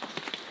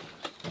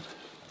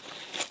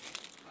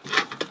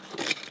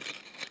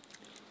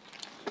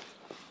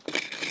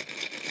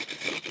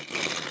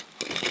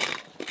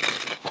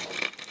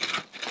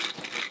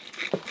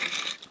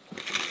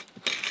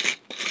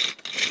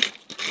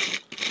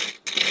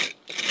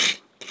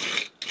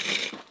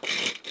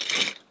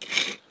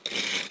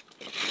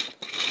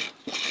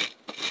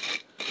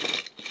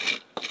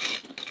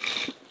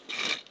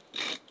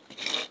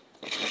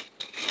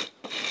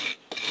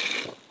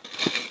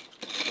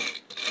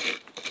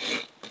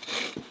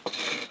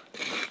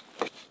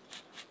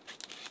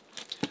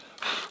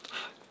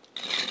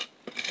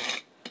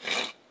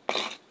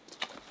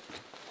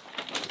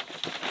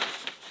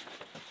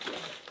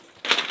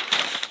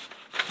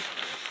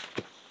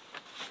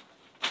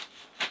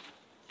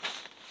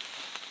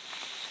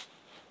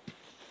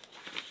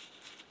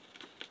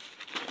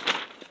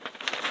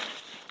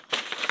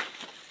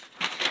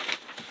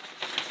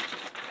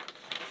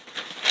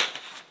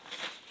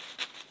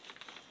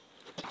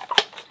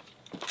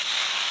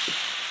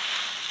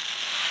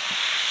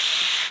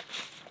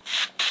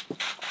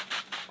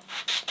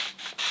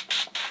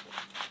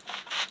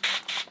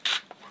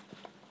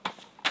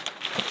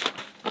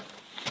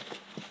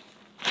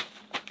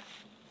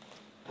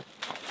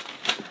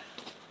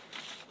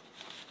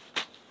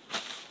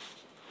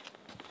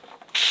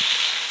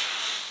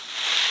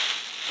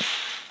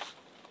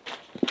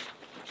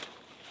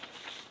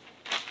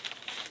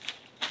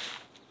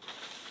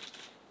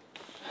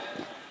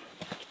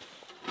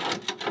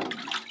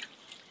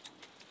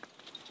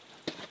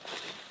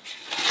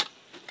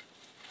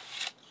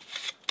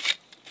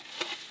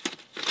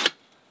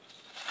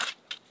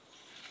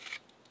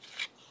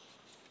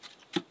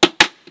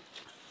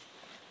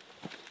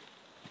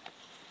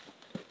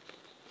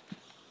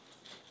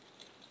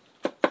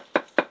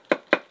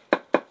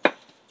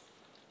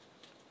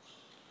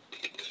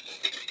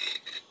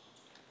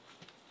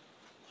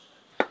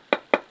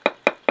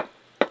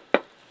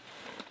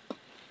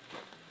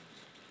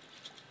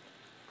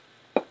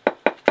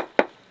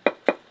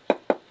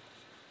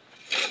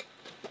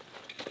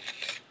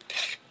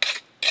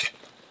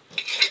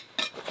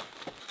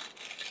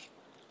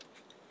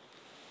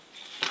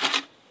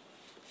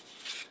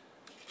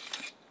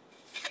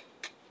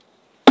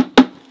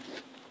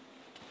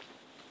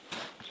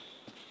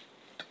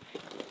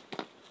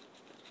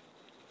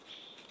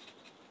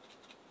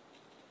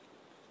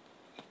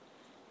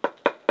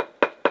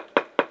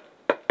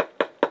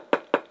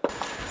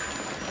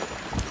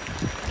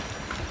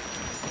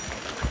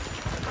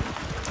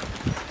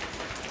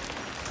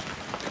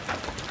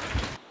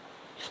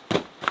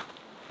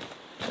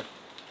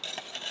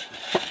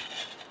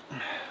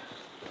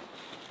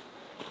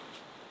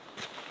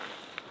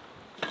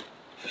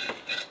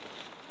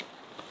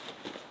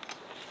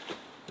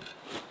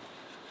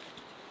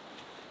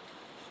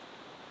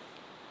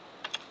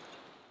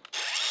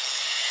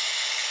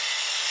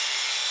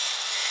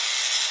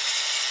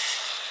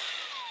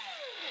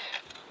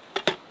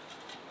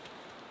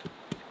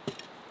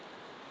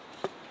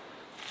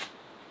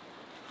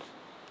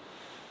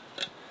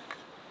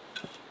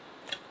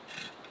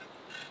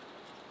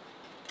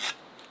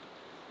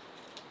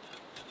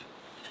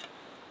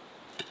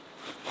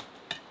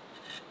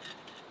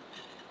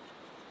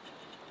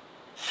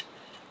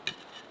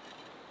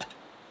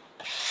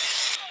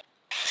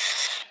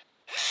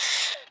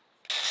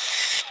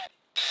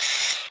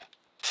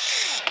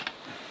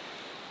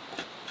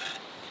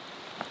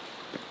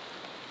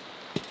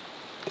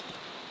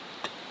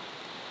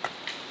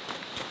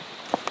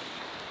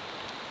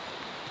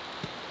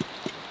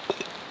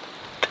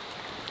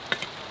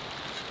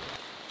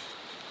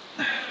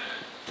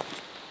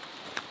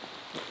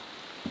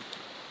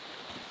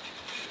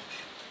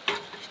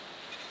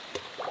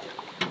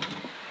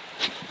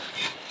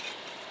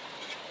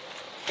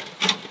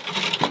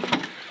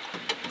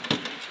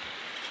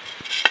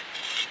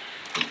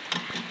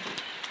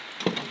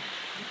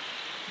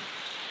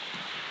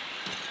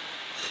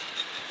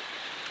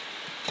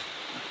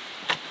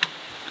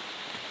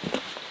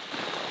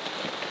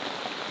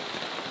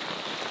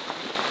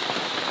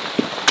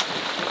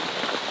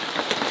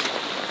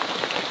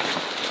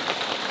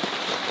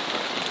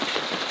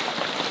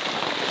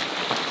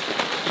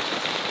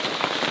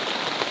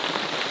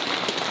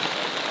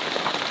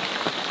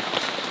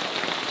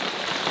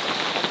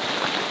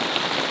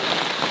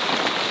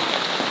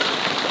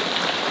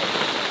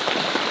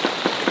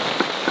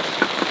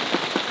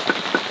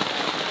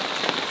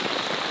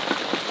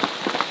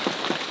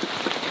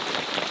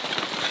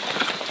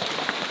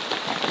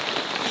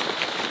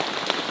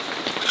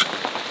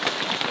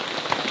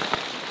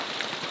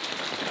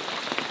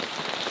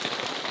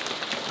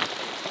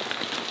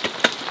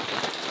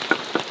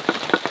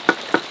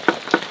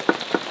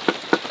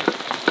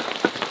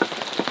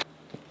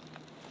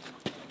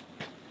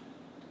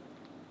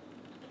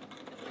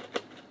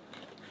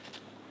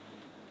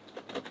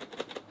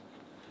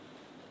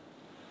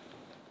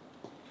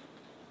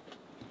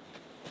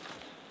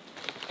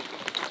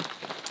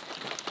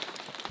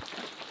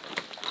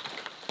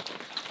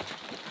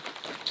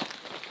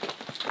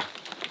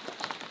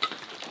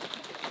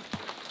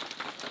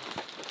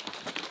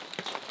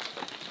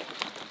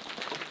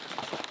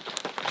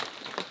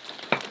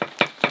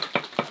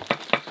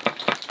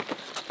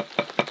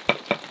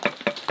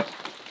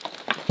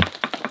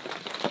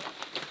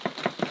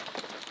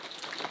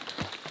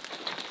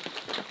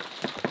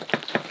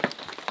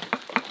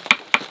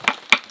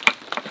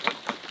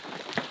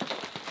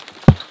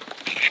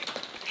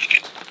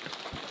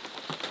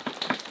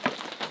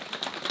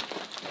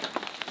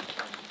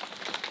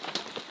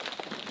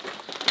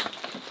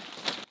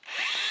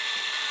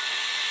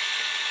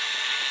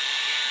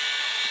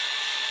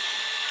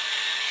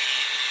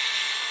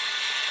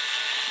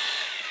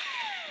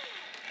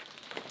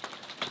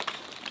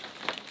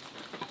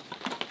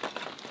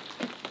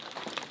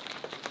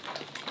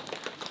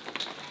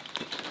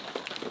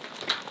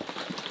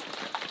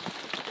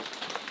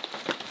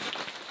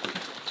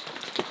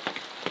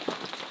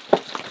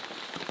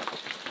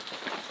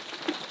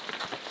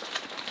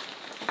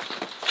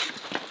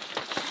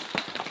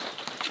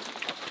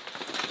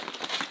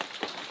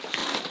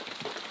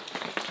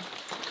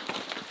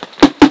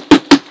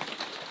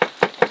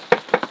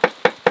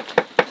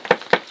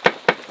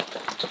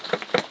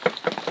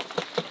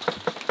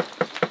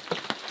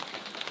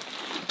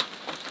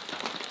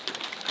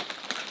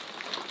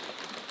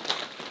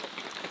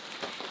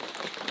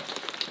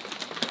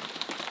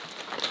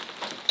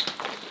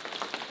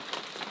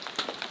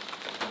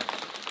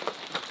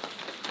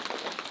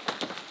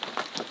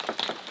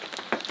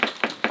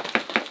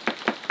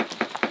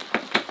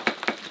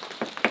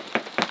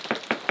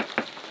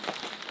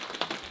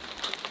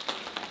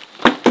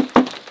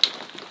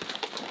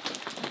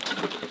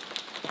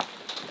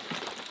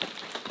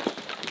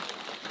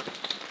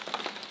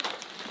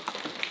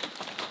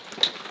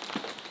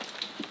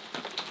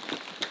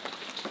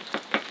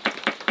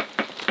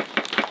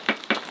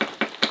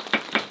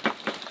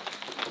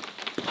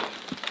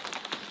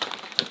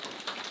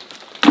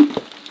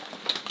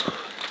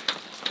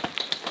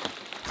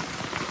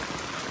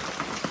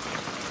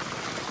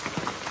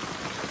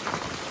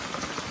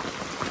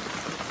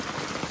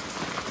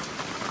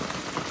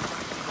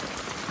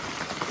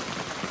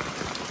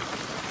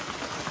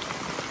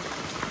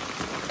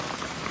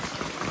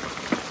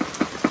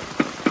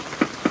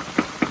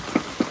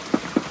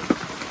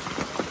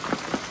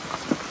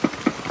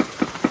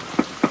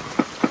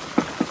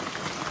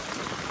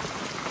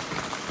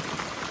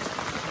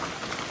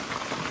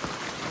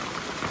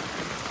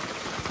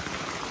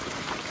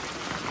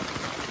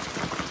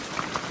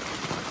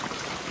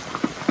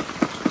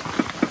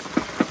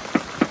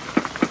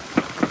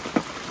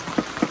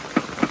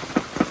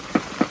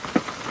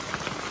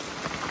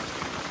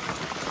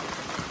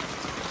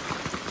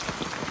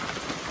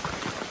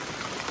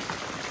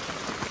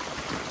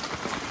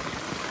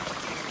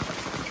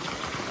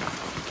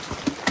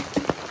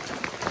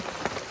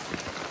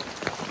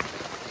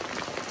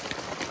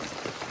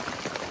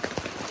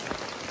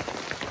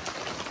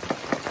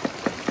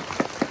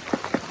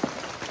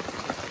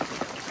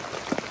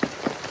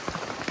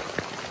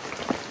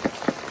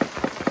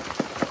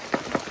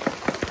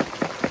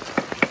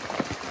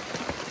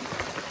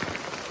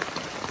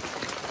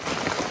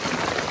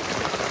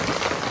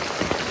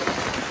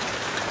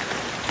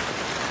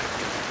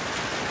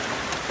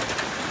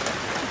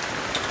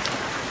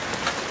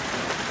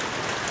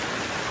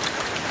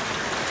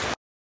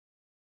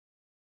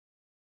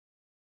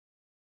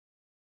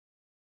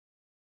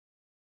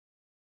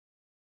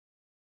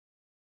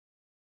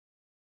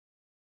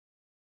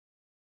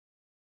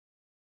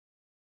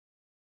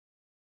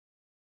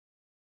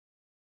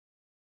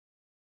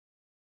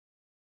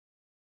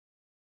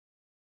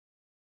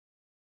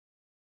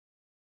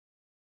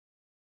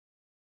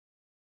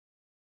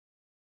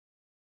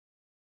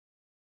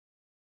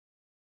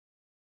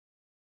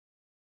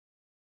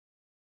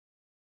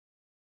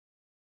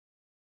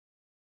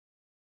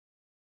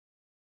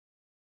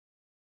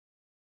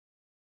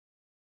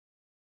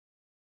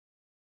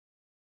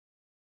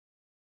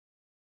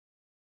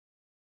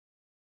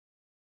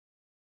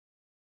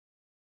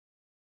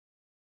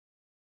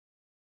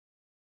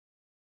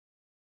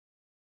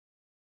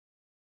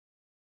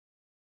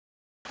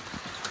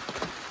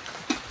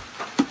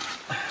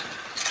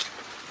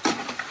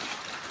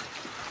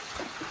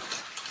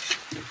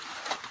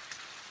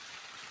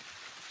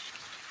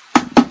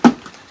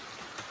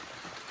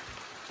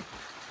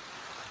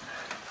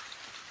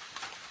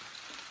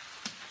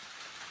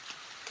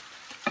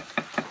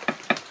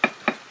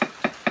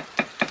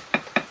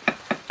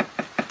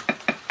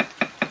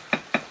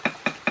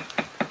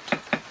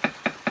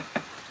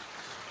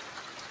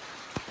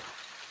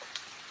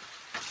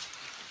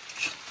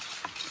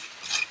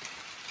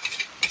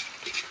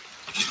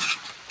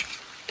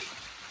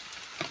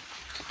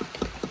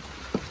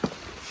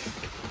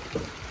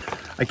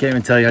 I can't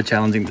even tell you how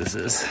challenging this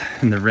is.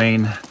 In the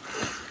rain,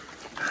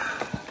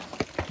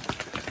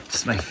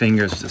 just my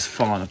fingers just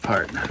falling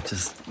apart.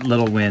 Just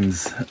little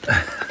wins.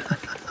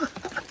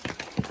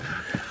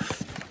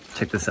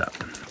 Check this out.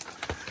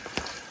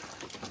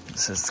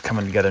 This is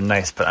coming together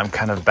nice, but I'm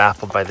kind of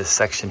baffled by this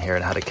section here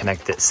and how to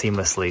connect it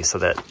seamlessly so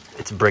that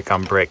it's brick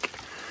on brick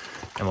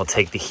and we'll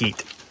take the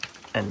heat.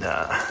 And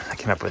I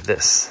came up with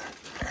this.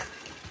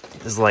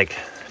 This is like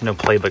no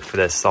playbook for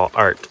this, it's all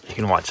art. You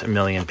can watch a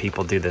million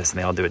people do this and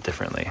they all do it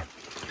differently.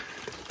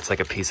 It's like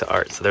a piece of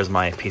art. So there's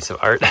my piece of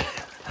art.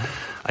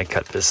 I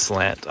cut this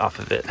slant off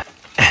of it.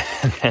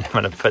 And then I'm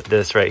gonna put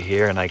this right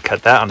here and I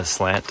cut that on a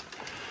slant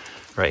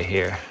right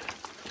here.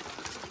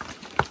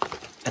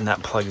 And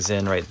that plugs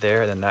in right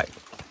there, then that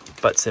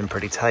butts in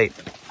pretty tight.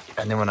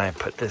 And then when I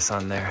put this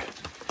on there,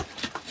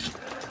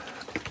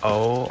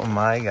 oh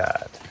my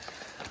God.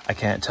 I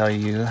can't tell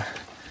you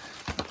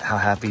how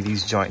happy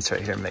these joints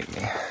right here make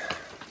me.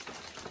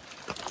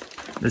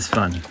 This is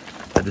fun,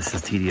 but this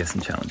is tedious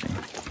and challenging.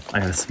 I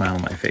got a smile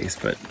on my face,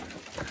 but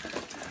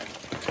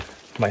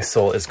my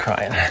soul is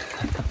crying.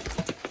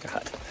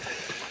 God.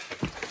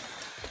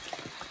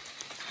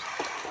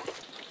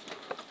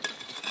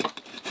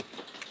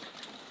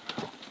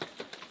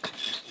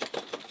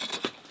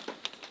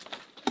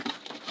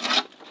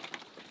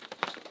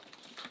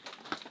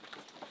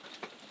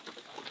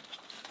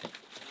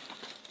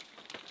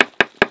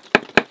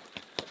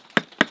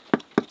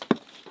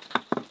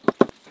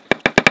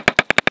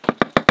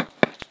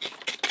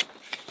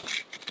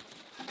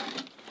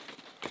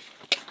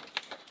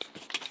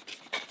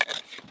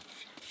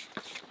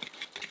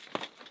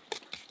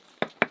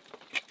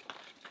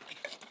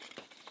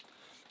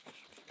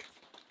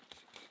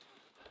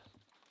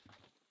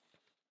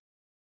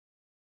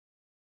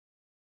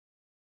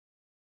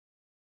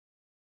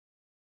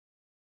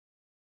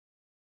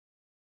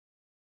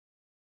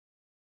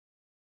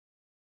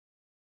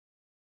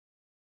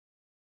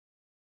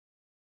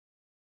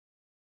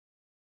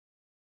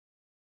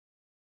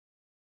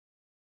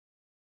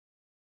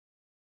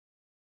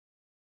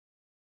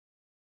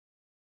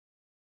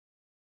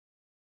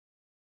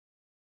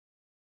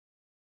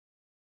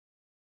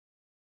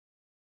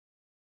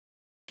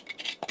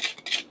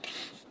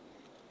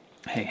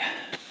 Hey.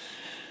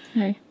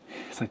 Hey.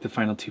 It's like the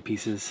final two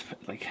pieces,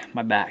 like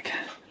my back.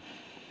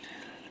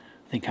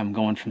 I think I'm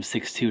going from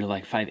 6'2" to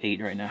like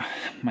 5'8" right now,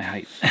 my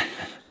height.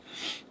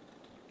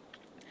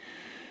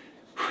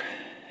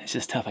 It's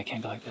just tough, I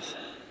can't go like this.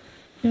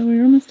 Yeah,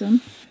 we're almost done.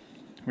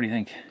 What do you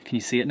think? Can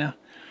you see it now?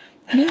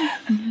 Yeah,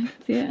 I can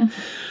see it.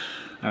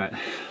 All right,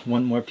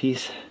 one more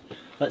piece.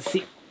 Let's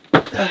see.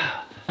 It's gonna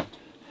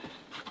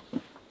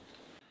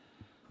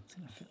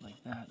fit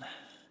like that.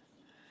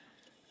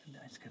 And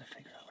I just gotta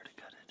figure out where to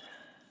cut it.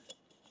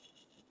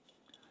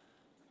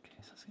 Okay,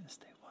 so it's gonna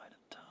stay wide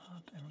up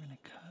top, and we're gonna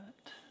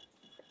cut.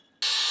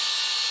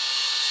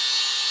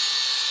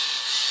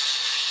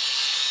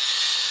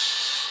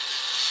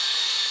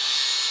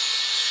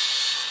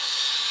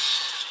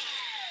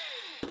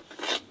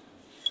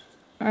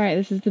 All right,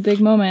 this is the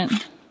big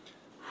moment.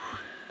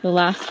 The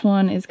last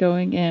one is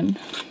going in.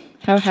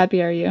 How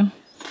happy are you?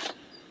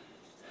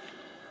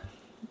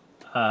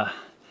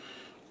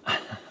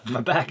 My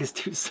back is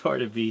too sore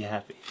to be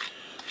happy.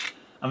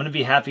 I'm gonna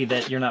be happy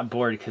that you're not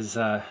bored because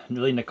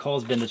really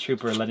Nicole's been the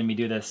trooper letting me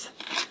do this.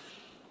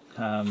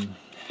 Because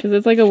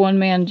it's like a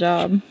one-man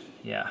job.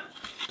 Yeah.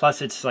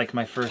 Plus it's like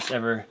my first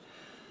ever,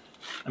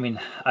 I mean,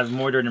 I've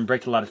mortared and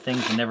bricked a lot of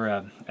things but never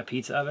a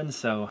pizza oven.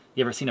 So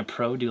you ever seen a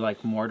pro do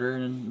like mortar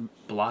and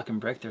block and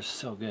brick? They're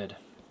so good.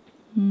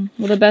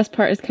 Well, the best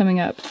part is coming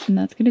up, and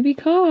that's gonna be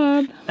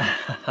COB.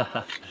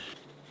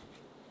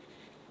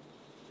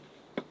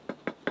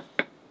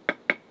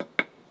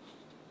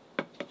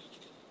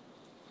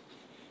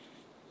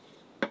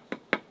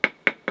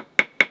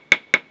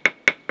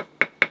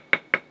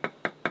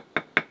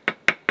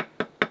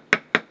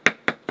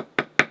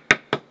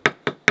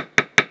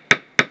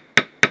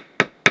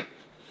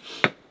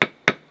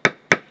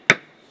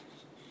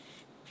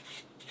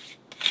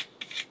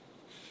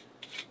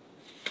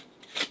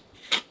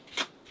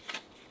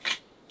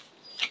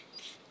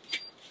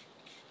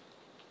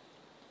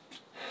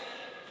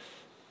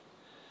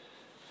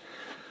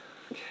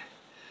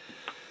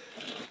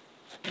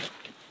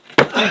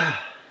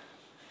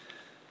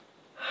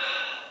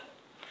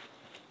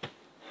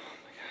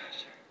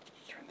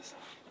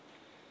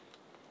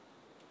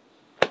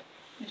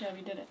 Good job,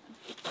 you did it.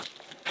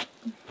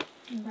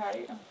 I'm proud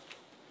of you.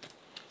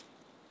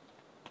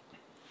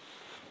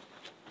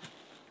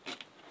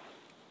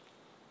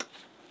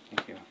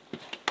 Thank you.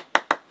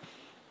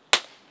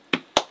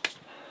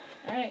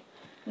 Alright,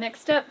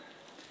 next step.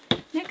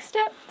 Next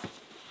step.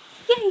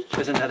 Yay!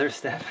 There's another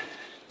step.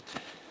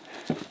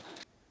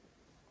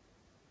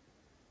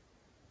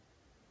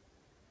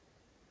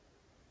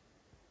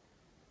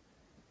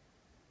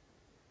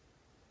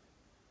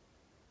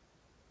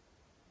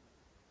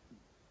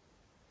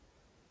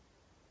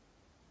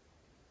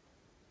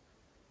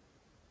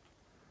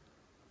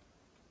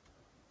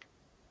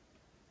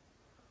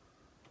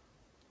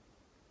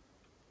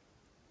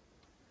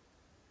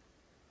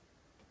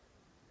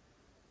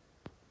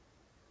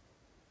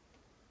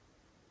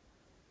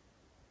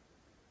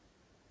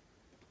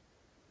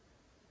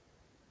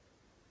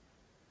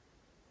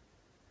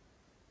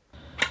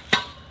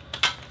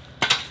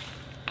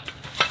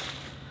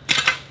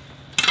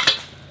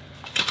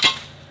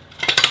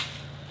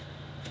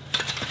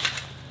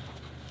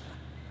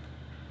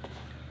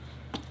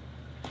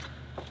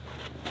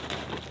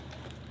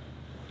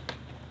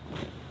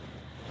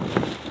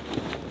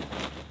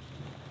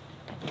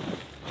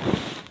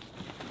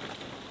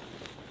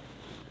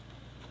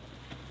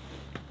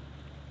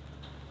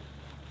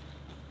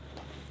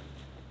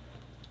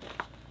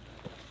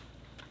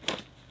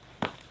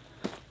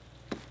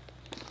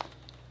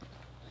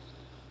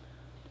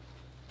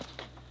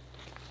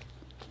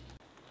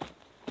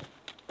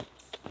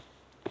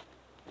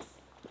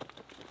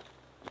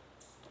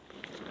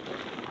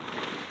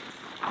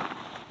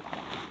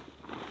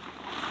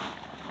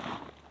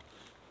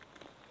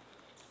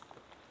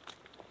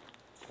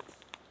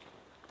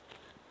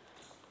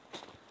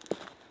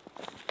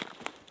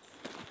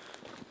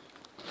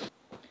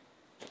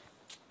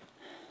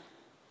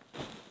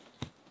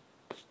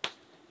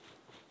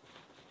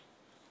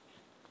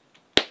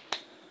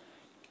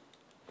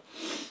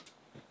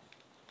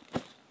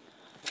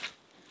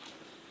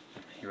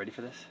 ready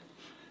for this?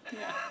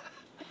 Yeah.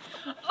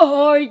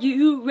 Are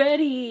you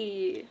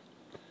ready?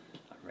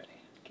 I'm ready.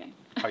 Okay.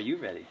 Are you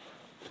ready?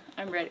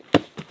 I'm ready.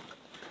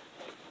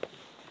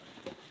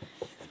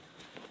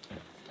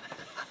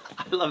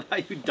 I love how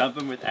you dump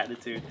them with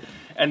attitude.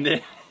 And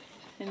then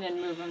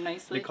move them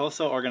nicely. Nicole's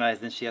so organized,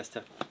 then she has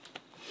to...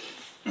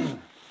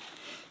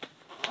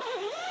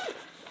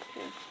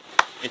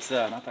 It's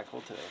not that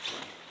cold today,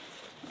 actually.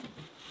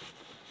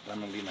 But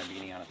I'm going to leave my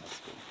beanie on at this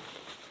school.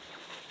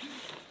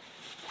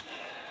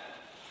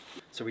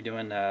 So we're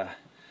doing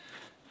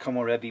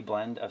Komorebi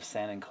blend of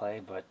sand and clay,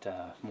 but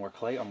more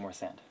clay or more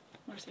sand?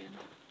 More sand.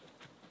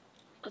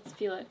 Let's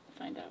feel it,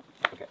 find out.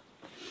 Okay.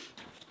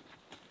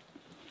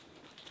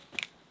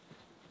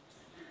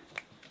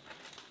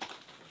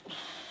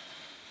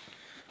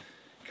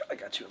 I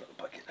got you a little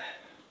bucket.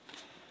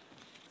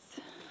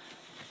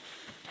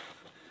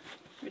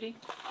 Ready?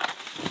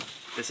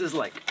 This is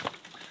like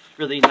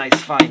really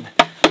nice fine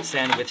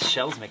sand with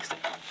shells mixed in.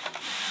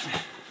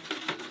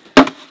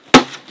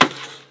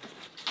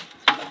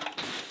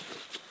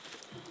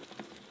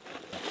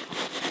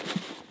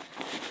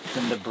 It's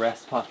in the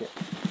breast pocket.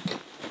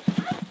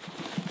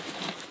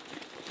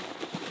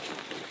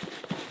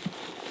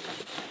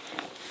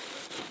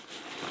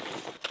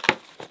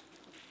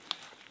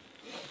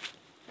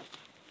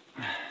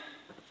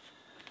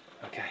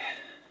 Okay.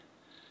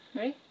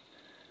 Ready?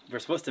 We're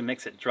supposed to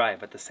mix it dry,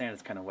 but the sand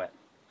is kind of wet.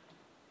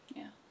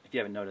 Yeah. If you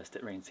haven't noticed,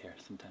 it rains here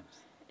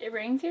sometimes. It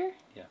rains here?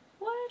 Yeah.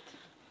 What?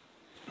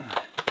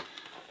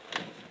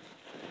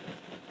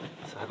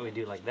 So how about we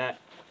do like that,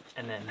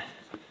 and then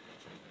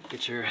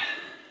get your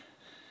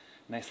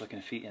nice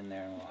looking feet in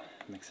there and we'll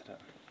mix it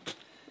up.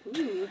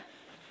 Ooh.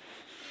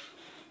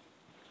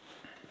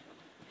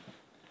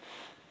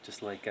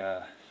 Just like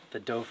the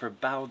dough for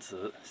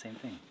baozi, same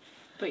thing.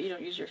 But you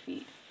don't use your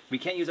feet. We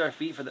can't use our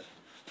feet for the...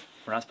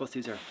 We're not supposed to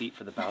use our feet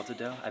for the baozi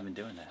dough. I've been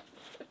doing that.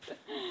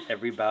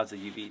 Every baozi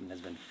you've eaten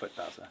has been foot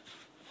baozi.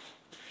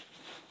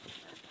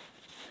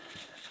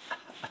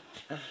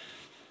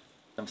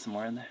 Dump some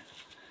more in there.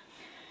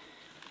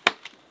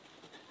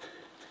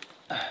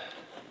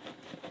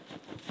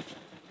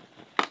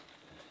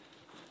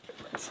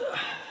 Let's,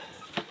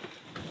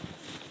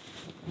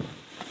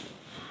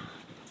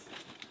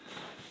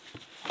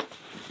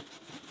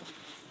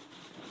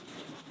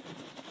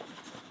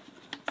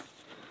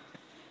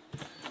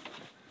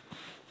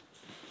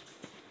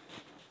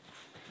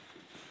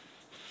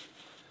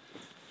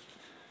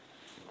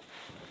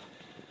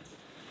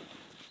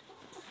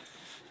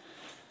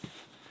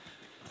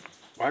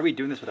 Why are we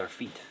doing this with our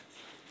feet?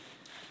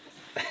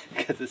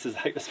 Because this is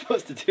how you're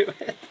supposed to do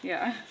it.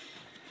 Yeah.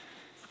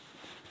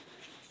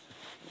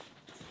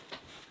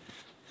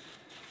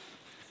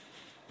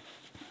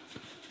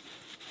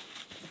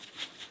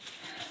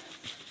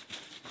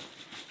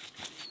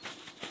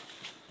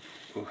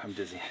 Ooh, I'm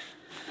dizzy.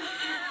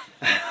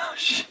 Oh,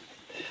 shit.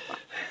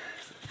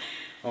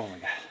 Oh my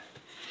god.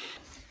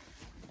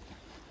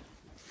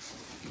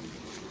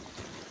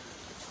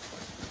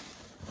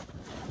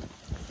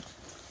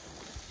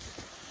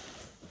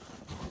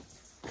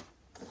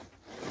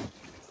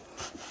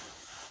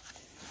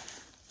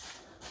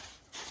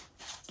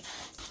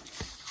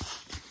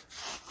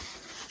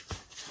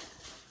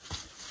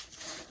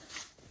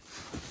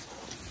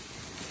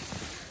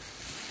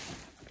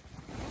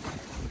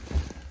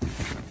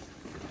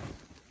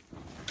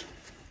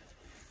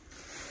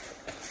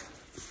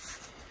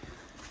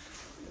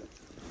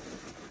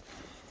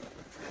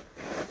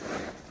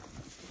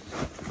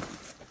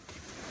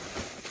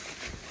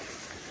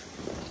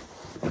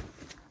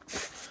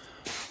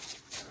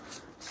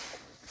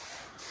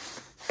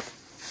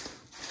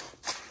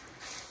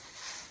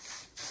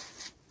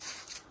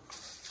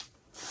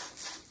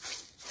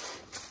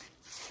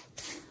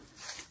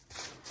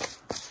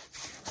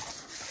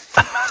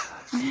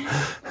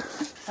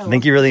 I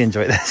think you really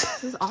enjoy this.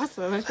 This is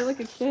awesome. I feel like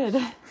a kid.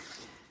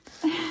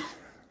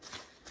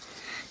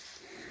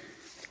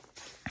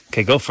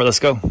 Okay, go for it. Let's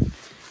go.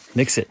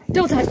 Mix it.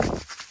 Don't touch.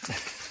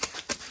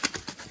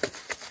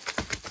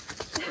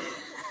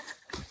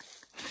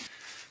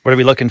 What are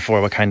we looking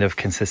for? What kind of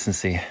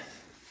consistency?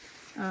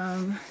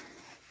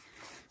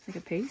 Like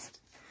a paste?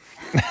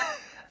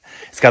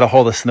 It's got to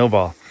hold a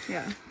snowball.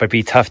 Yeah. But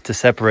be tough to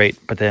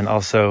separate, but then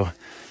also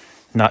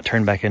not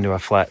turn back into a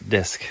flat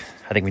disc.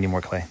 I think we need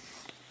more clay.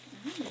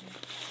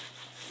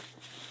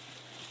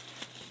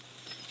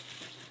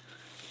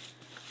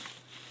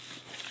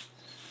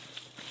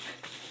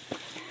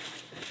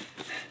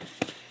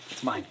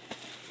 It's mine.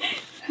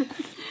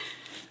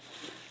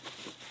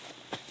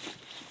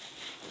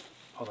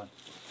 Hold on.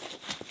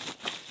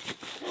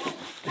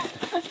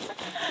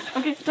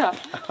 Okay, stop.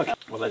 Okay.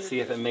 Well, let's see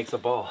if it makes a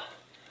ball.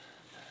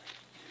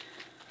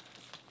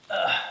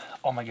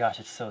 Oh my gosh,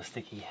 it's so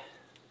sticky.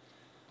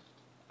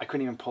 I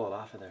couldn't even pull it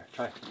off of there.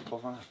 Try, pull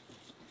it off.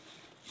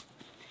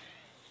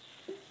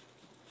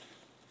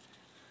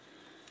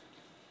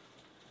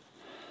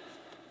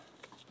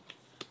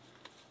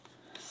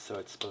 So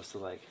it's supposed to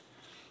like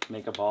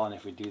make a ball, and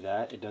if we do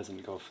that, it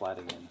doesn't go flat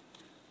again.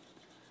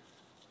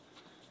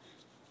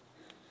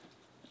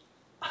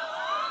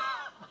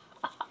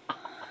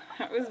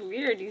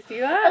 weird. Do you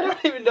see I that?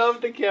 don't even know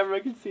if the camera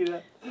can see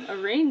that. A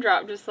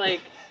raindrop just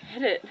like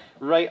hit it.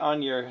 Right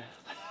on your...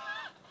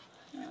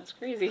 That was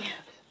crazy.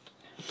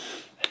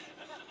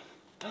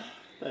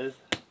 That's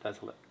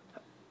hilarious.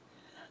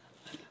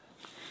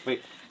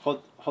 Wait,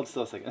 hold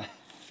still a second.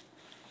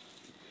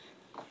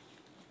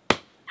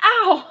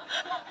 Ow!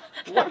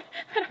 What?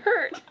 That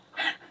hurt.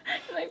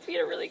 My feet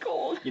are really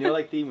cold. You know,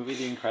 like the movie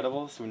The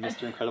Incredibles, when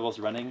Mr. Incredible's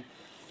running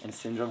and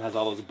Syndrome has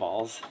all those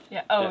balls?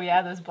 Yeah. Oh,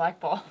 yeah, those black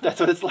balls. That's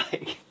what it's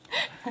like.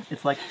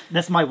 It's like,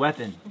 that's my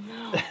weapon.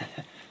 No.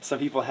 Some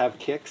people have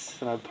kicks,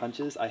 some have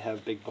punches. I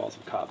have big balls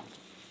of cob.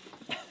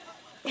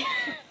 I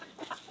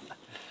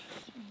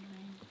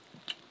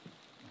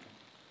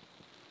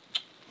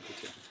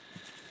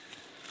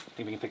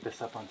think we can pick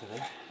this up onto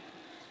there.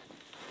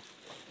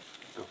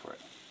 Go for it.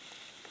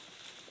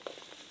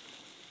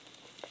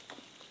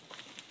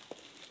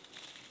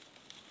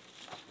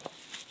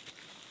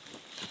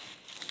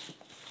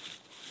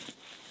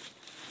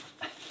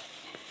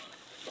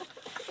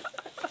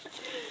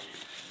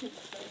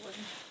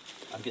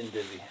 I'm getting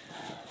dizzy.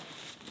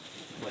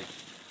 Like,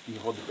 you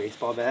hold the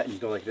baseball bat and you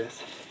go like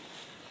this.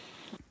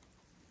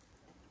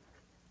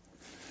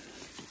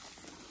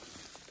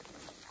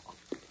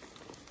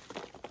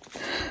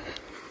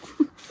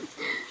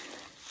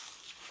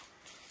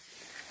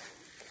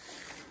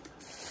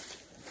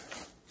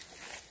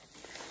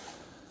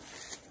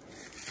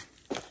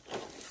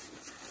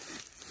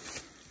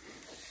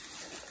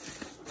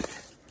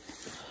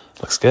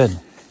 Looks good.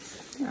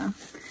 Yeah.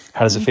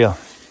 How does it feel?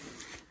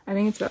 I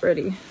think it's about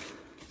ready.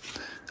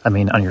 I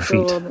mean, on your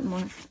Feel a feet. little bit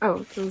more. Oh,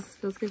 it feels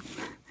good.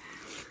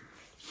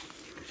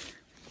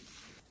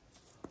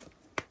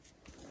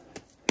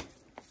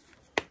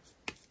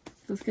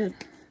 Feels good.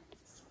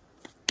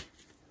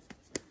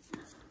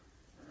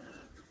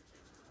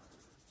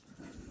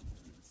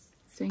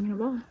 Staying in a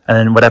ball. And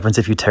then what happens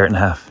if you tear it in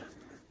half?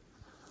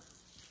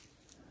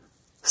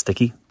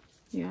 Sticky?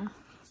 Yeah.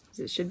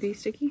 It should be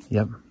sticky.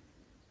 Yep.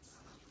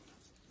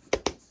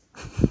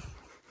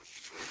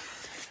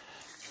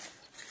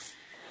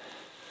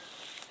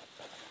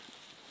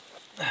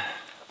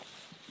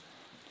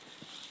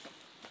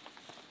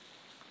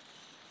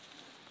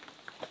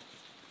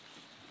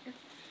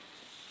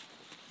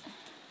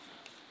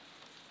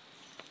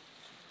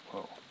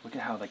 Whoa, look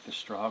at how like the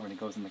straw when it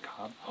goes in the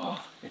cob.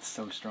 Oh, it's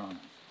so strong.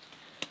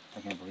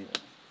 I can't believe it.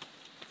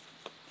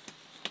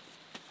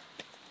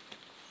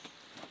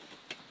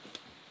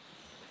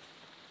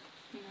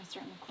 You gonna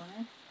start in the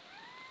corner?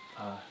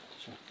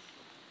 Sure.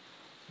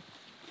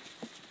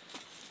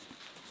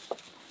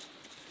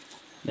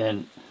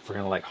 Then we're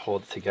gonna like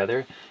hold it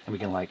together and we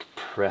can like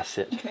press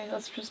it. Okay,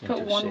 let's just into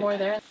put a one shape. more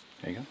there.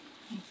 There you go.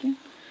 Thank you.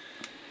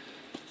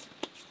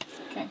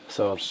 Okay.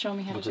 So Show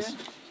me how to do it.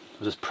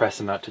 We'll just press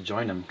them out to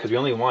join them because we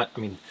only want, I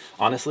mean,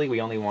 honestly, we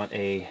only want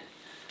a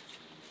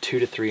 2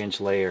 to 3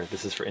 inch layer.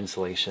 This is for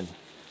insulation.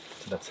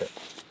 So that's it.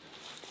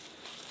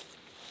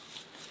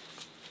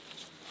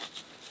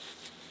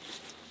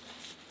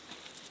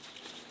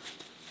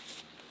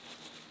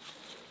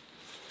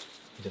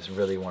 You just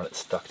really want it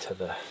stuck to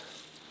the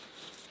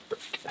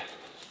brick.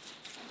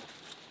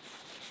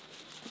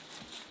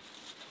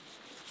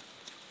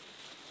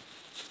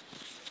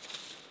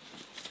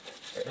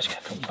 Just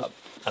gonna come up,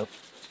 out.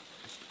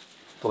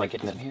 Don't like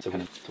getting in here, so we're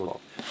gonna do it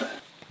all.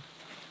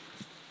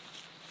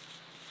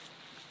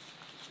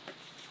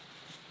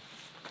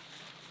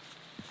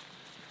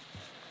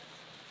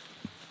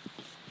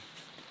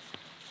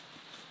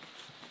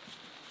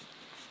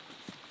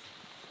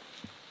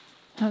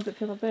 How does it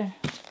feel up there?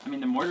 I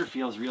mean, the mortar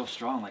feels real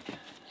strong, like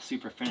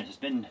super finished. It's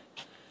been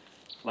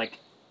like,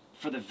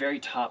 for the very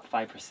top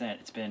 5%,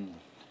 it's been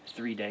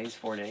 3 days,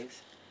 4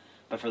 days.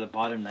 But for the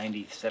bottom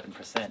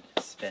 97%,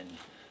 it's been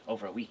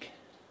over a week.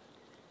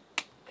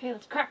 Okay,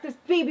 let's crack this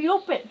baby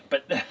open.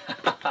 But,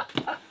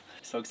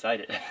 so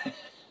excited.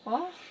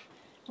 What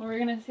we're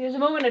gonna see is a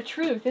moment of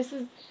truth. This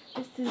is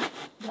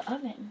the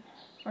oven.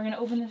 We're gonna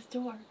open this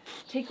door,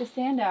 take the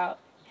sand out,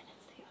 and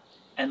it's the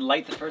oven. And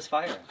light the first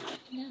fire.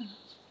 Yeah.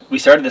 We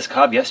started this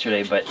cob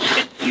yesterday, but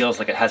it feels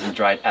like it hasn't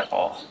dried at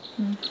all.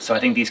 So I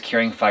think these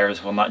curing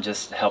fires will not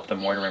just help the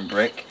mortar and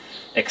brick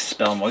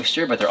expel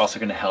moisture, but they're also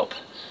going to help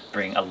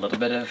bring a little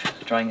bit of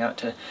drying out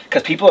to...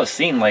 Because people have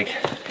seen, like,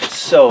 it's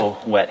so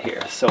wet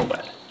here, so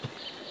wet.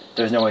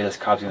 There's no way this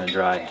cob's going to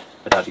dry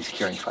without these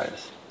curing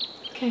fires.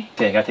 Okay.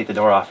 Okay, I got to take the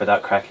door off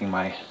without cracking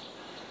my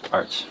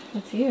arch.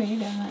 That's you. You're doing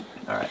that.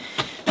 All right.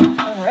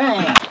 All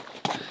right.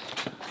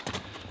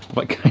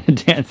 What kind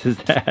of dance is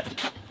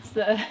that? It's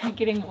the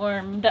getting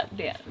warmed up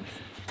dance.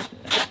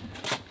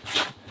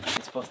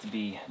 It's supposed to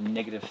be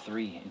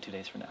 -3 in 2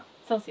 days from now.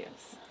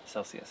 Celsius.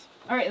 Celsius.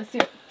 All right, let's do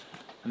it.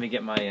 Let me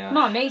get my... Come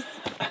on, Mace.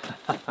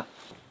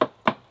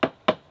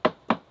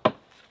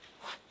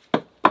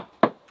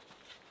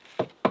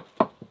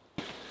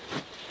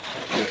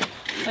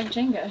 Like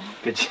Jenga.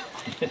 Good job.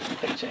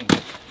 Like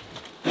Jenga.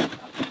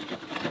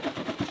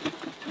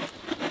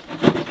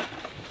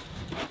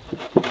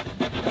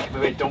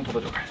 Wait, don't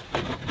pull the door.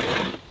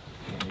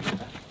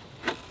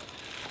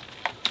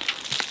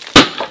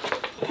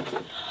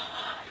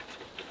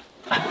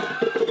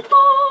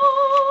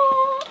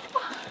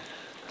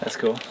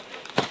 That's cool.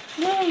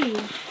 Yay!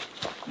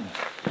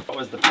 What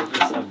was the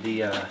purpose of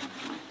the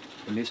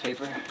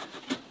newspaper?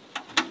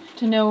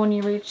 To know when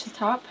you reach the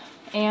top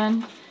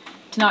and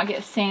to not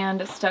get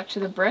sand stuck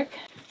to the brick.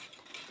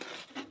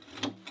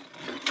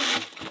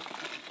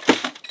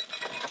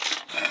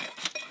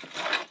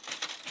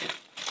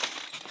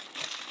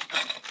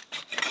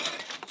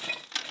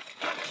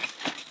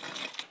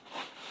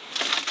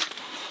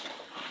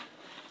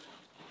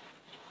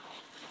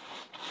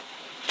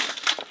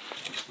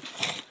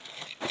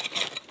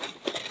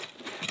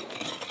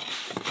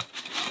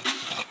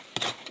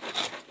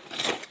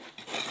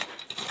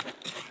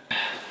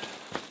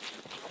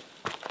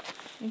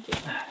 Thank you.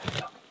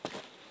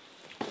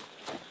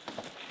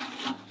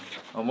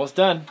 Almost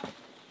done.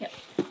 Yep.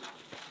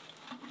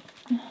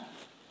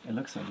 It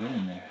looks so good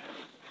in there.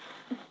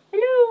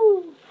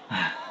 Hello!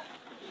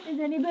 Is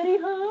anybody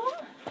home?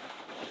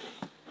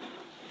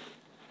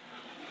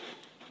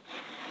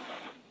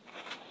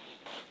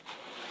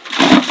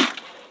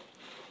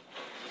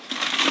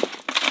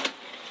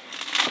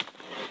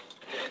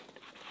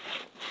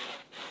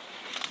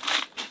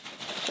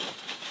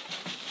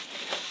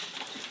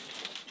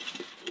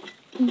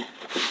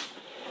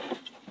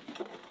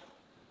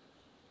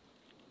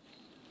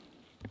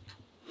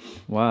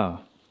 Wow.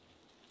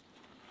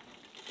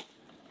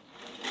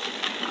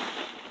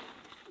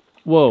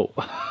 Whoa.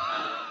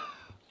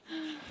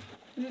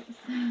 Oops.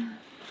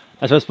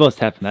 That's what's supposed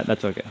to happen.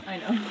 That's okay. I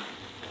know.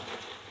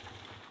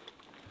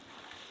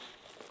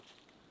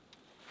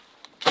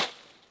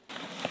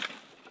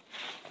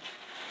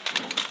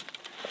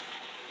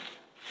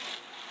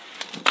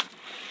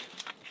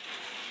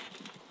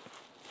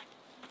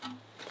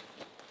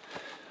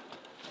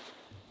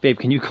 Babe,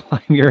 can you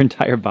climb your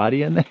entire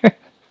body in there? Can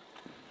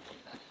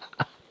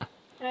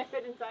I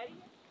fit inside of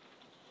you?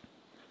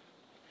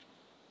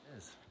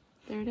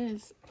 There it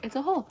is. It's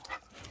a hole.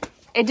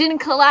 It didn't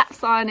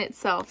collapse on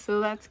itself, so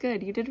that's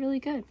good. You did really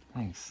good.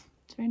 Thanks.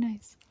 It's very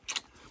nice.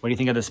 What do you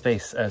think of the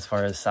space as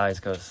far as size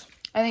goes?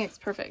 I think it's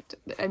perfect.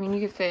 I mean,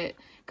 you could fit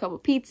a couple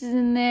pizzas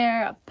in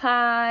there, a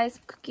pie,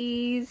 some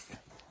cookies,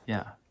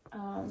 Yeah.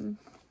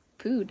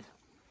 food.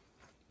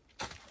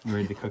 You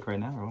ready to cook right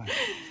now or what?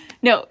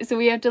 No, so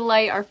we have to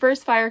light our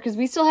first fire because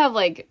we still have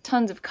like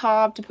tons of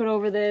cob to put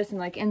over this and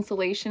like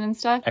insulation and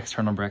stuff.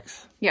 External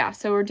bricks. Yeah,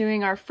 so we're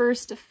doing our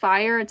first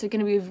fire. It's going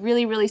to be a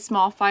really, really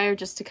small fire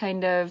just to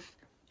kind of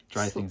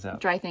Dry things out.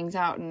 Dry things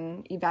out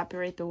and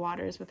evaporate the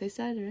water is what they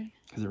said, right?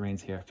 Because it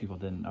rains here. If people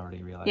didn't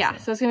already realize Yeah,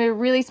 that. so it's going to be a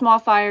really small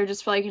fire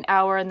just for like an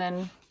hour and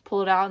then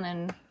pull it out. And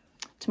then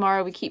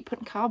tomorrow we keep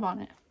putting cob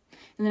on it.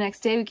 And the next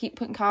day we keep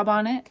putting cob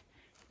on it.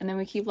 And then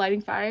we keep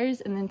lighting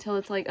fires and then until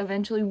it's like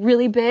eventually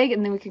really big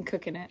and then we can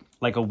cook in it.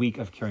 Like a week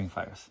of curing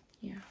fires.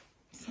 Yeah,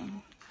 so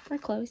we're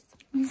close.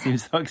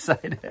 Seems so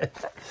excited.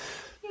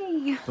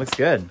 Yay. Looks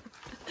good.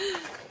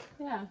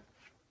 Yeah.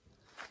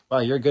 Wow,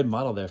 you're a good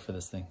model there for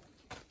this thing.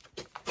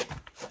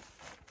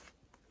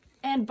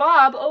 And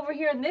Bob over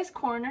here in this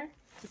corner.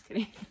 Just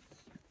kidding.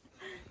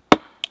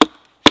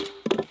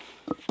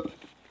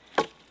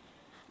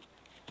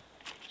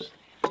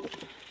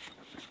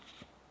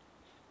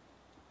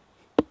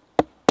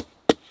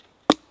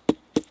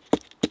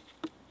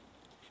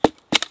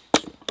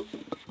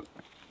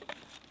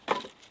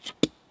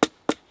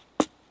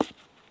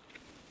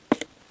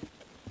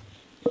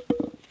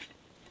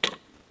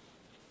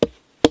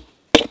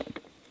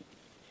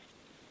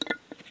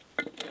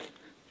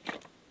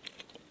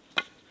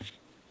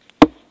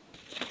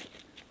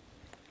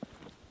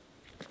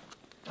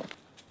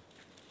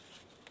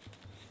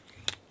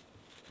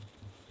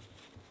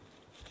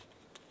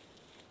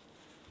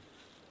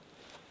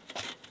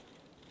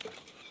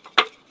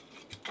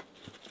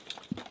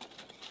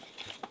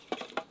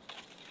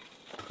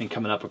 And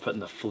coming up, we're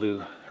putting the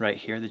flue right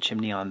here, the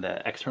chimney on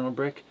the external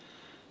brick.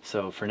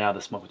 So for now,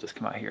 the smoke will just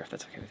come out here, if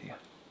that's okay with you.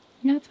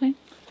 Yeah, that's fine.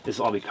 This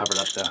will all be covered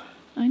up though.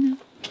 I know.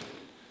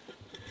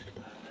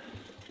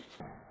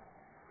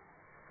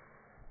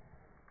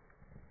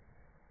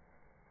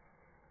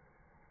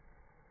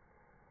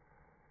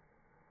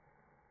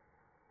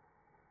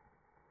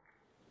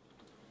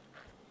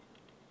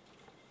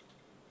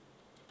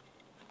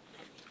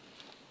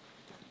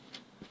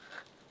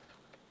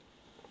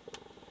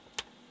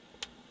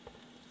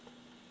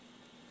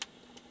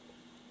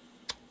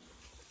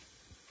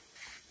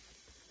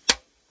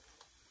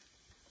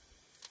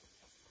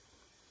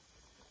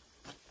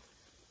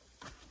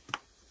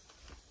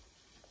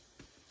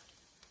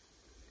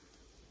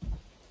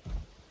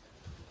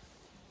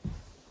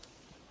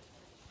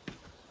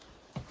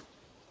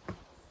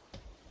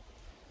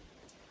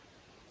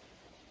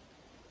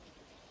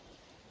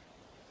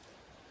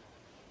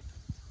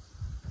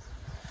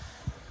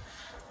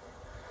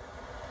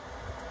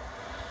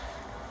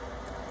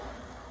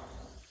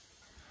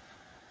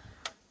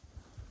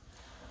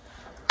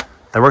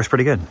 That works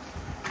pretty good.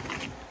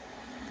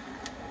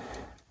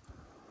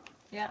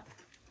 Yeah.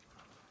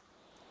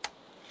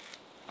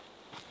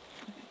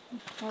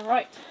 All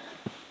right.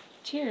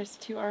 Cheers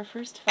to our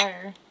first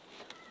fire.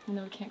 Even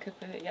though we can't cook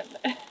with it yet.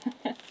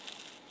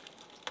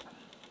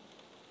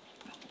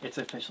 But It's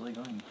officially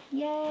going.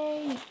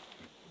 Yay!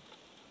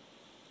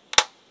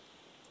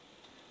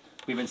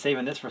 We've been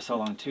saving this for so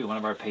long too. One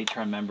of our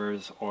Patron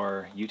members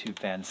or YouTube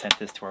fans sent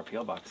this to our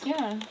P.O. box.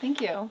 Yeah,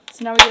 thank you.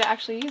 So now we get to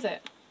actually use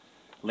it.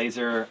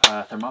 Laser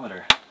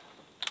thermometer.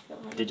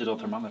 Digital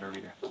thermometer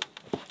reader.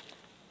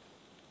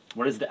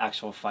 What does the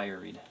actual fire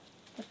read?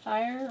 The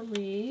fire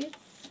reads...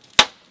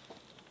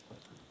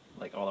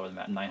 Like all over the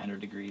map, 900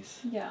 degrees.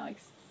 Yeah, like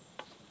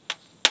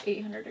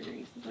 800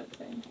 degrees is what it's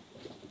saying.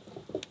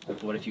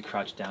 What if you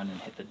crouch down and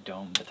hit the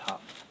dome, the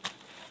top?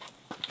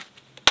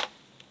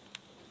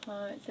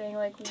 It's saying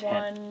like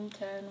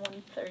 110,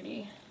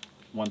 130.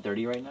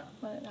 130 right now?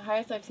 The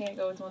highest I've seen it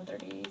go is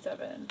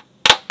 137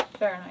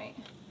 Fahrenheit.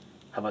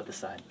 How about this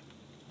side?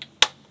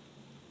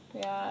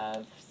 We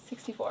have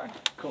 64.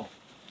 Cool.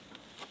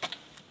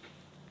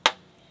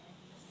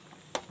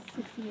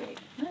 68.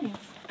 Nice.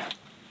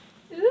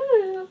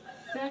 Ooh!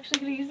 We're actually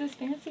going to use this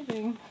fancy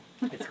thing.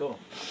 It's cool.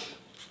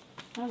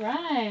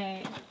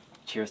 Alright.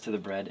 Cheers to the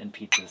bread and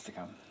pizzas to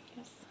come.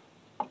 Yes.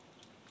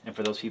 And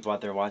for those people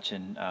out there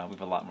watching, we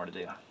have a lot more to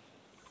do.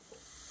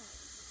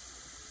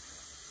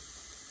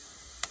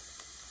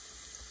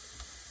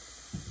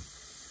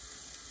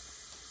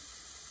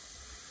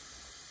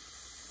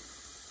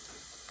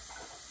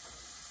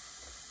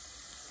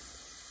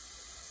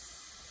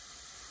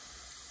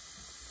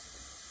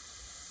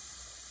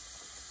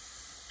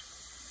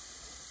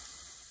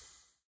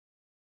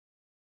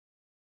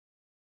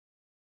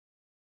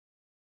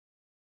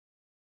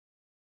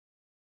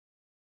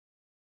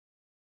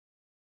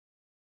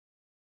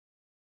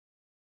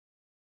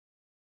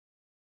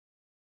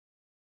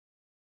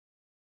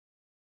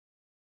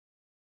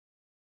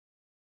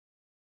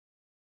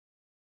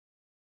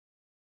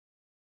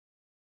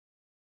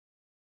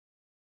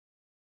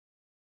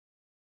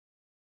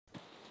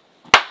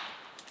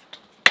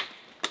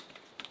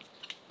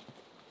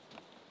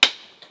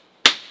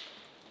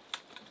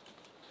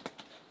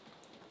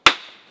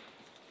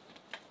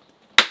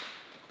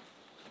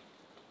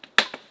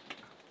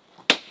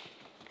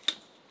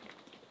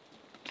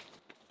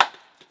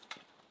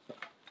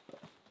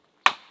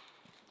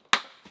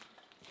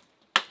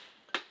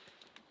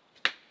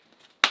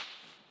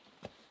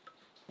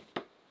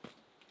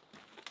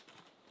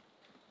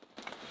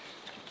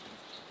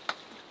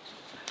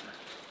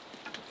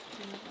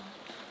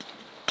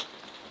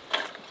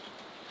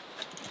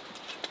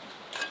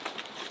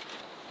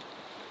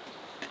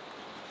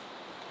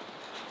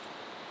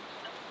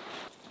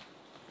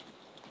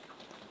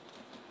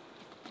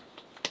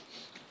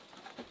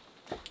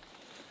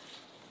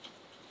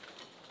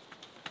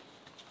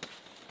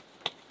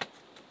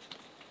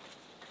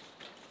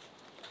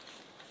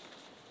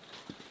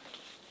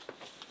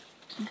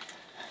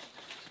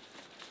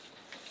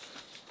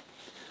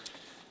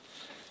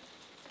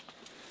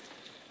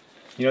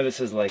 You know,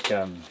 this is like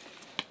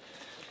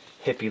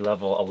hippie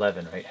level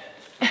 11, right?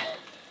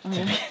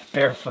 To be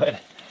barefoot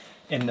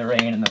in the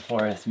rain in the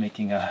forest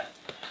making a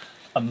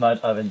mud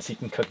oven so you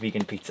can cook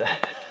vegan pizza.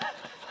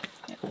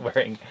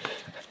 wearing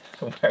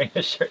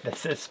a shirt that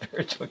says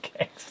spiritual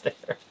gangster.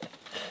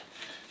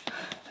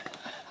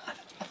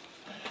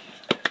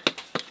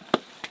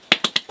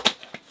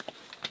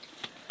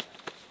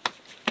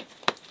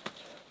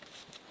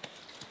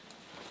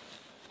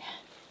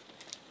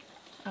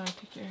 Oh, I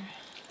took your...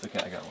 It's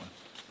okay, I got one.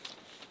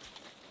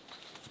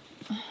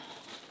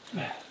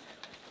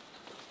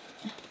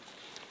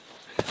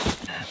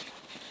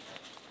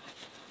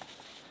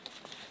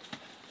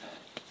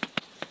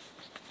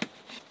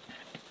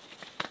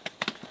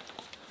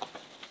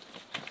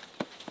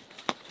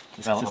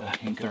 This is a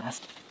pink grass.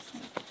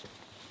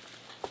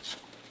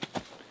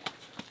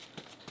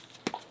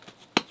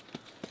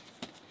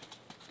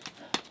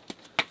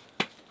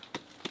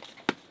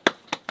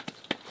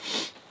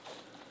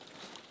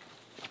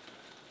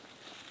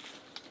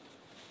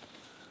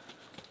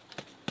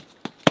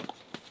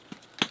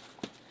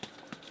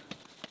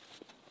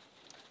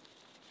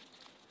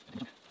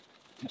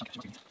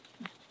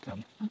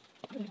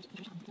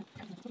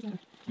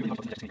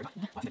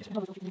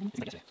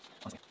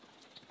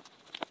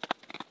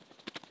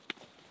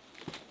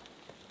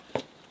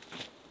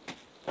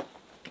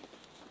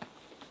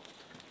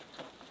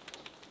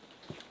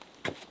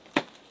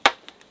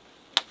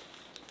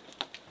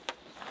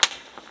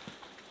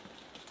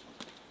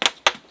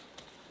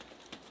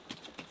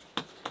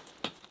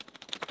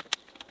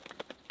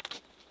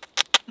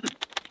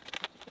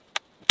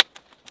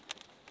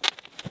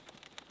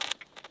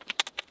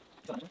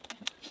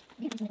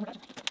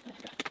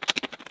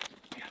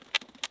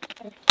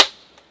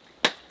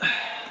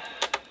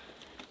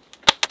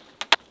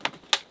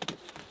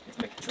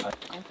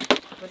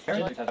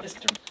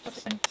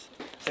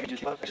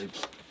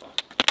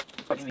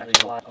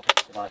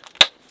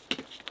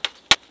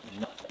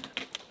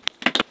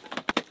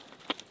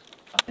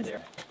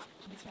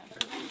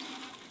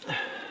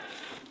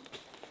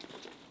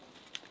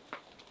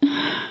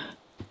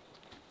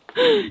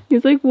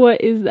 He's like,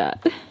 what is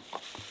that?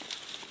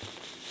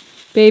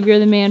 Babe, you're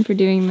the man for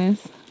doing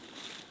this.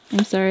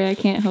 I'm sorry, I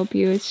can't help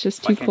you. It's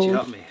just too cold. Why can't you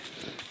help me?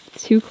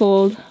 It's too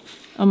cold.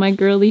 on my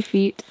girly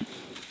feet.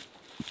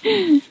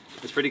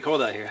 It's pretty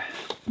cold out here.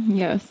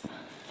 Yes.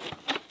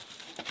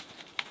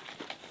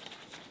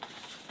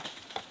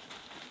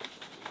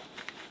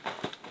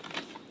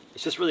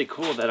 It's just really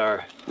cool that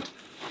our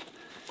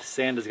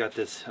sand has got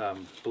this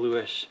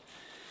bluish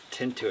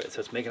tint to it, so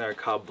it's making our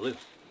cob blue.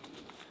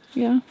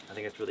 Yeah. I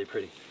think it's really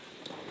pretty.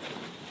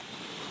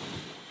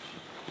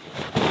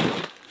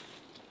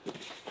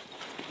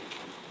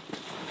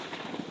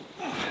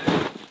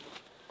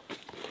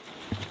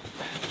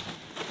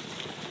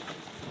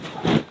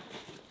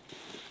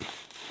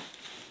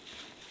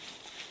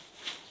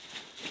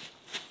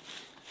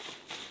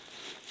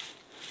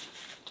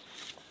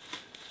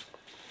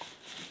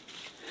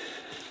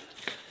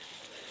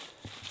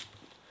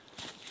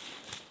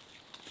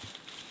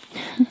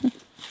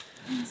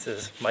 This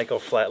is Michael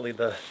Flatley,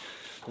 the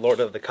Lord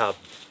of the Cob.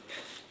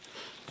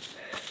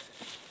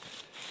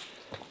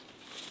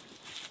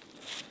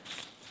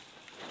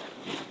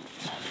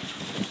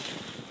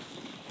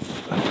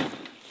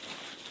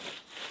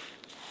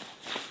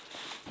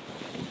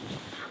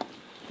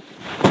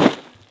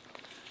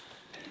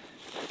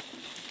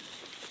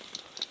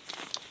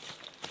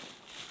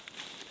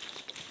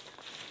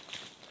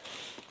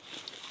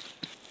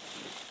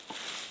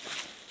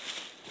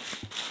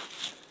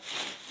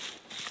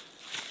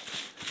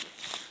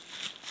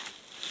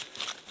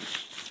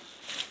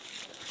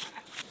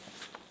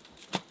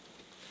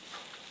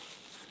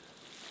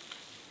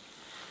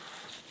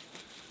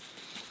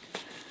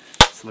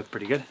 Does it look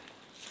pretty good?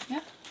 Yeah.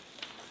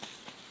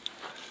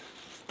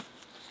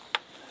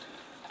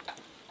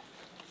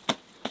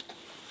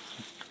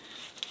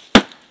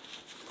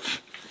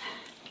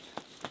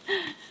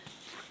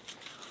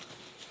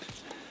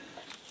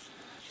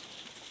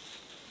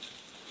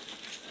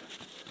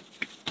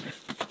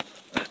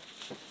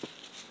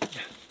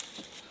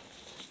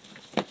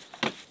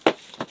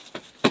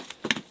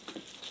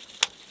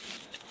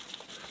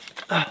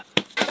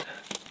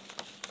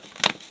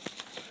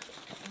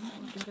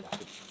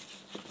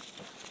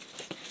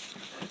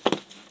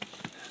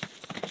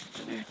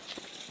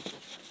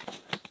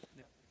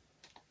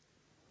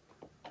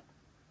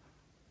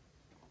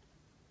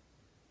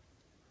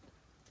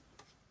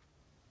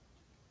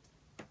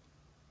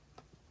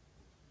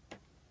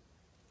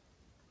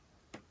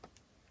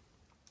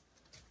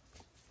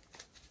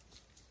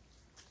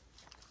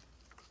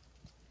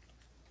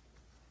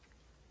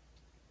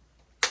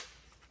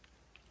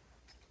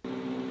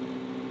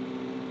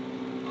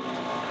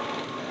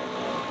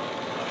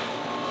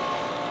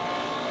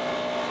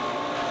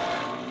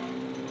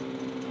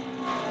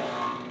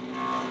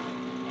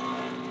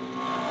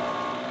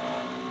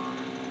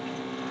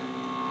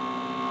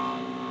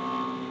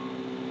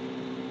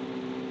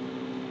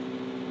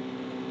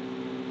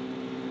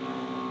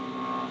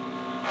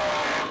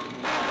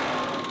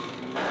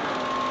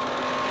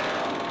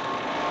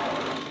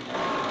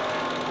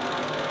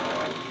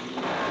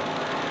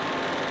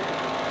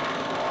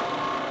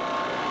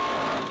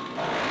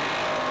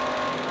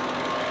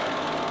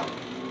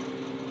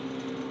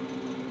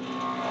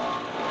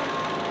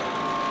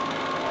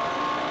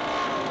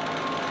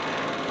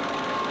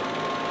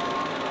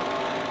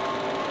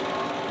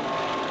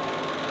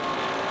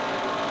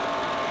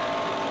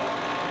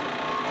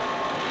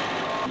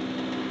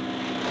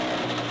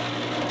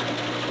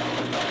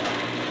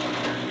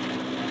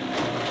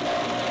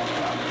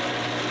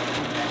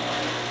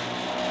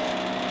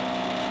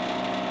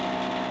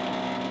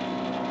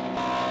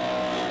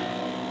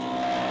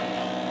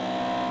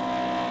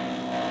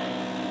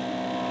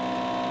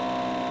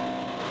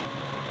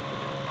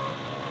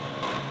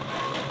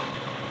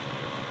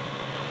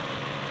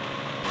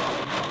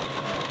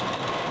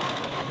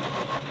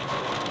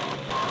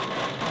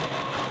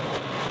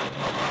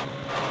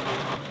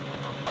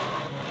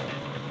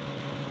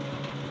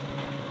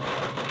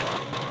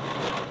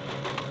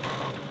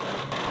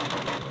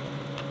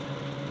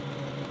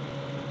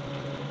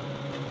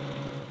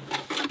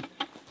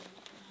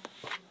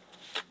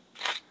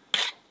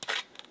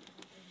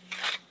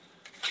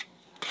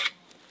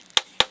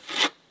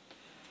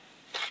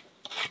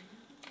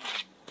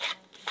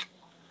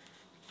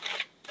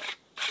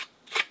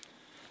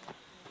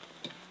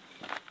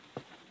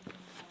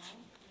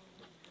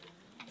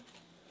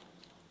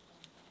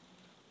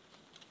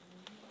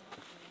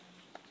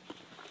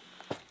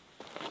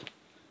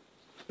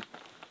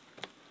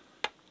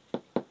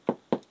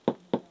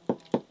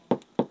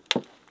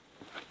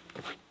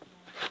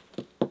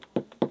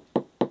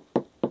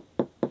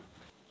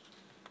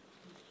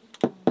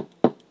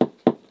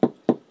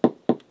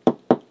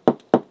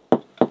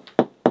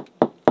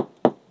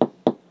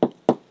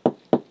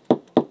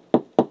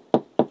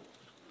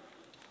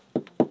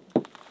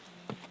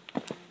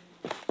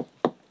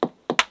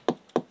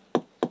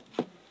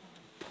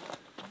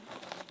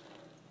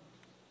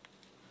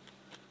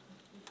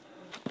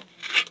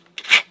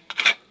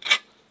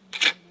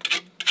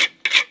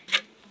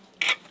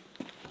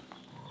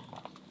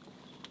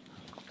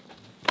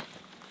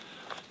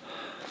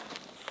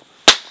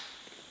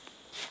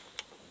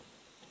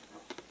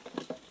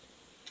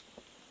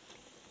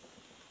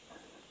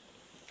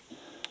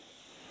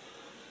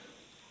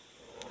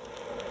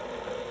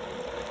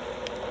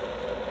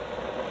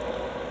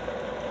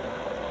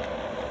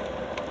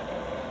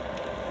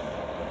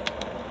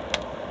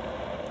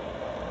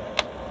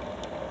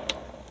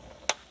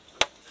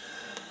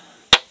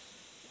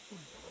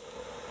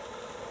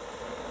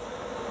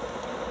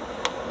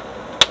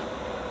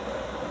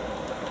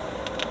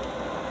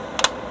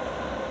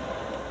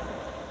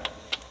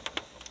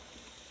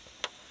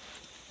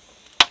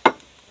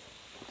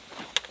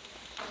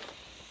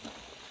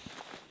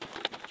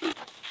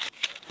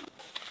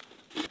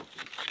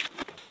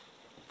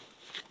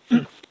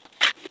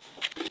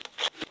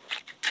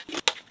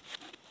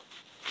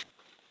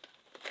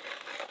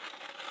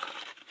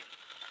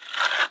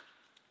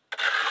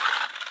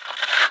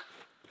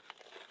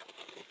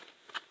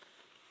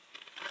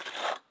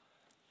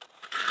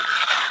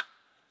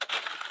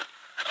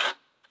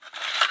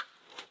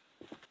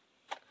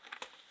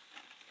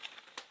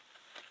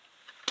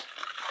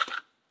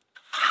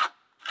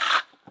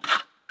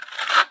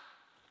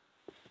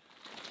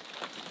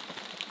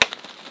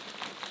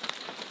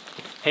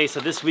 Hey,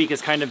 so this week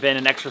has kind of been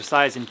an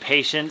exercise in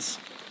patience.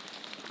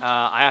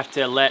 I have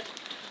to let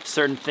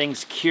certain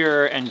things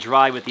cure and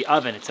dry with the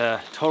oven. It's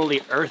a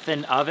totally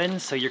earthen oven,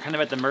 so you're kind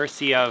of at the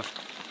mercy of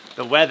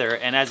the weather.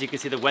 And as you can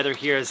see, the weather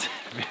here is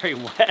very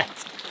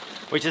wet,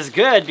 which is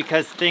good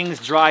because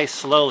things dry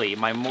slowly.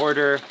 My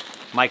mortar,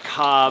 my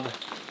cob,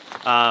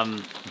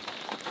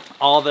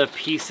 all the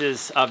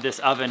pieces of this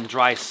oven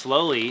dry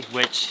slowly,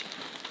 which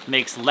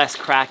makes less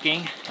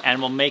cracking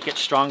and will make it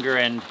stronger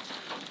and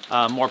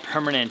more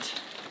permanent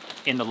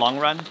in the long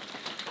run.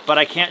 But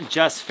I can't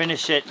just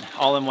finish it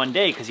all in one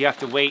day because you have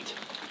to wait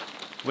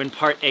when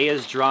part A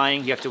is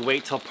drying, you have to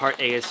wait till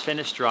part A is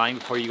finished drying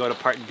before you go to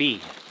part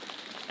B,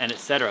 and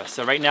etc.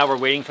 So right now we're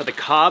waiting for the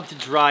cob to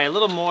dry a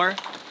little more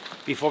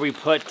before we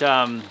put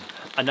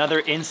another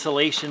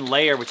insulation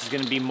layer, which is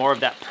going to be more of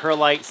that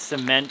perlite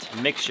cement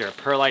mixture.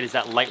 Perlite is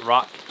that light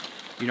rock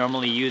you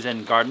normally use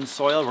in garden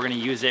soil. We're going to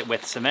use it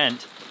with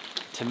cement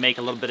to make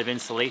a little bit of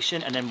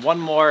insulation, and then one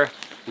more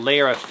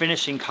layer of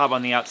finishing cob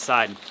on the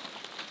outside.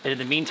 And in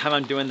the meantime,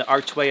 I'm doing the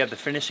archway of the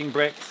finishing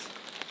bricks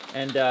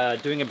and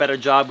doing a better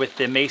job with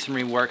the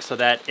masonry work so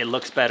that it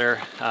looks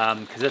better,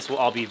 because this will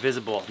all be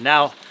visible.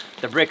 Now,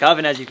 the brick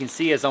oven, as you can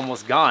see, is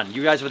almost gone.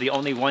 You guys were the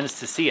only ones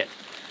to see it.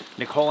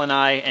 Nicole and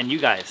I and you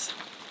guys.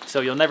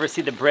 So you'll never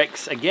see the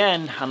bricks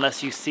again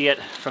unless you see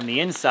it from the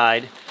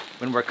inside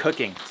when we're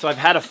cooking. So I've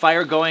had a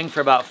fire going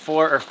for about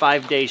 4 or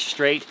 5 days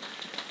straight,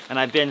 and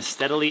I've been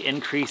steadily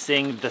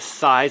increasing the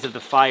size of the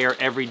fire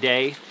every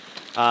day,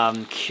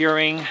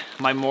 curing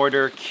my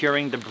mortar,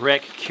 curing the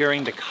brick,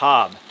 curing the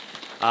cob.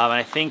 And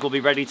I think we'll be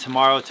ready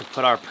tomorrow to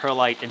put our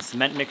perlite and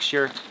cement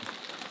mixture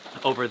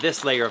over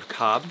this layer of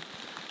cob,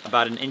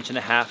 about 1.5 inches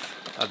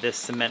of this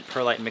cement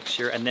perlite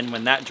mixture, and then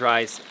when that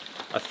dries,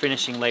 a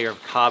finishing layer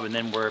of cob, and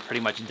then we're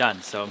pretty much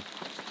done. So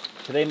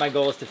today my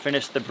goal is to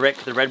finish the brick,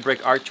 the red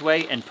brick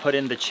archway, and put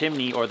in the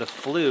chimney or the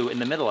flue in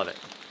the middle of it.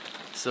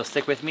 So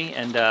stick with me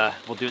and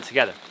we'll do it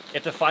together.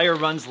 If the fire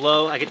runs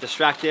low, I get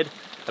distracted.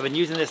 I've been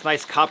using this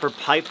nice copper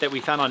pipe that we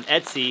found on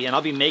Etsy, and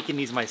I'll be making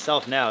these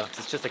myself now.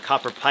 It's just a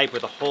copper pipe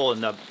with a hole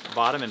in the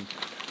bottom, and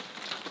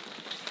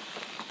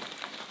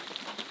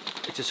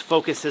it just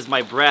focuses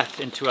my breath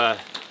into a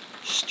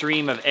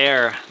stream of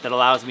air that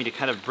allows me to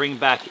kind of bring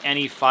back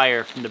any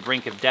fire from the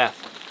brink of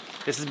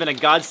death. This has been a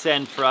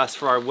godsend for us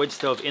for our wood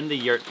stove in the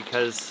yurt,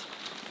 because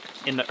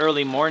in the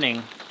early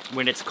morning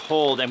when it's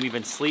cold and we've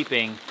been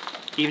sleeping,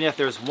 even if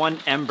there's one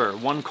ember,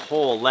 one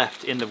coal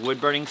left in the wood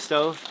burning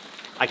stove,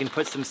 I can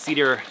put some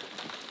cedar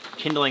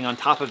kindling on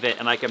top of it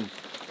and I can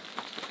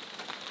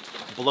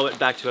blow it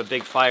back to a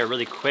big fire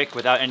really quick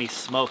without any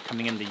smoke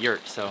coming in the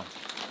yurt. So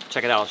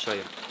check it out, I'll show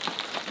you.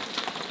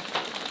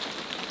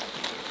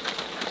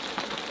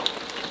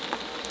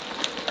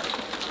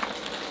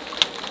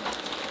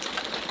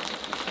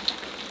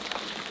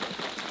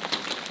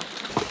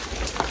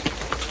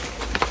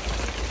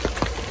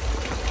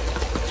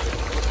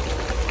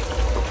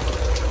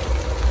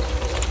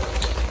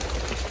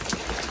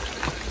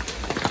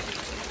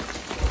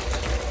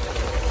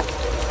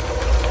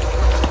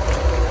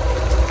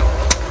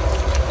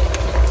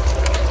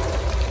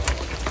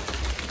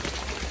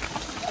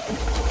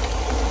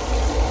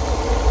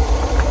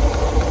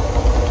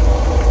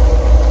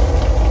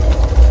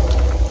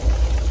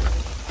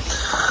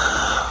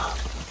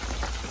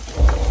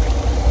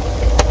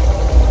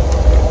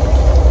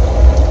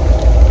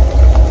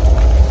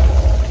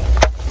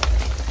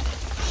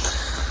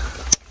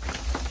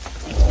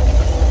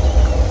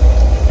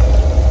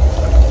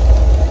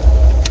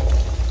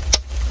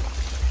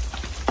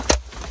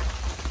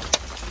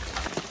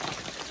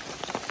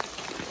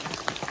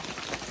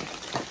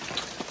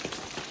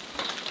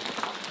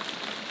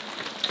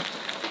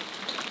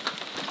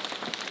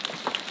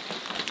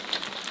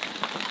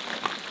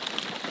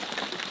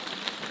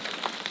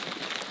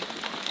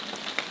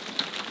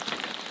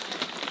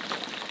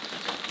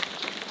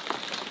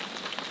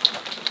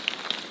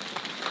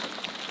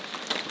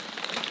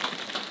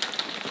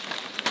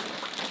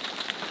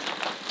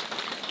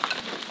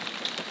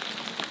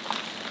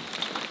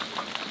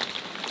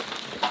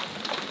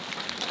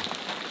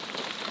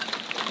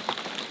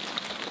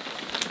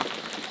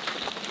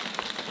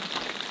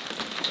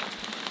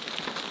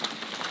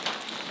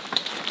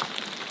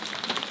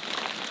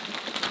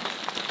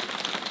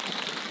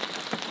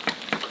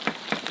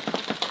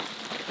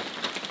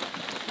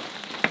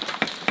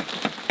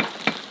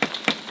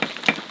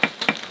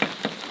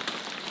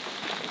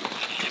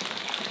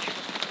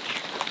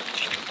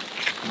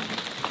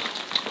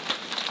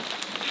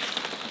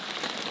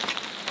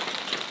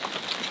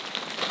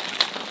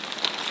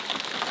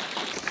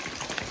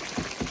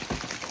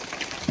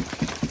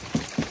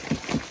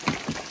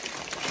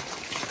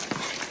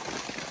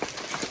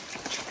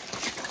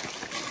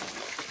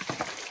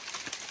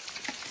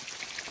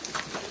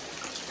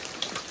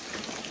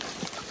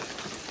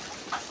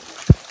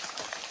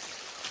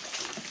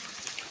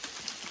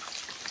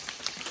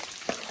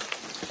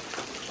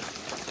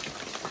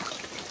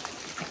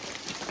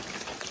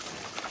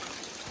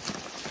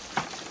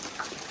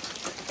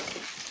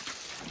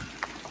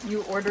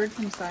 You ordered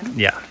some sun?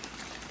 Yeah.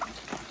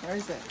 Where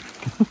is it?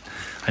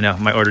 I know,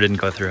 my order didn't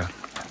go through.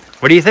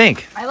 What do you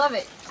think? I love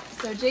it.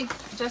 So Jake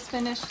just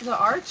finished the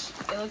arch.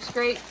 It looks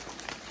great.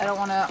 I don't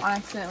want to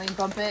accidentally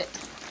bump it,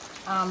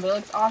 but it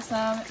looks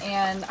awesome.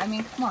 And I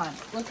mean, come on,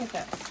 look at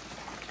this.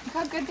 Look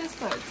how good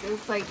this looks. It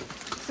looks like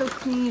so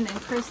clean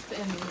and crisp,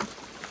 and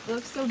it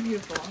looks so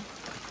beautiful.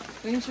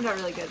 I think it turned out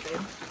really good,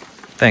 babe.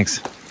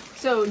 Thanks.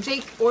 So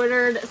Jake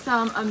ordered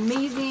some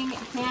amazing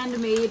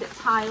handmade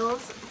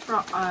tiles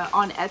from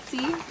on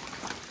Etsy.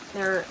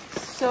 They're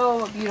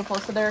so beautiful.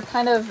 So they're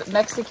kind of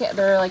Mexican.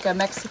 They're like a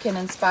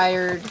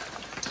Mexican-inspired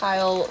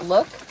tile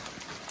look.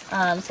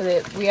 So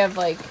that we have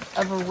like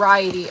a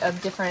variety of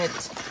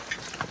different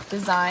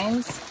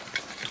designs,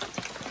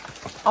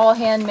 all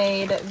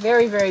handmade,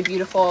 very, very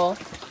beautiful.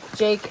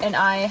 Jake and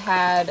I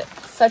had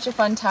such a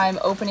fun time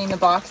opening the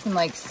box and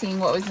like seeing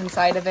what was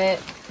inside of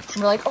it.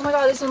 And we're like, oh my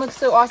god, this one looks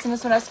so awesome.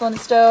 This one has to go on the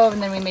stove.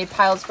 And then we made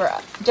piles for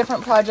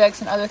different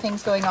projects and other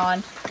things going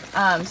on.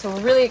 So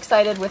we're really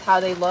excited with how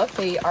they look.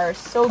 They are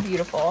so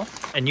beautiful.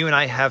 And you and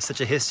I have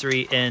such a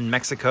history in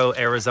Mexico,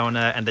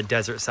 Arizona, and the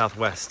desert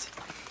Southwest.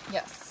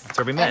 Yes. That's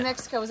where we met. And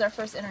Mexico was our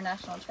first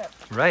international trip.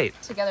 Right.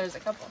 Together as a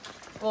couple.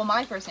 Well,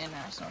 my first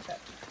international trip.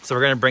 So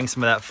we're going to bring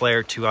some of that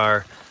flair to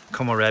our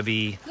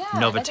Komorebi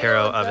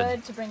Novatero oven.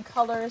 Good to bring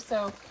color.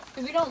 So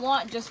if we don't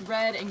want just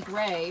red and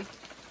gray,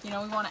 you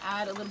know, we want to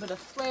add a little bit of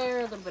flair,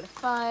 a little bit of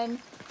fun.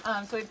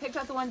 So we picked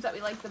out the ones that we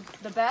like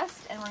the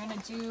best, and we're going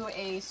to do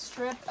a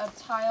strip of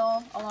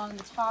tile along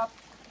the top,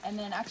 and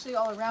then actually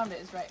all around it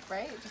is right?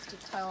 Just a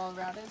tile all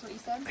around it is what you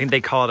said? I think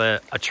they call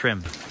it a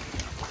trim.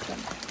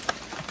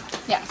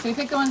 Yeah, so we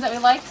picked the ones that we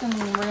liked, and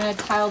we're going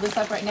to tile this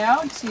up right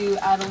now to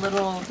add a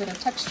little bit of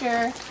texture,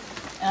 and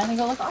I think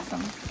it'll look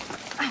awesome.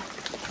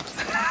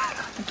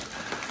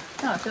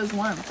 No, it feels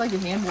warm. It's like a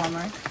hand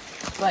warmer,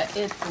 but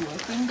it's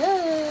looking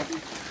good.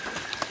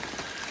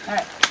 All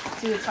right,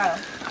 let's do the tile.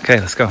 Okay,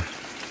 let's go.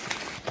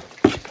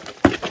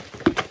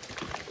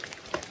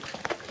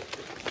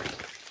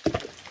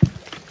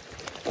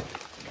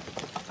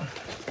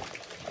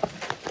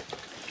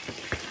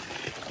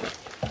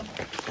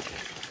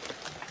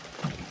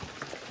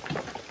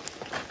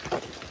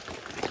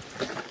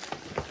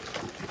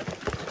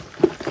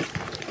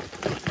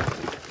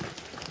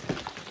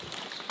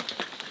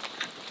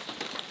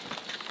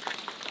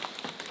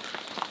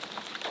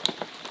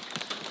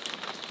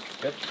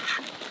 Good.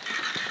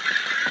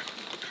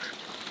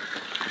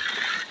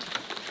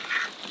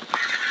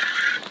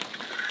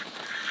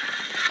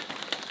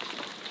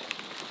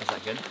 Is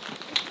that good?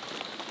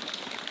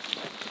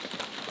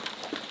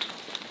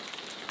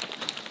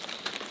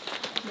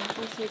 You're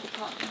supposed to take the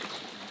top.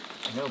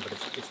 I know, but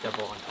it's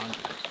double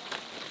entendre.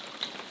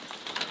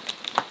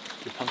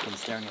 Your pumpkin's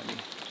staring at me.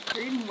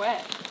 You're even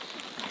wet.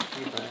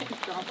 Hey, buddy.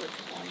 Drop it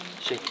falling.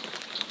 Shake it.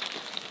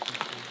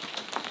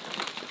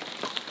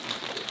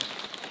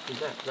 Who's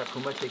that? Is that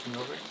Puma taking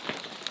over?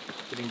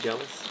 Getting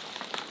jealous?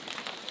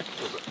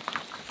 Over.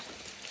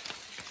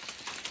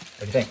 What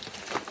do you think?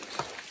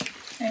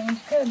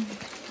 Everything's good.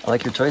 I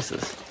like your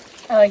choices.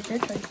 I like your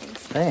choices.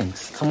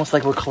 Thanks. It's almost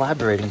like we're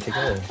collaborating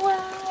together.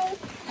 What?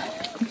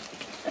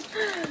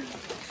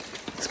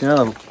 It's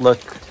gonna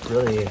look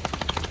really.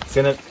 It's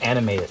gonna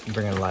animate it and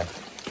bring it alive.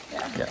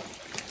 Yeah.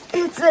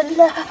 It's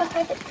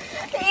alive.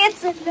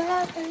 It's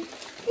alive.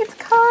 It's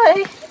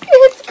Kai.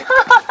 It's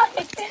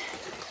Kai.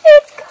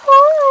 It's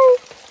Kai.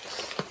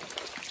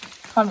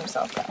 Calm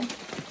yourself, Kai.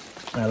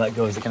 When I let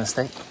go, is it gonna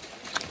stay?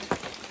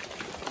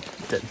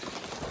 It did.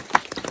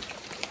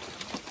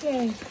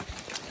 Yay.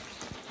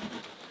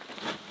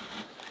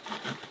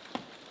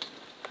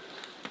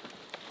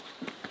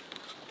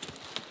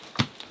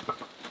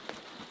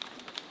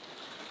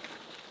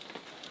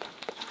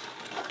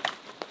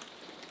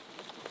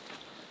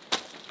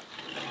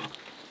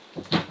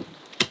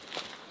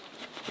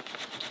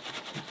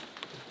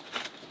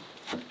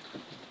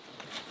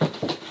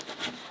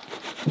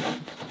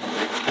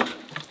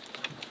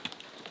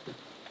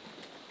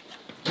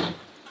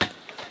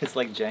 It's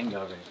like Jenga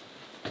over here.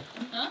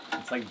 Huh?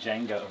 It's like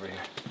Jenga over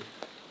here.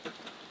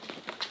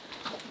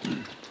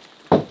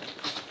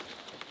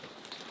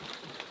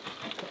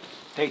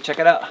 Hey, check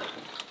it out.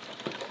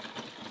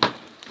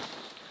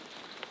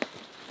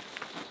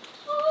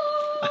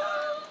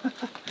 Oh,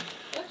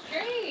 that's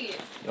great.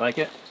 You like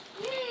it?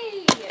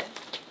 Yay.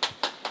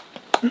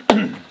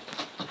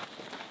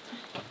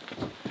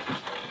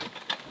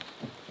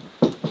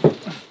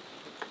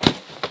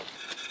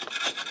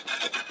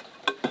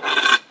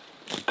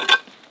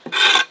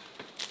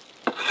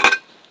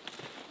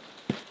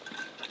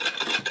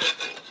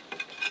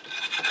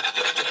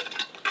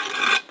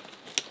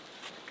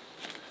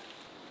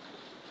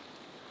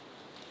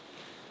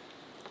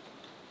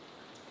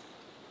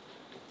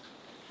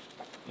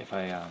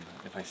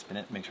 If I spin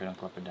it, make sure I don't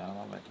go up and down a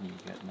little bit. Can you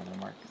get another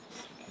mark?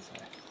 In case I...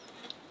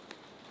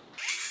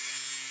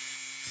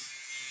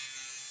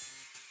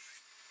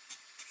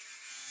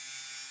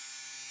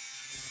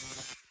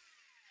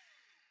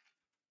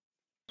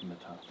 In the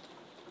top.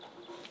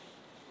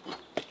 Yeah,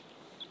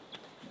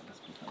 that's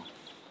pretty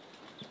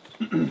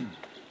fun.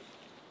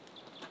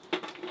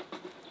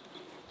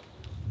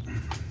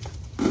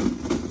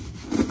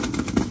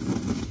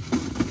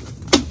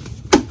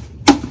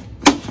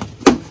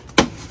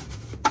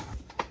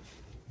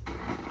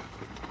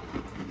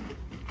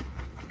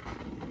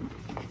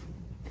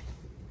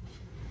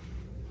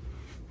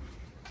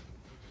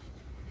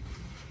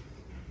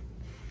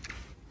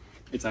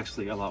 It's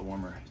actually a lot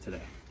warmer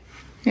today.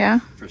 Yeah?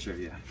 For sure,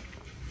 yeah.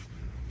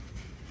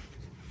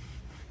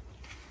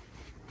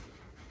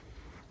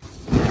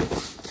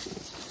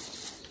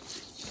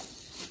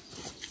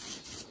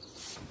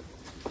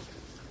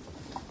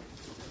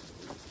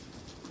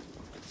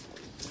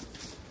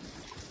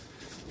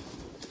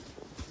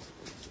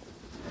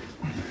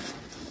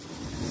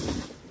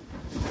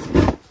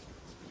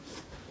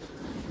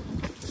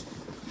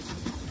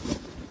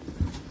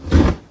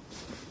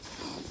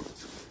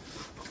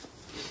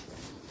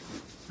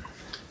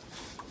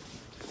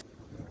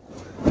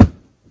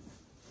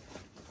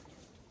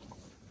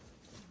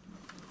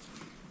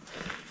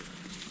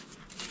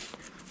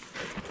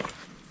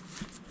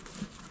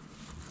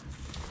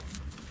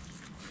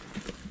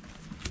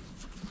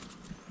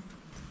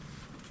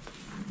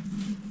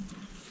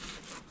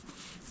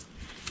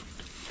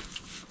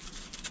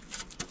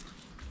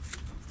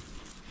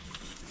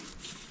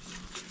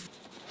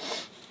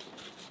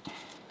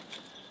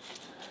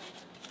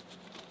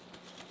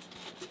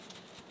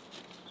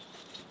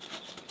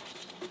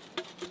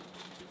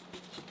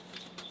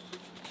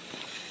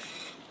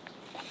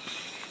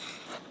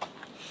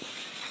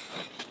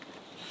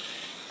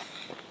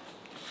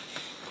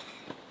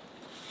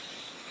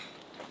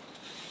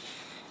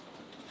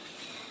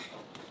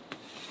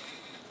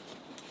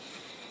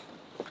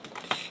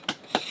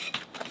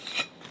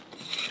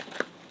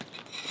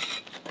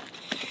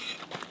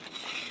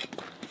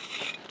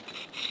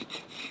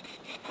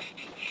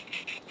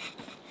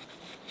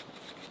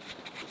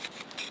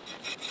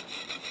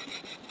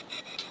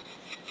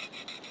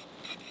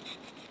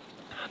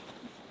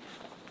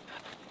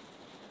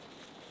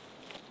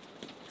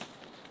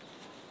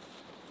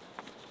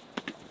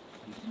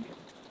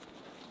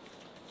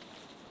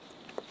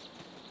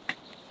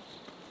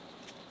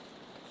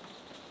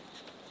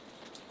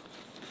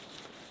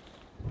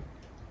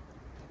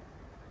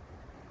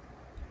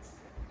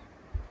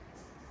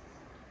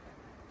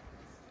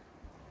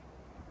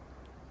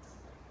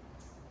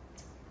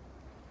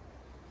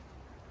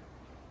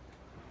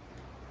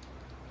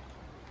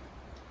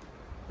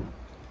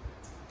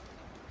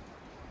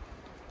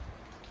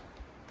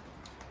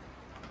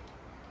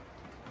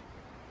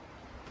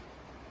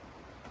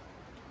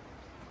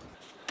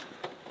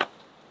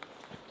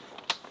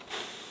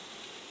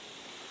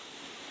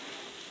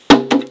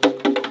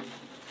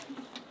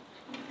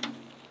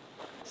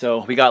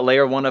 So we got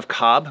layer 1 of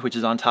COB, which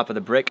is on top of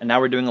the brick, and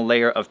now we're doing a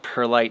layer of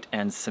perlite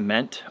and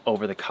cement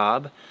over the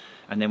COB,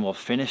 and then we'll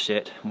finish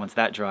it, once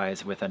that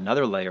dries, with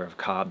another layer of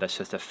COB that's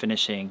just a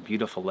finishing,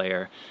 beautiful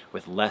layer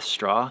with less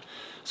straw,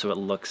 so it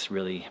looks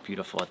really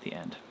beautiful at the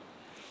end.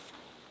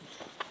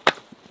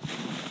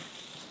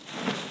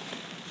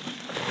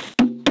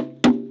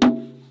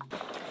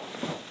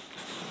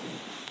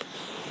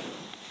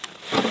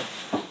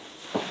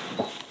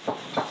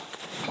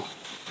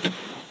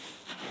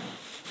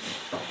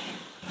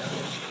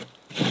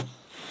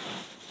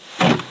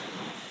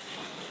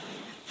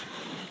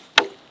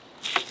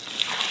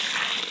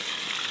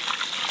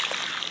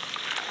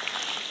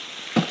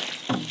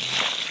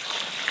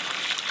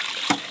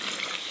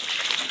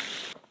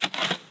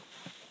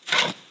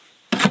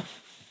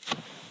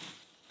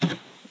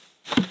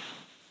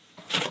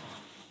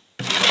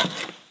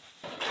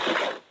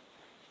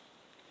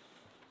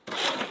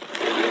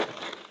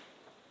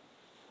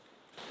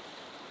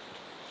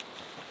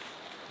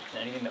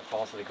 Anything that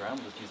falls to the ground,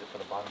 we'll just use it for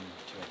the bottom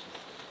 2 inches.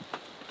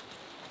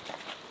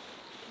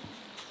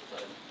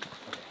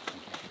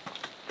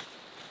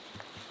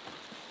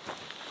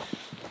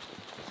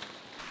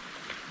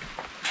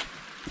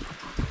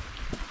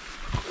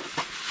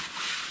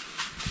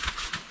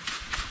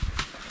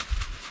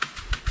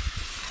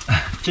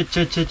 Okay,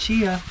 thank you.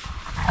 Chia.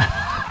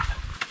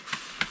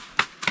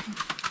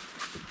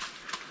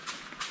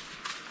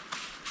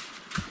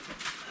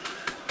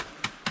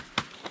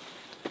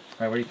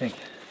 All right, what do you think?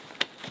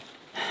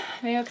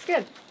 I think it looks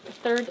good. The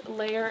third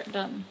layer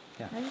done.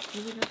 Yeah. Right?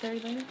 Is it the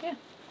third layer? Yeah.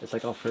 It's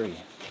like all furry.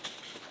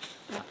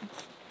 Yeah.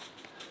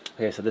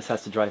 Okay, so this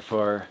has to dry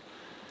for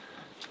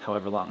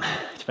however long,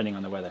 depending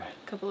on the weather.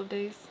 A couple of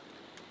days.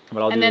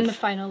 What I'll and do then is the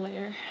final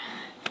layer.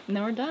 And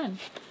then we're done.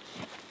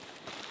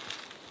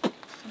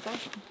 That's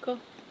awesome. Cool.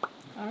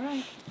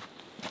 Alright.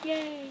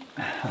 Yay!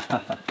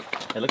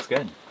 it looks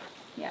good.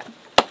 Yeah.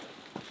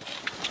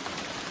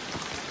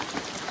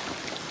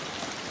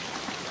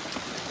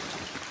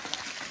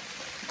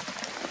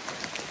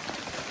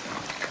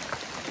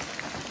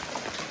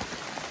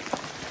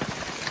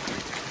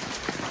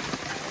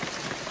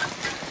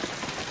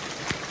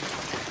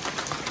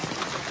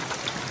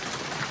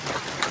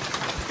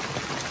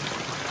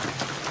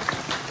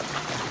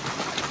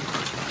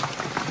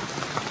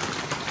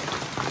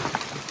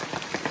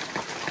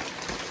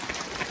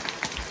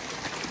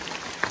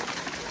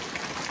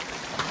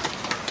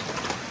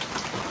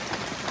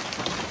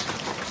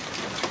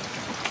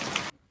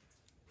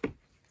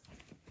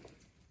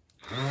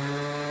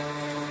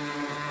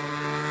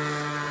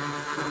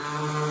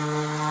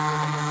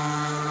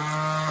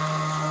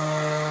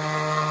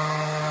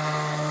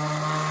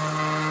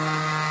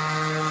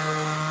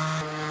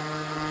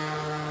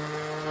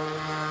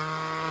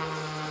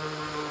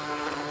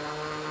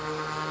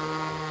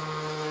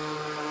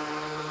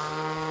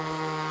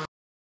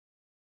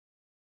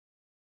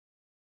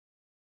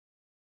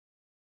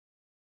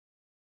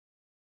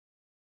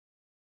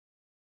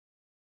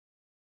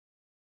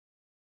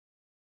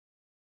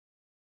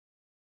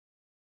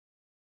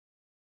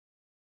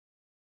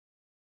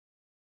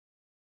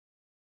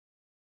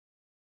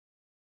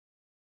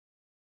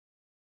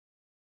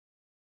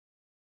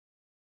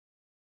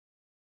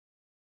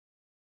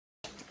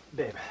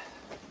 Babe,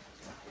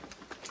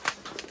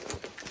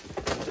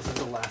 this is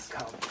the last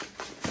cup.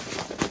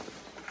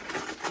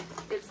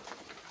 It's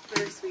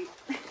very sweet.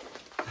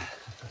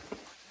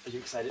 Are you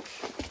excited?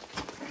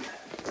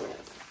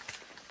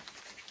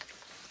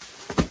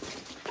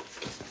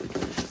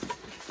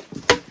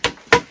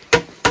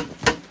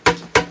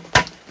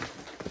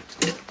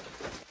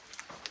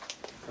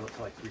 Fill it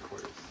to like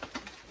 3/4.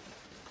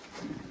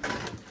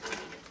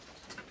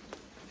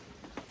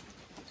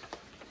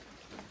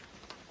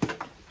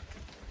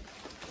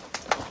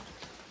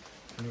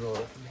 Can you roll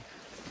it up for me?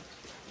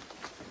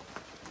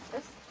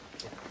 This?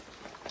 Yeah.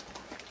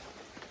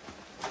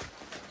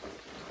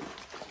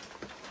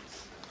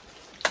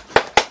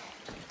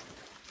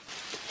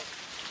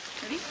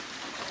 Ready?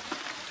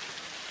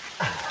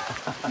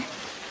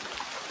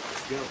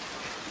 Let's go.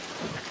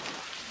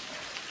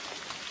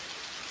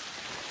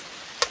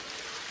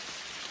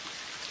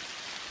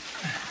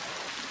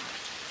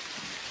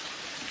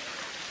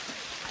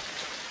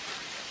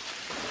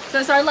 So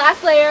it's our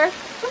last layer.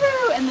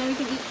 Woo! And then we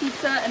can eat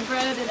pizza and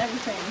bread and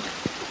everything.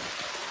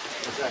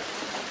 What's that?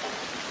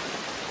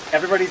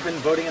 Everybody's been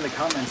voting in the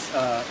comments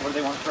what do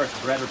they want first,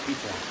 bread or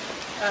pizza?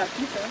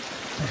 Pizza.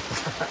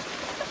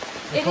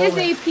 It is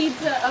a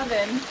pizza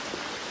oven.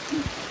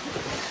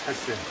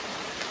 That's it.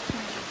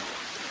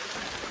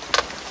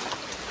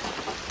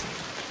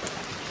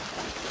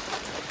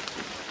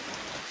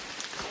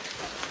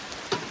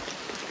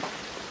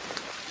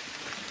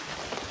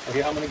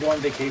 Okay, I'm gonna go on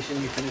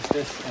vacation. You finish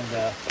this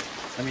and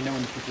let me know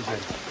when the pizza's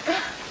ready.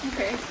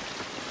 Okay.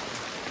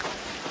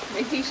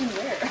 Vacation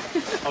where?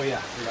 Oh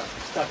yeah, we got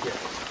stuck here.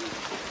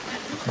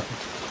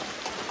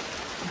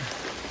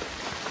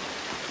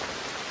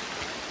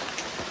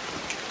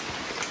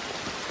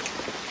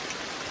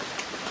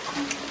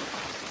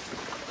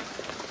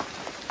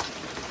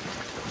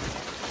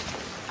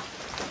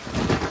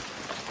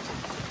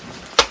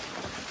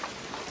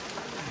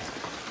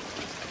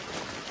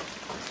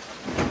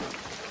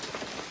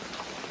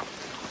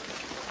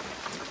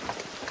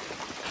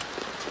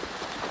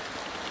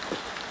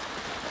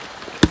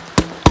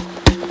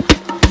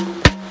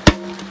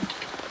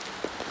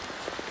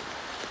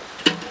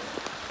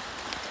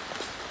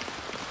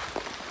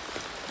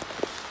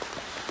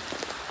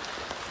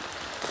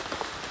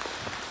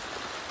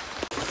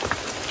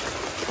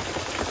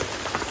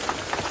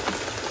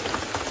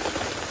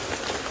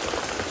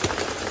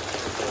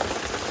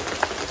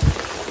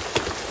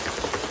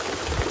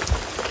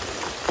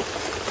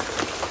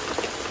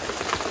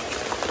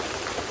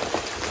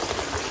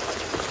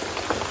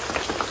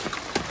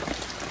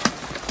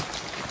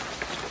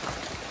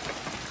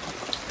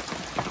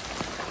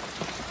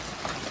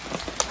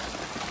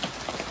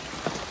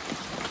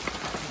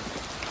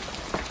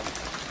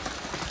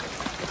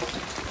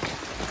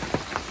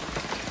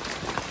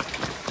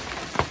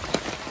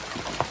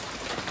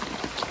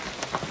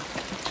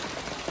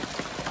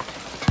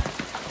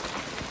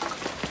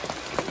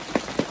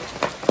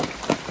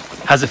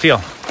 How's it feel?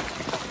 It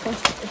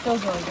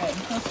feels really good. It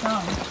feels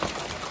strong.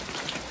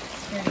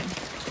 It's good.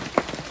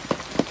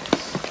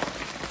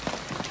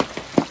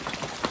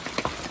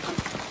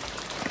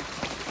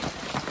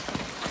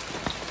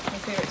 My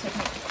favorite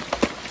technique.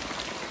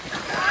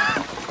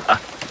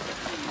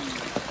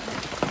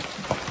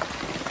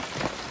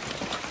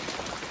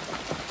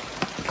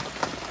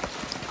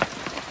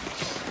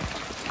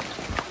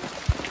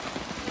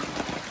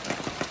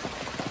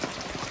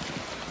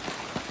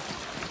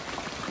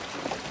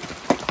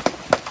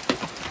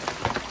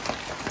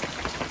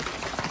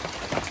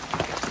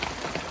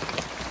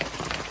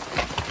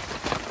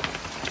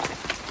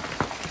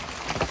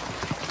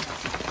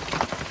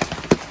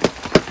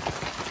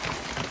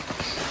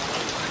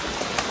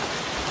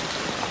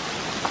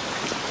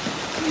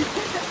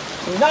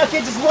 Not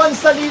get just one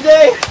sunny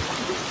day.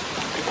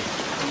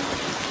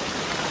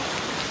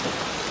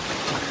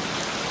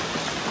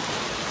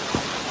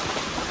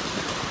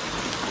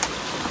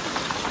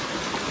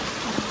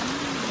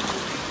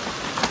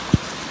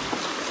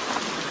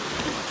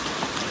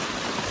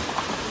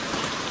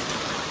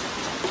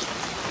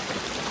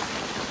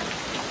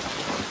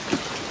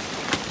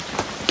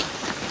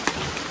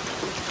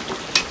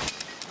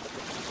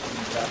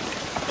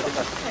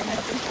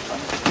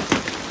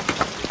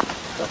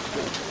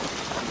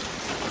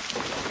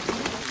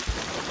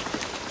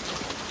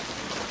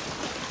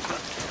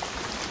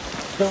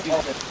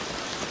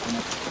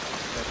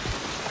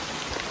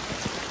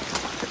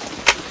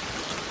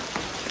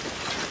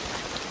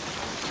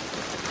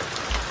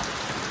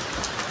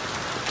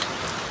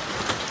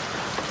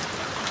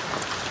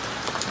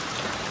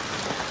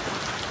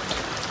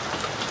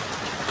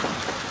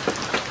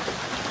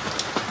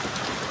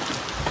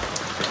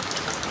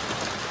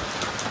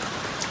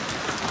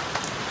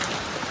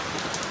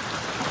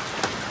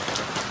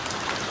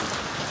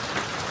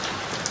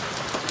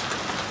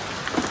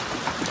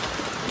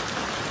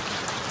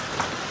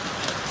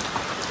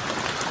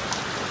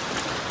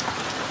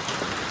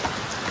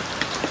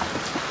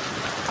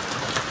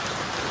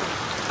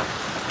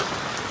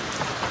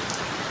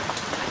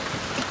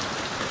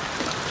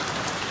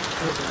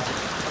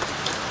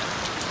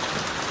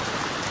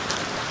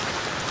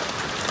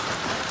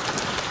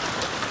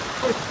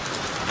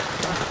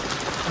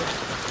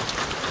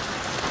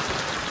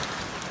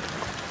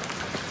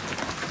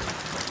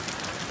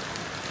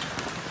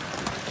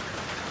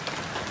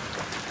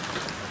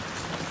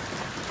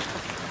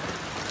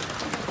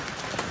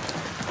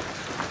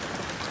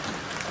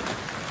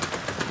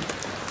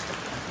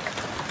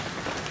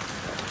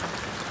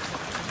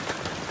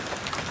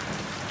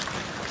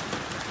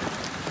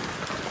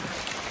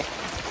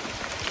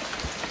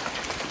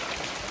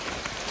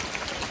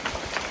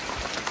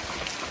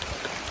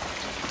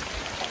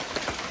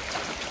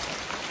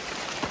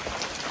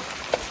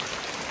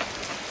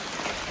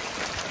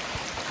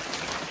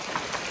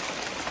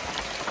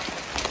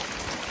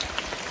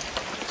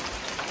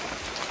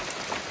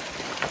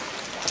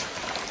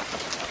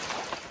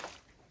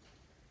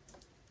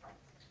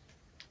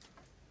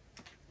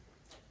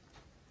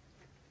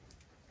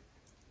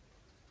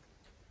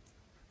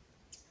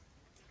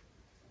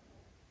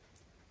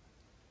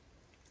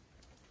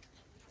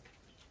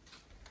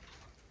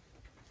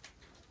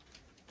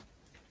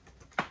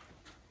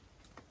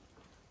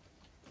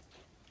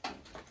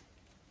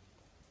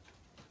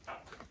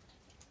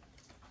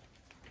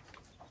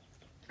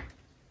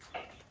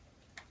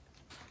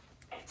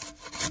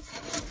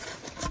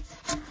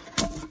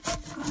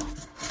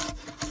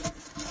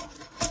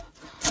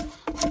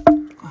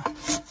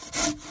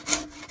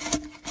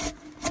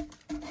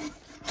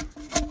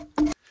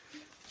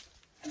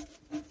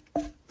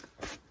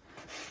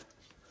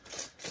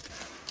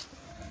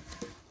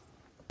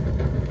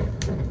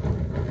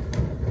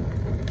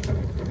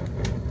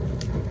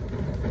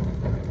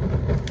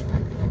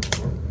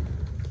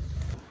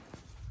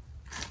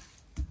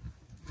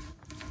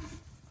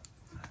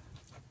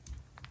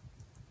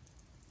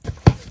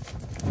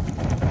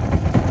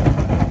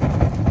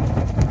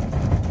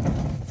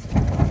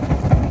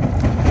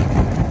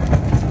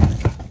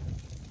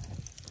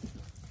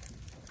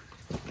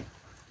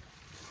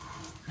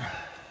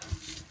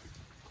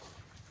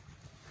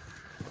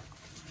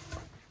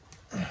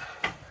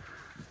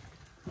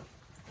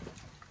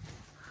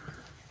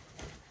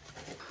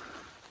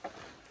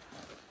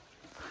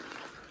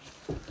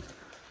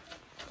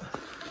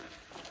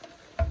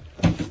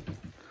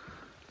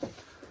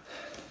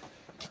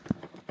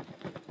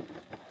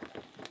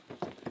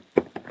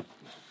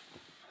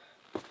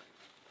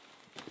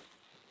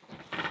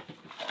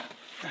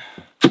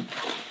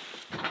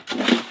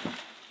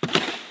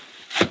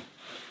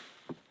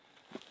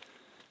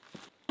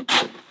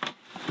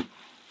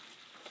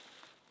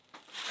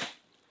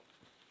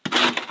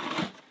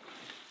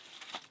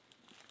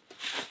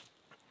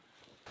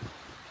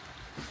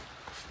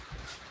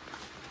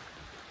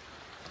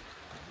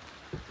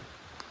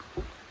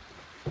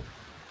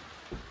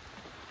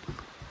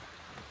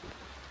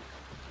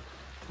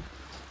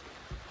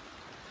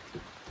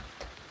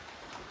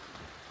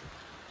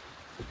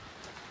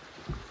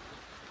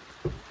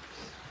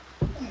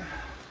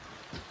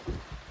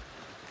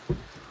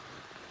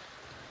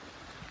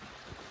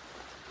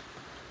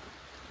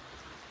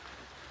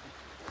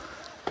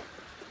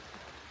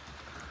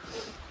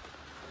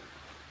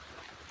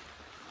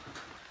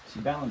 She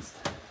balanced.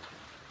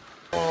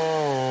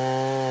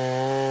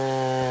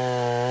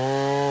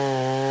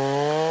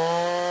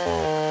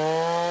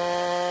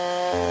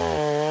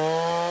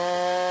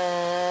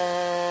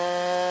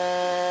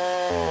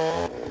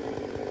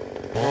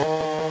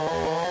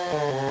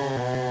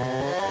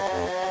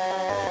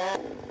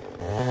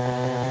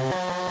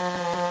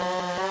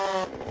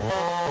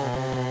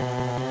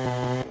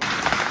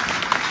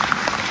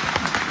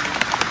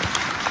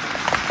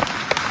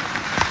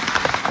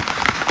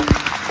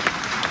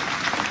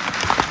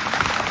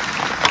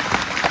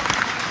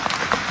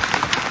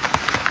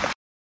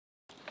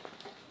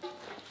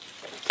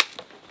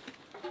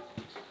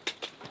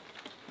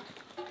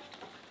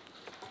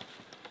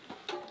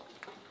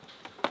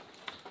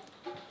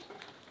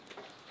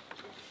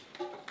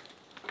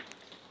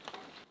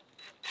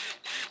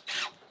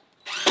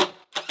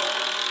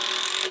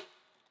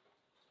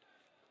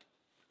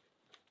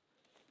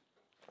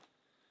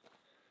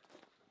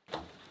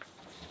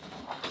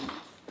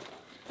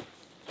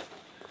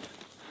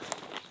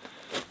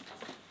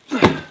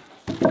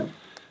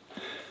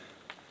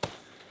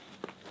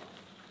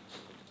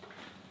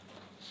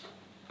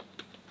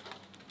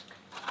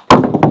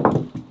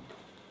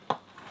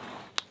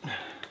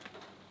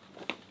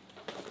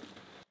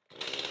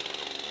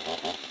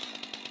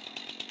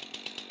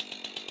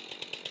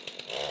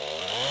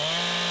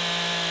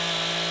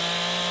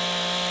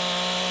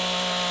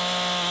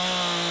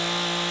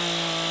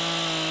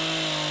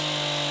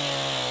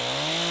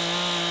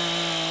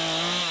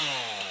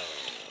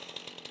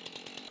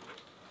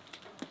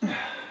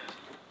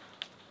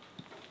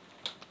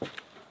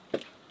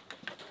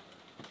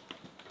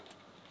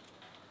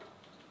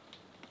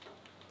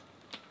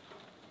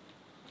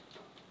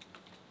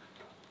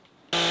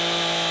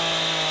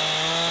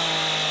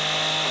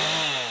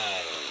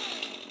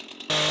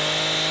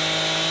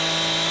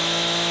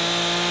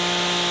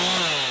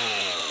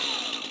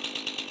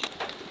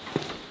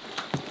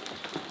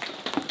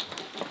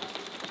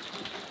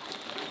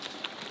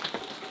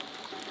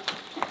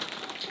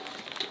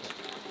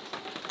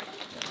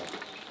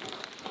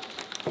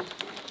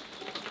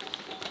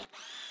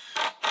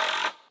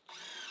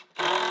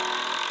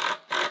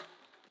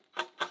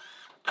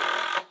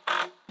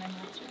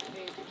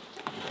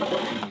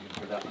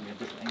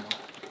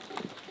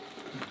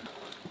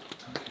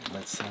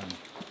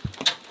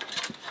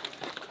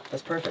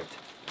 That's perfect.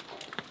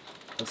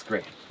 Looks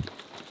great.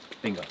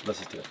 Bingo. Let's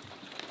just do it.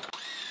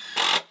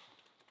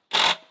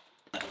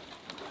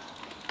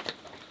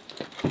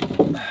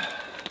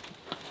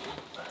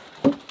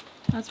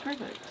 That's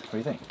perfect. What do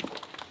you think?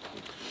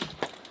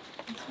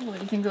 That's cool. Do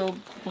you think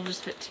we'll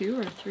just fit 2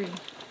 or 3? 3.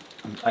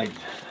 Oh,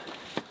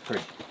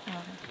 okay.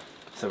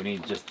 So we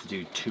need just to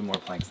do 2 more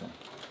planks then.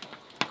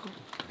 Cool.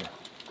 Okay.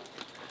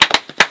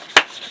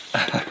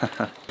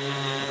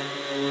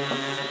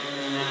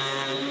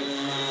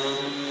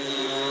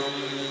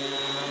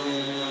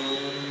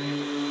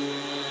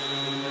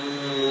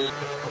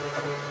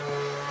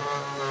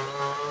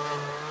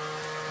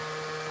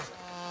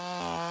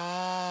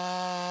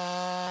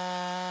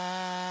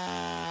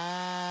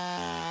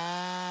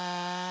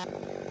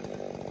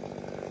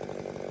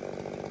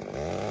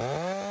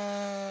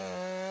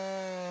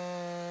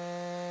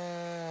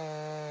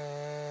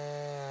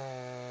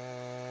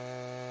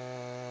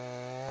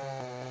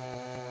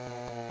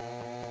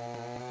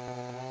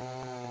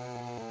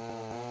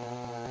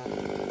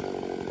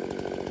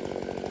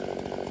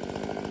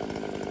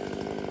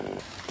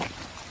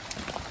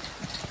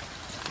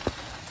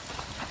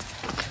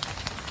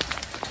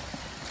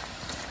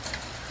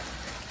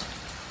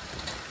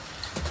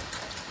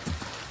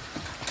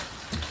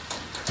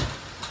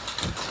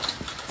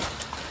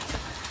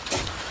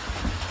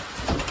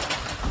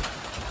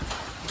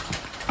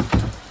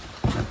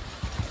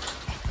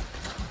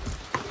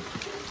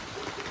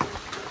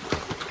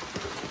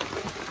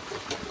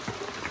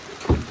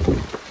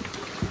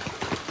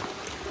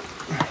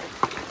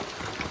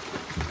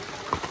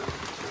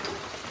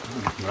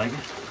 You like it?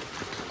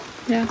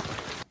 Yeah.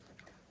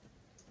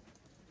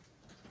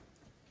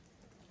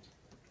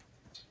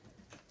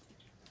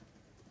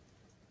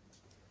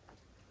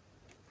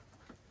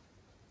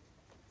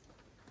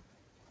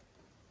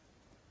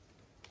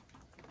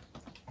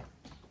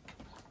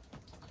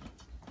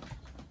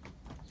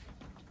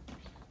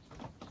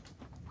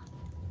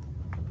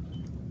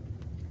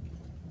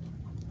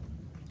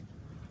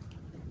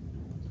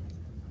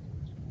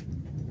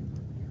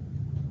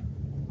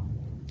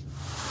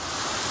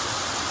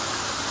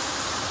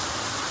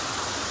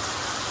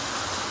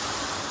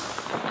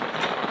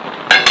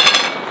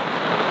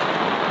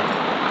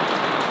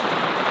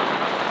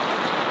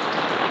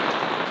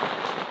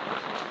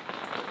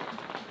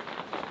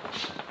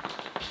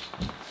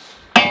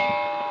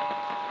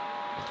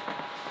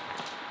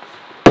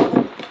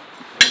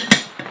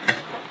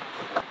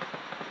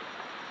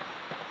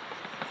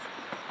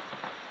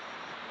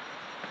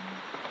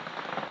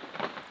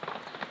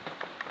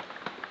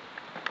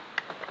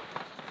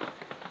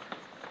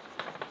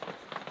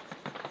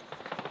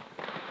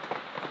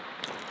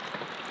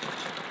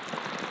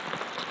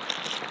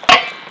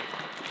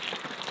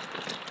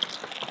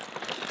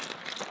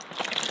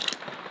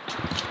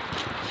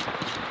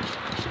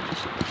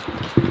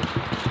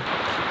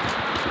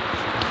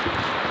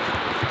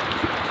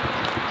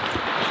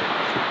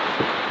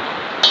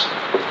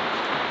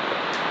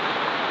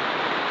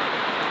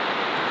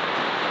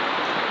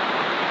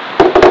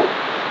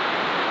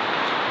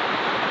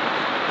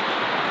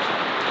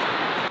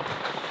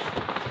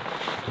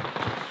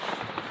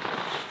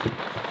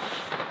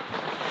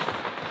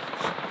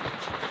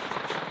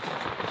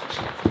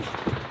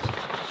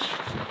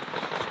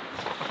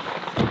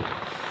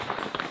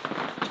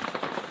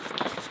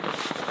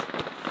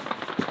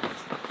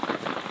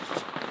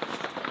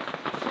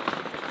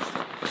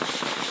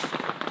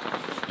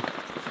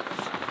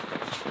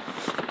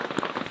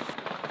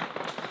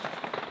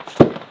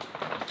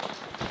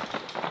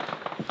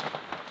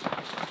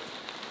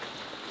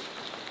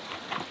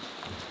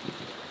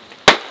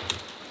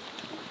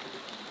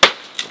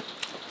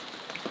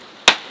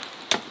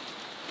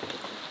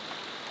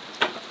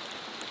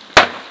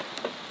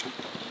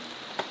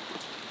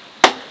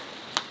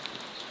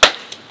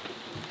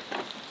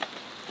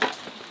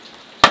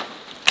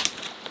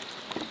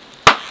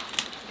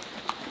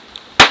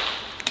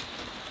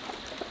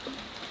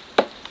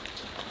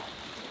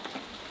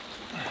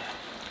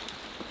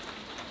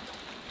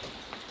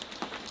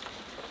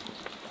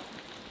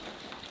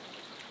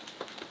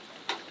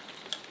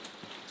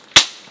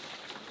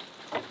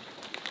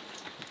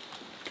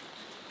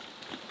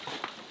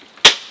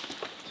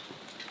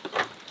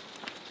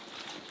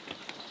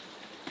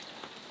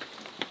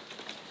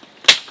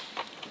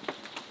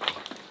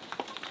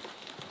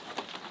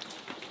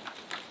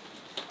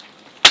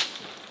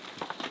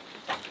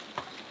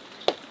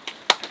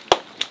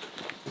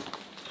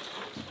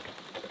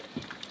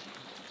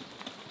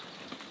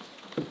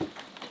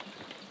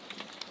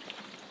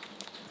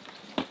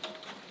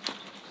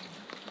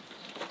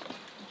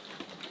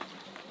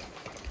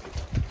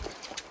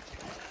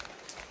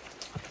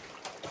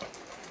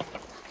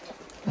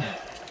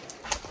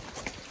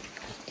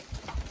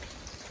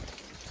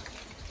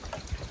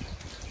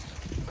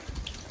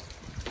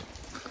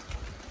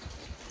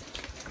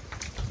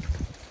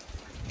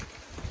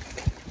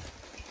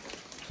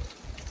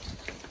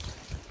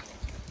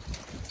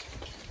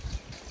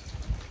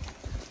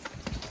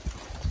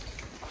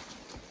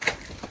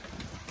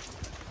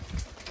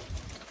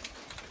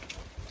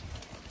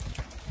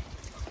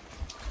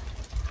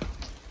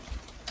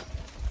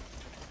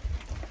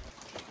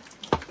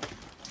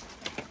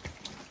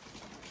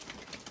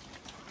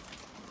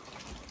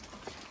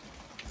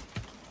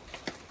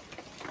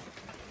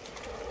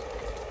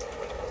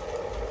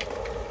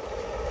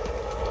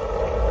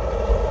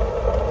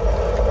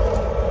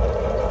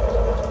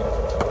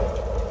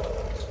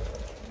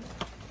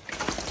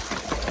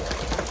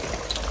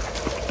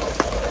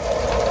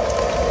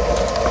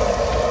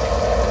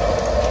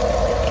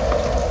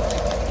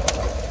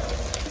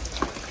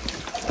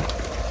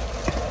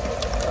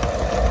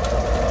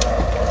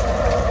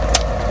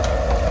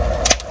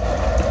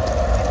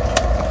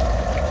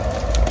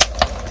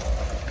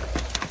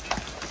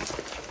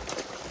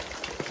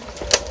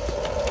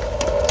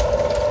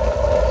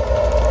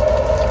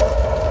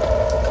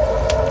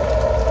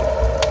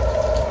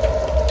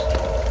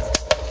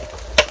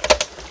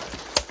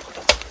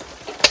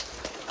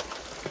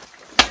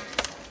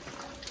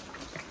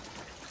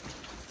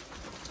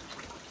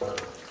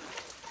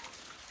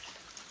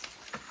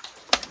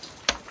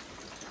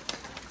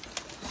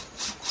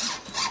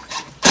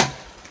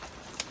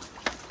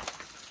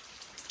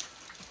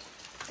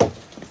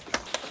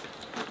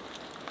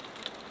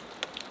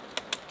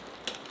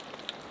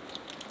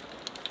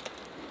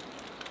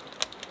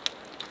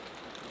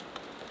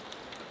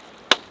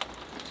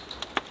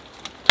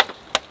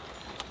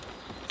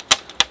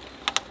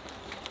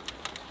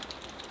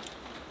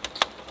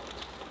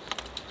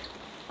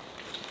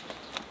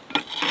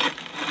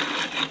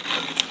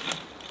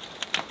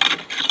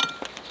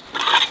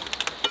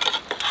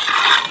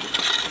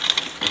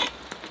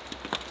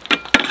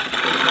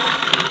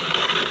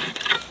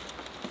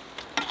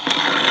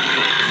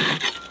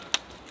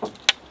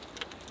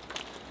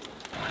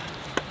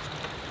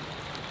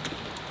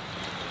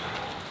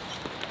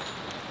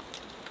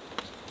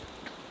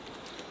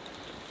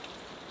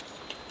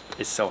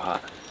 so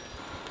hot.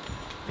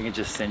 I think it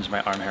just singed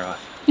my arm hair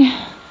off.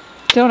 Yeah.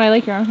 Don't I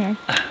like your arm hair?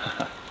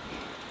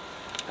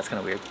 That's kind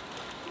of weird.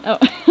 Oh.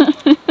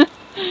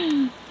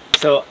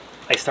 So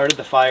I started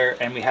the fire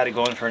and we had it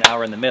going for an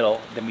hour in the middle.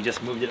 Then we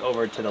just moved it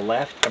over to the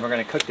left and we're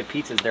going to cook the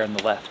pizzas there on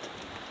the left.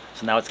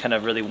 So now it's kind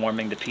of really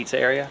warming the pizza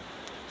area.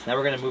 So now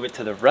we're going to move it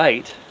to the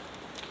right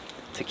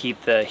to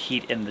keep the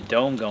heat in the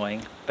dome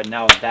going. But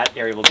now that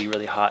area will be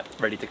really hot,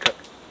 ready to cook.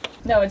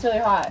 No, it's really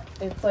hot.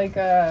 It's like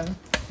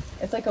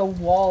a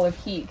wall of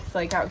heat. 'Cause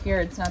like out here,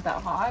 it's not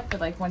that hot,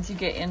 but like once you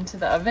get into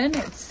the oven,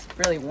 it's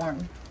really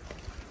warm.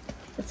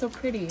 It's so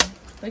pretty.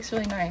 It looks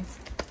really nice.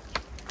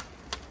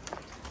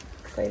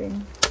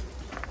 Exciting.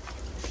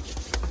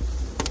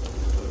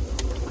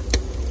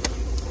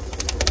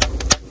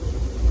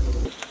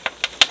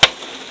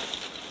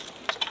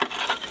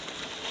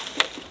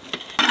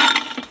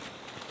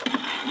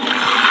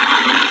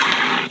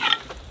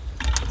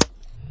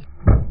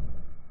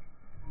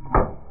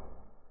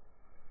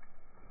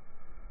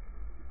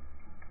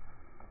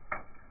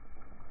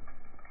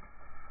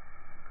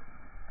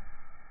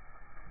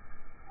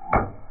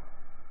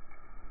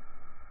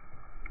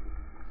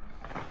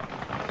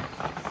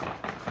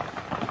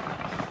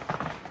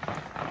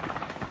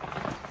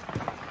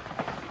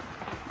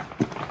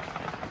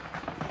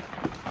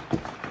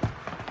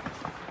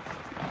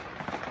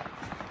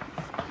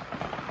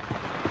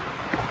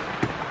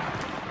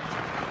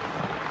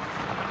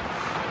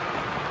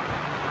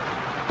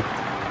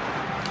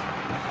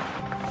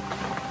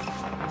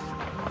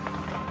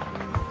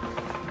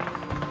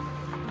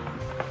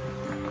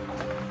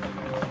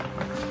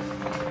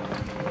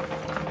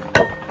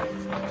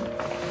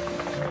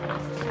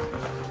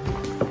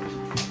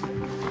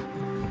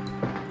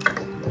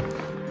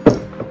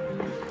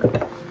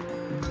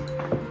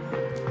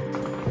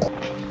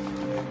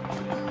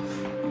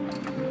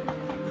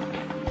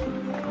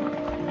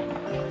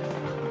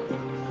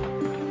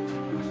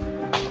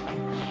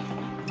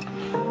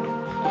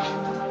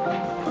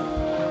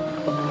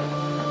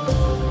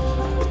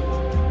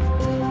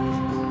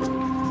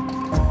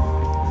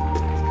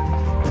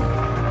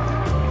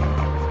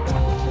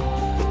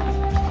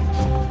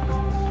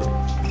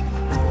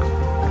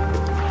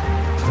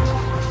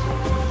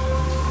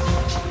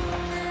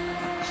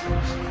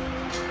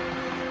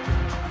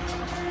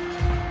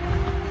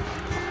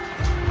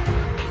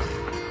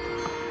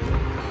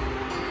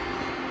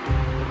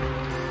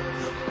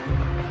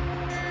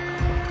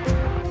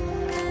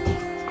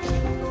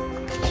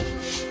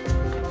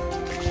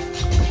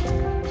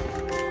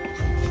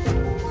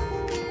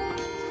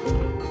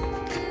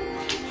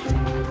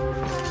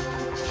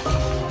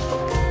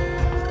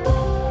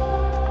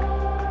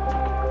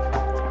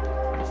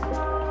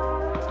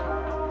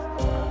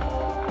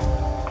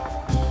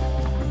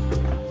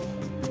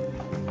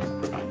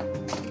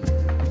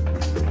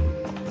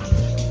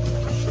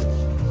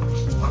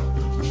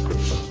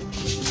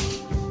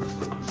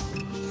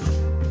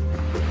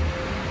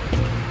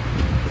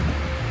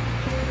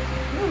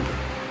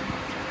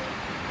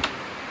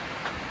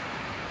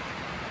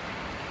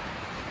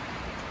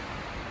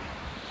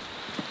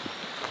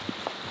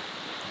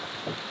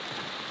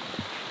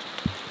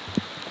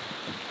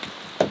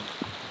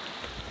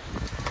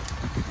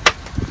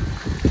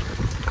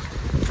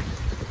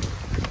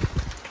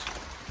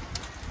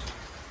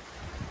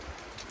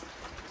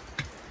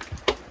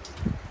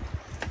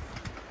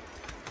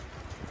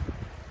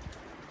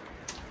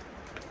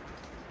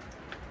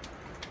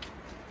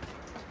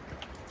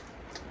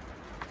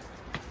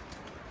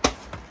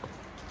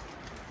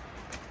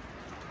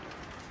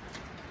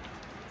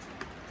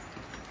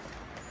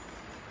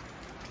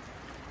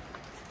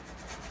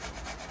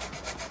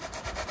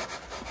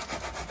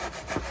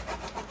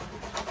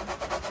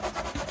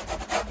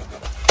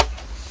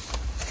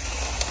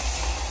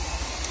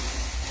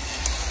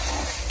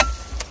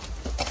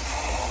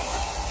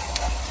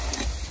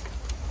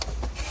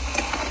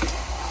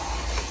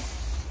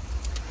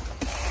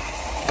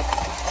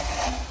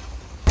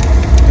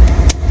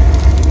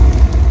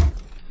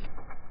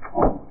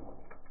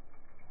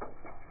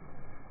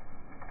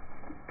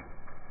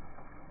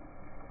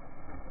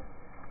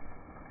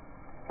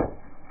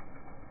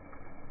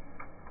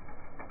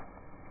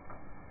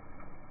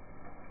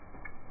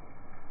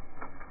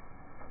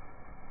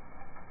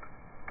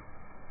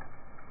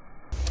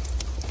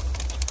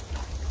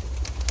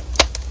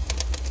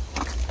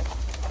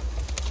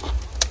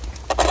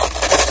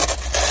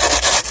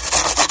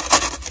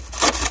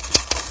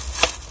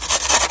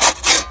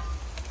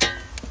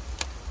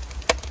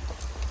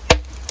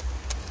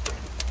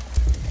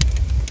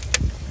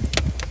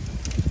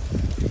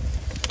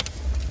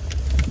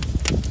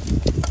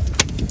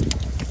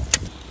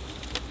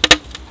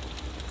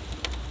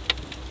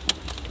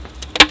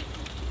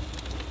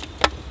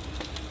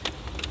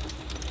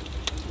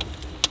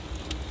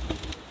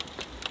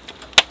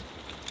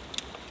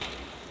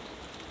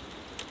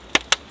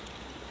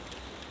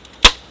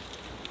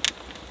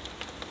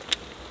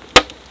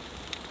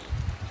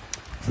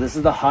 So this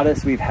is the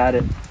hottest we've had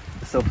it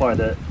so far.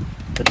 The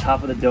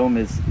top of the dome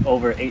is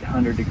over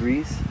 800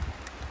 degrees.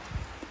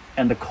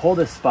 And the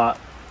coldest spot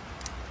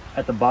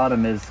at the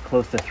bottom is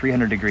close to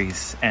 300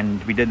 degrees,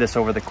 and we did this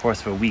over the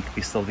course of a week.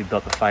 We slowly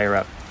built the fire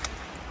up,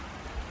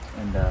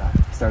 and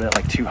started at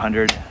like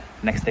 200,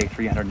 next day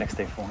 300, next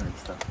day 400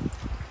 stuff.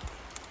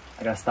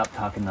 I gotta stop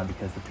talking now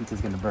because the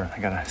pizza's gonna burn. I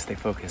gotta stay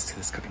focused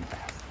because it's cooking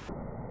fast.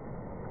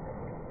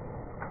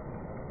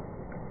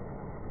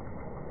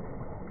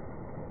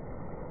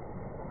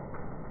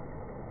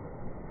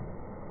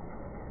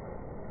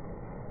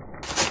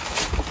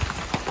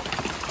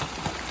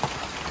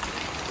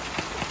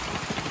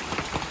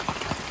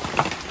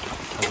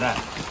 How's that?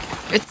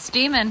 It's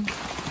steaming.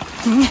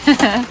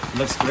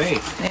 Looks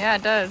great. Yeah,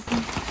 it does.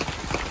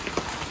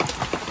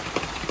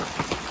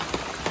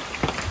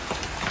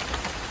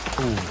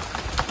 Ooh.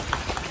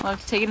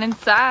 Let's take it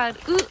inside.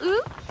 Ooh,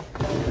 ooh.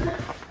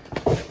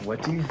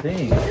 What do you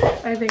think?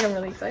 I think I'm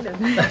really excited.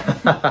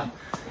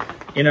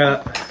 In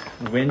a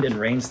wind and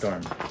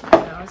rainstorm. I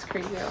know, it's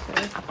crazy out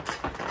there.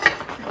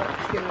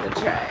 Let's give it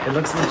a try. It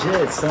looks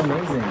legit. It's so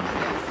amazing.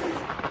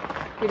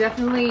 Yes. We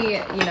definitely,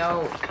 you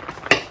know,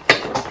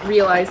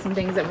 realized some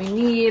things that we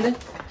need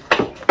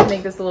to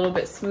make this a little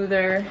bit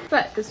smoother.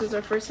 But this was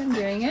our first time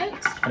doing it.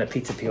 And a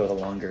pizza peel with a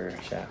longer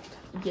shaft.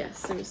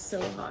 Yes, it was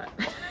so hot.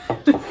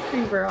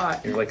 Super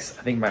hot. You're like,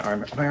 I think my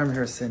arm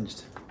hair is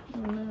singed.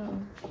 Oh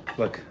no.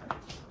 Look,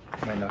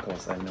 my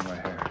knuckles, I have no more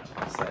hair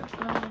on the side.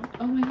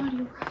 Oh my god,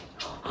 you're right.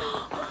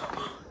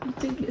 You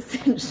did get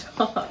singed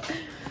off.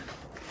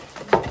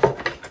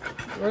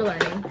 We're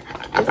learning.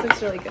 This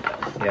looks really good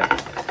though. Yeah.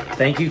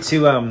 Thank you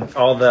to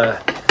all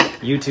the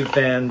YouTube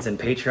fans and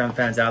Patreon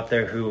fans out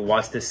there who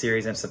watched this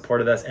series and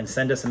supported us and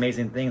send us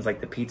amazing things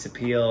like the pizza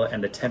peel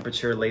and the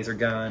temperature laser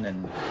gun,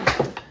 and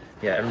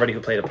yeah, everybody who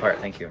played a part,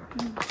 thank you.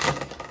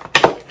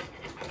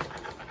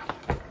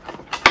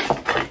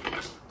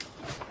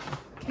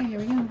 Okay, here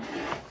we go.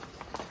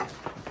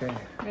 Okay.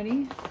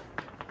 Ready?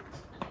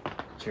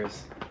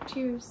 Cheers.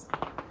 Cheers.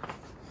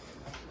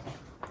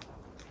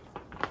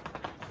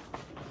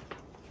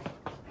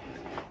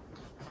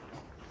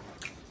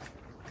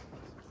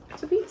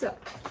 It's a pizza.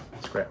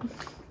 It's great.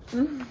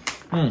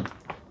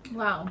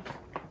 Wow.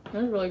 That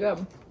was really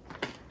good.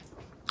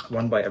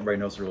 One bite, everybody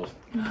knows the rules.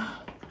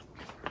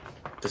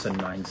 This is a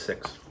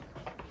 9-6.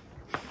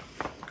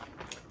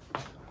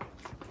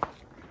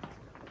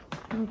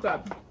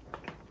 Good.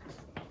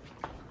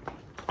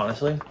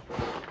 Honestly,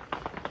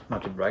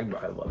 not to brag,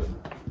 but I love it.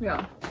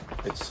 Yeah.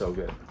 It's so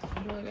good.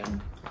 It's really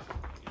good.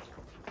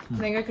 I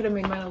think I could have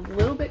made mine a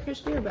little bit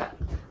crispier, but.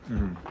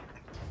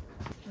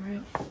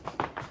 Alright.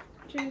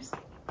 Cheers.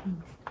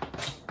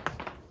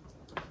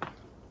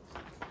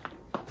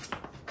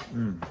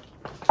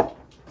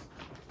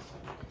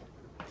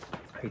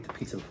 I ate the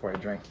pizza before I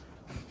drank.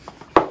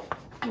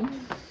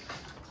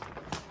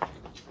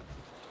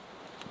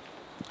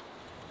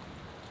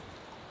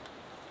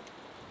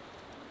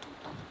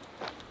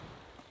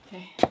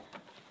 Okay.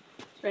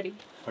 Ready.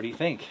 What do you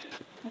think?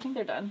 I think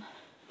they're done.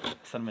 The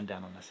sun went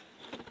down on us.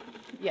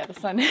 Yeah, the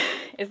sun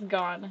is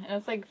gone. And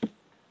it's like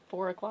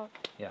 4 o'clock.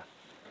 Yeah.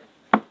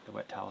 The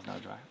wet towel's now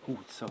dry. Ooh,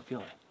 it's so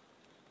feeling.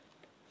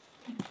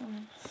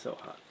 So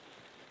hot.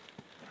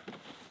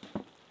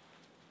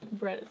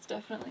 Bread is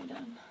definitely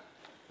done.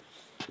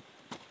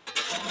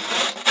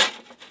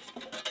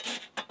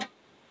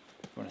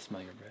 You want to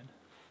smell your bread?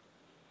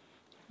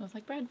 Smells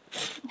like bread.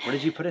 What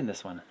did you put in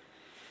this one?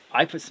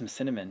 I put some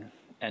cinnamon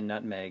and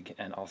nutmeg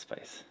and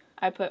allspice.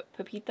 I put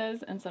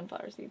pepitas and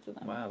sunflower seeds in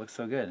them. Wow, it looks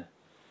so good.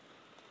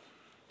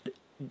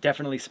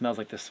 Definitely smells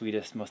like the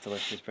sweetest, most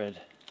delicious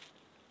bread.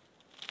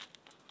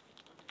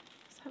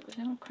 So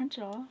they don't crunch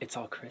it all. It's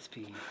all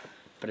crispy,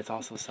 but it's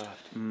also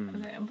soft.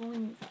 Okay, I'm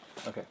pulling.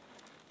 Okay.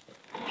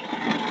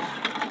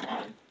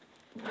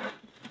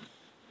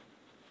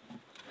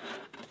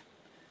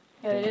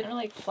 Yeah, they didn't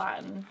really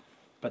flatten.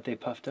 But they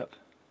puffed up.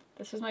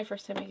 This was my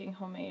first time making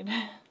homemade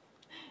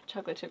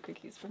chocolate chip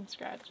cookies from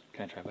scratch.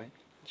 Can I try a bite?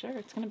 Sure,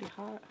 it's gonna be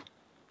hot.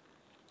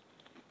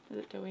 Is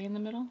it doughy in the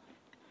middle?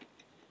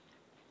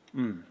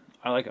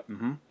 I like it.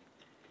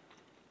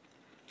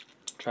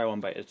 Try one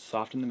bite. It's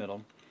soft in the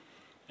middle,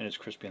 and it's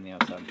crispy on the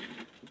outside.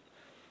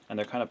 And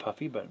they're kind of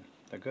puffy, but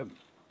they're good.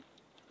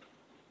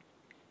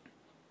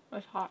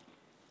 It's hot.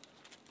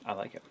 I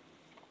like it.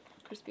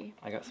 Crispy.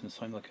 I got some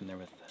soy milk in there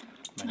with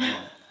my name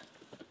on it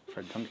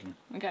for dunking.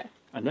 Okay.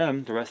 And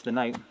then the rest of the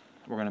night,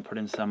 we're gonna put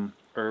in some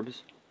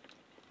herbs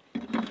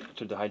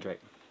to dehydrate.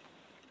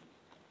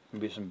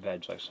 Maybe some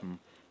veg, like some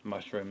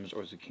mushrooms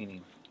or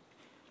zucchini.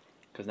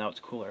 Because now it's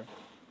cooler,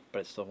 but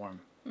it's still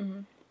warm.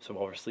 So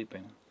while we're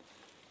sleeping,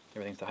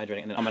 everything's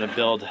dehydrating. And then I'm gonna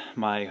build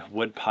my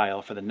wood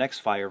pile for the next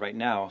fire right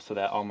now, so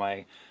that all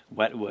my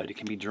wet wood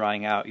can be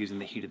drying out using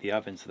the heat of the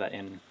oven, so that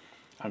in,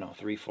 I don't know,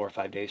 3, 4,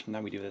 5 days from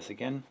now we do this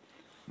again,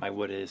 my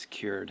wood is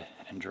cured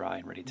and dry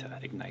and ready to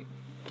ignite.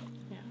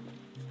 Yeah.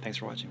 Thanks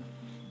for watching.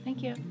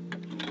 Thank you.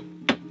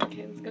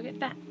 Okay, let's go get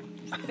that.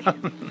 Just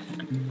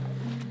kidding.